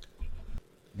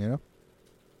 You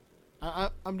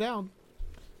know. I'm down.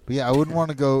 But yeah, I wouldn't want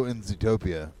to go in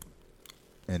Zootopia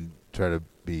and try to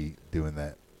be doing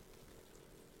that.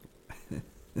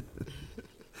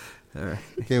 All right.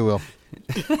 Okay, Will.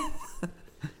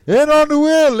 And on the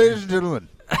wheel, ladies and gentlemen.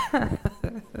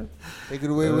 Take it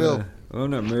away, Will. Well,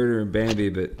 I'm not murdering Bambi,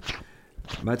 but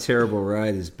my terrible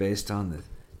ride is based on the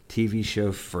TV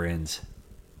show Friends.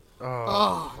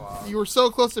 Oh, you were so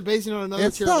close to basing it on another.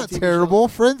 It's terrible not TV terrible.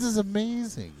 Friends is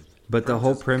amazing. But the Friends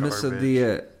whole is premise of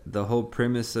garbage. the whole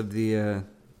premise of the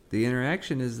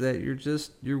interaction is that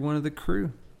you're one of the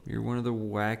crew. You're one of the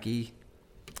wacky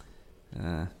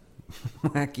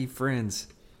wacky friends,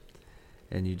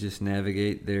 and you just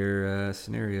navigate their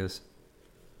scenarios. Show.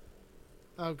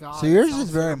 Oh god. So yours Sounds is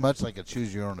very terrible. much like a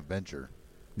choose your own adventure.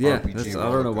 Yeah, RPG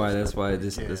I don't know why. roller That's why. Yeah,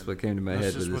 That's what came to my That's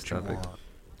head just with this what you topic. want.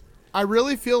 I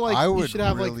really feel like I you would should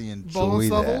have really like enjoy bonus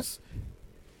that. levels,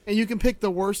 and you can pick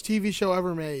the worst TV show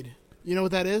ever made. You know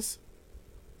what that is?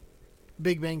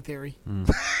 Big Bang Theory.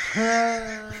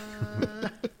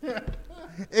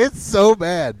 It's so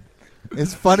bad.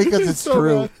 It's funny because it's so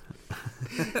true.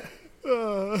 bad.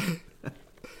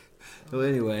 Well,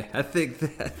 anyway, I think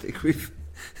we've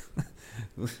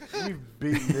We've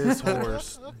beaten this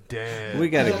horse dead. we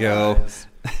gotta go.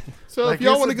 So Like, if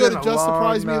y'all this want to has go been to a Just long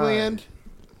Surprise Me night. Land,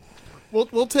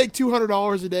 we'll take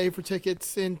 $200 a day for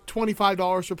tickets and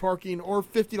 $25 for parking, or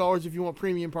 $50 if you want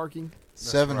premium parking.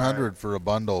 $700 for a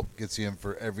bundle gets you in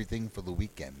for everything for the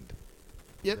weekend.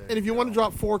 Yep. There And if you you want to go.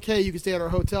 drop $4K, you can stay at our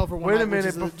hotel for one Wait a night, which minute,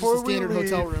 is just before a we standard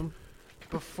hotel leave- room.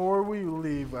 Before we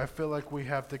leave, I feel like we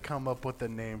have to come up with a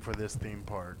name for this theme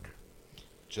park.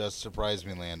 Just Surprise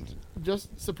Me Land.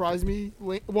 Just Surprise Me.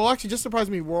 Well, actually, Just Surprise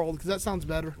Me World, because that sounds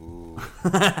better. Ooh.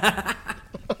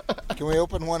 Can we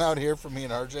open one out here for me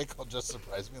and RJ called Just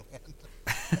Surprise Me Land?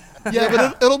 Yeah,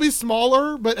 but it'll be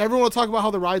smaller, but everyone will talk about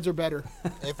how the rides are better.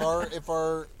 If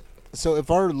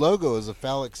our logo is a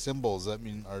phallic symbol, does that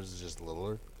mean ours is just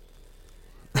littler?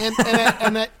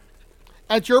 And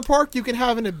at your park, you can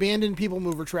have an abandoned people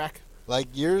mover track. Like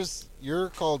you're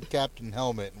called Captain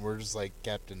Helmet, and we're just like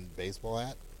Captain Baseball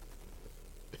Hat.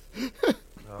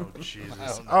 Oh, Jesus.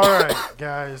 don't know. All right,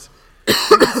 guys.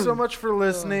 Thank you so much for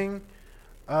listening.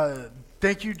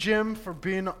 Thank you, Jim, for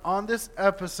being on this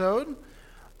episode.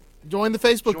 Join the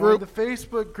Facebook Join group. the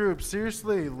Facebook group.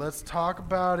 Seriously, let's talk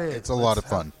about it. It's a lot of Let's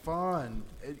fun. have fun.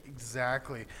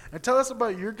 Exactly. And tell us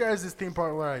about your guys' theme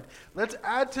park ride. Let's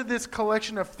add to this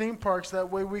collection of theme parks. That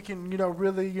way we can,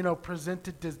 really, present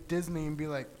it to Disney and be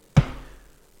like,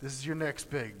 this is your next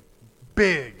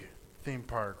big theme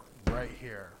park right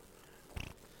here.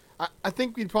 I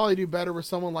think we'd probably do better with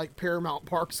someone like Paramount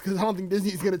Parks, because I don't think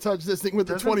Disney's going to touch this thing with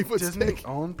the Doesn't 20-foot Disney stick.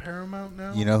 own Paramount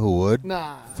now? You know who would?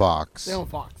 Nah. Fox. They own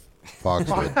Fox. Fox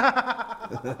would.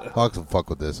 Fox would fuck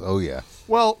with this. Oh yeah.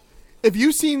 Well, if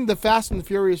you've seen the Fast and the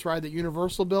Furious ride that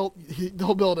Universal built,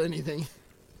 they'll build anything.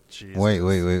 Jesus. Wait.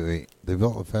 They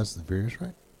built the Fast and the Furious,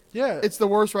 right? Yeah. It's the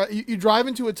worst ride. You drive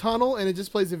into a tunnel, and it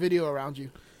just plays a video around you.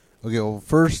 Okay. Well,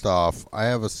 first off, I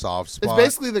have a soft It's spot.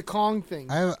 basically the Kong thing.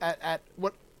 I- At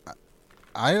what?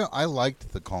 I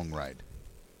liked the Kong ride.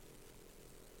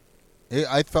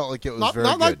 I felt like it was Not very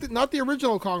not good. not the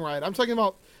original Kong ride. I'm talking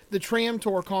about the Tram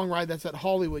Tour Kong ride that's at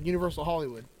Hollywood, Universal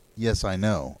Hollywood, Yes, I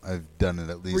know. I've done it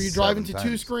at least. where you drive 7 into times.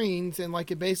 2 screens and like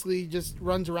it basically just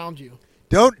runs around you.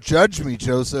 Don't judge me,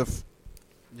 Joseph.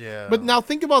 Yeah. But now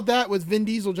think about that with Vin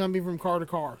Diesel jumping from car to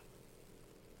car.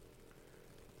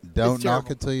 Don't It's knock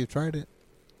terrible. it till you've tried it.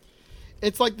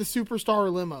 It's like the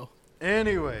Superstar limo.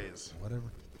 Anyways,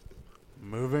 Whatever.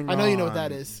 moving on. I know you know what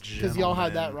that is because y'all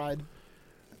had that gentlemen. ride.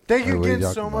 Thank you What are you again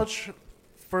talking so about? much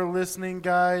for listening,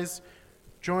 guys.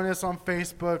 Join us on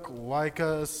Facebook, like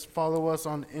us, follow us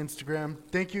on Instagram.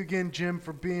 Thank you again, Jim,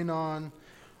 for being on.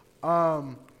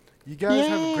 You guys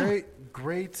have a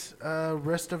great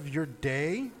rest of your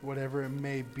day, whatever it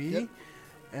may be. Yep.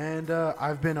 And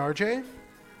I've been RJ.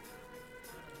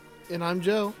 And I'm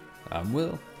Joe. I'm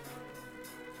Will.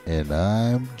 And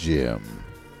I'm Jim.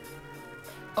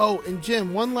 Oh, and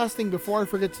Jim, one last thing before I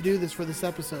forget to do this for this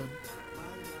episode.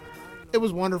 It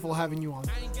was wonderful having you on.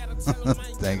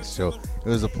 Thanks, Joe. It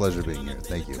was a pleasure being here.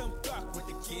 Thank you.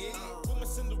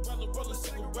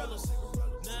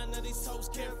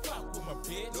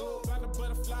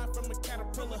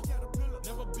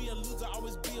 Never be a loser,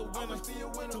 always be a winner.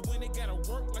 To win it, gotta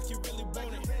work like you really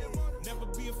want it. Never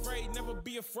be afraid, never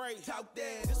be afraid. Talk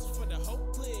that. This is for the whole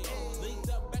clique. Linked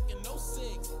up back in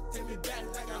 06. Take me back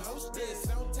like I host this.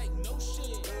 I don't take no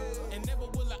shit. And never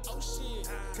will I owe shit.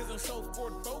 Cause I'm so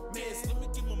forward focused. Let me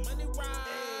get my money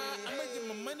right. I'ma get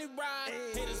my money right.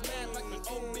 Haters mad like my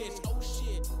old bitch. Oh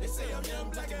shit. They say I'm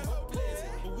young, black and hopeless.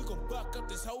 But we gon' buck up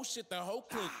this whole shit, the whole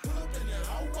clique. Pull up in that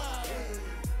whole wild.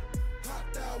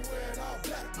 Hopped out wearing all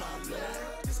black, my lord.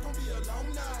 It's gonna be a long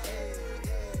night.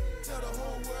 Tell the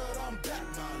whole world I'm back,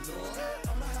 my lord.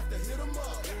 I'ma have to hit 'em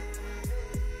up.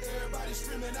 Everybody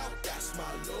screaming out, that's my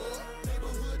lord.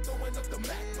 Neighborhood throwing up the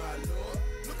Mac, my lord.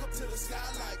 Look up to the sky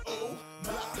like, oh,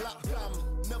 Blah, blah, blah.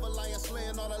 Never lying,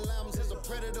 slaying all the lambs. Is a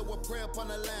predator with prey upon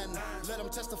the land. Let them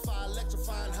testify,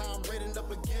 electrifying how I'm rated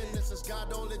up again. This is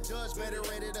God only judge, better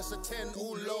rated as a 10.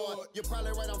 Ooh, Lord, you're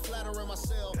probably right, I'm flattering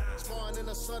myself. Sparring in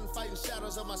the sun, fighting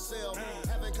shadows of myself.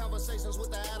 Having conversations with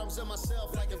the atoms in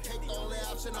myself. Like if cake the only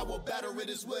option, I will batter it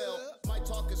as well. My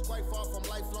talk is quite far from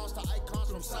lifelines to icons.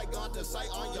 From Saigon to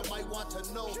Zion, you might want to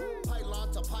know.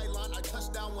 Pylon to pylon, I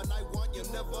touch down when I want.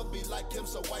 You'll never be like him,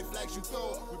 so white flags you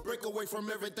throw. We break away from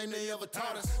everything they ever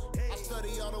taught us. I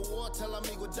study all the war till I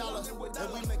meet with dollars. And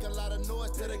we make a lot of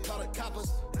noise till they call the coppers.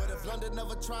 But if London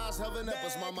never tries, heaven help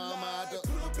us, my mama. I do.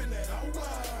 pull up in that all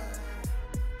white.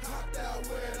 Hopped out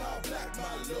wearing all black,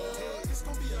 my lord. It's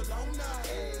gonna be a long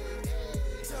night.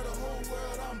 Tell the whole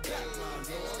world I'm back, my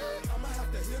lord. I'ma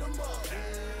have to hit 'em up.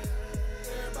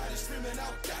 Everybody screaming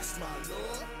out, that's my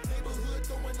lord. Neighborhood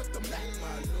throwing up the Mac,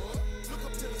 my lord. Look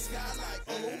up to the sky like,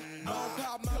 oh, my.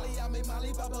 Pop Molly, I make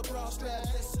Molly pop a bra strap.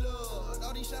 Yes, Lord.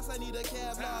 All these shots, I need a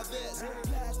Kevlar vest.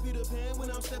 Flash Peter Pan when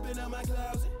I'm stepping out my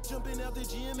closet. Jumping out the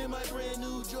gym in my brand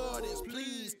new Jordans.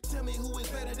 Please tell me who is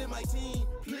better than my team.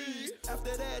 Please.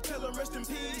 After that, tell them rest in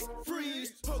peace.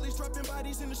 Freeze. Police dropping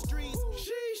bodies in the streets.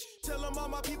 Sheesh. Tell them all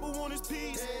my people want is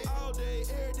peace. All day,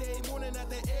 every day, morning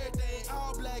after every day.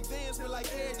 All black vans feel like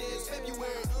air days.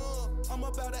 February, I'm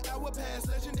about an hour past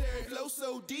legendary. Flow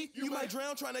so deep, you might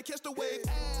drown trying to catch the wave.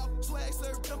 Ow. Swag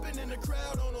surf jumping in the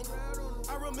crowd on them.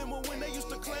 I remember when they used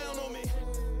to clown on me.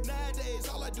 Nowadays,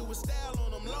 all I do is style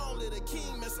on them. Long live the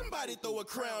king, man, somebody throw a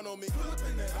crown on me. Pull up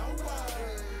in that all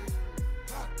white.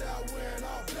 Hopped out wearing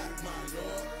all black, my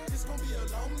lord. It's gonna be a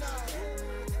long night.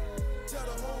 Tell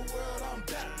the whole world I'm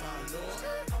back, my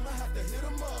lord. I'ma have to hit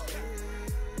 'em up.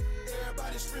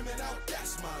 Everybody screaming out,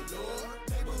 that's my lord.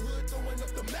 Neighborhood throwing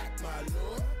up the Mac, my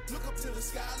lord. Look up to the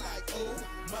sky like, oh,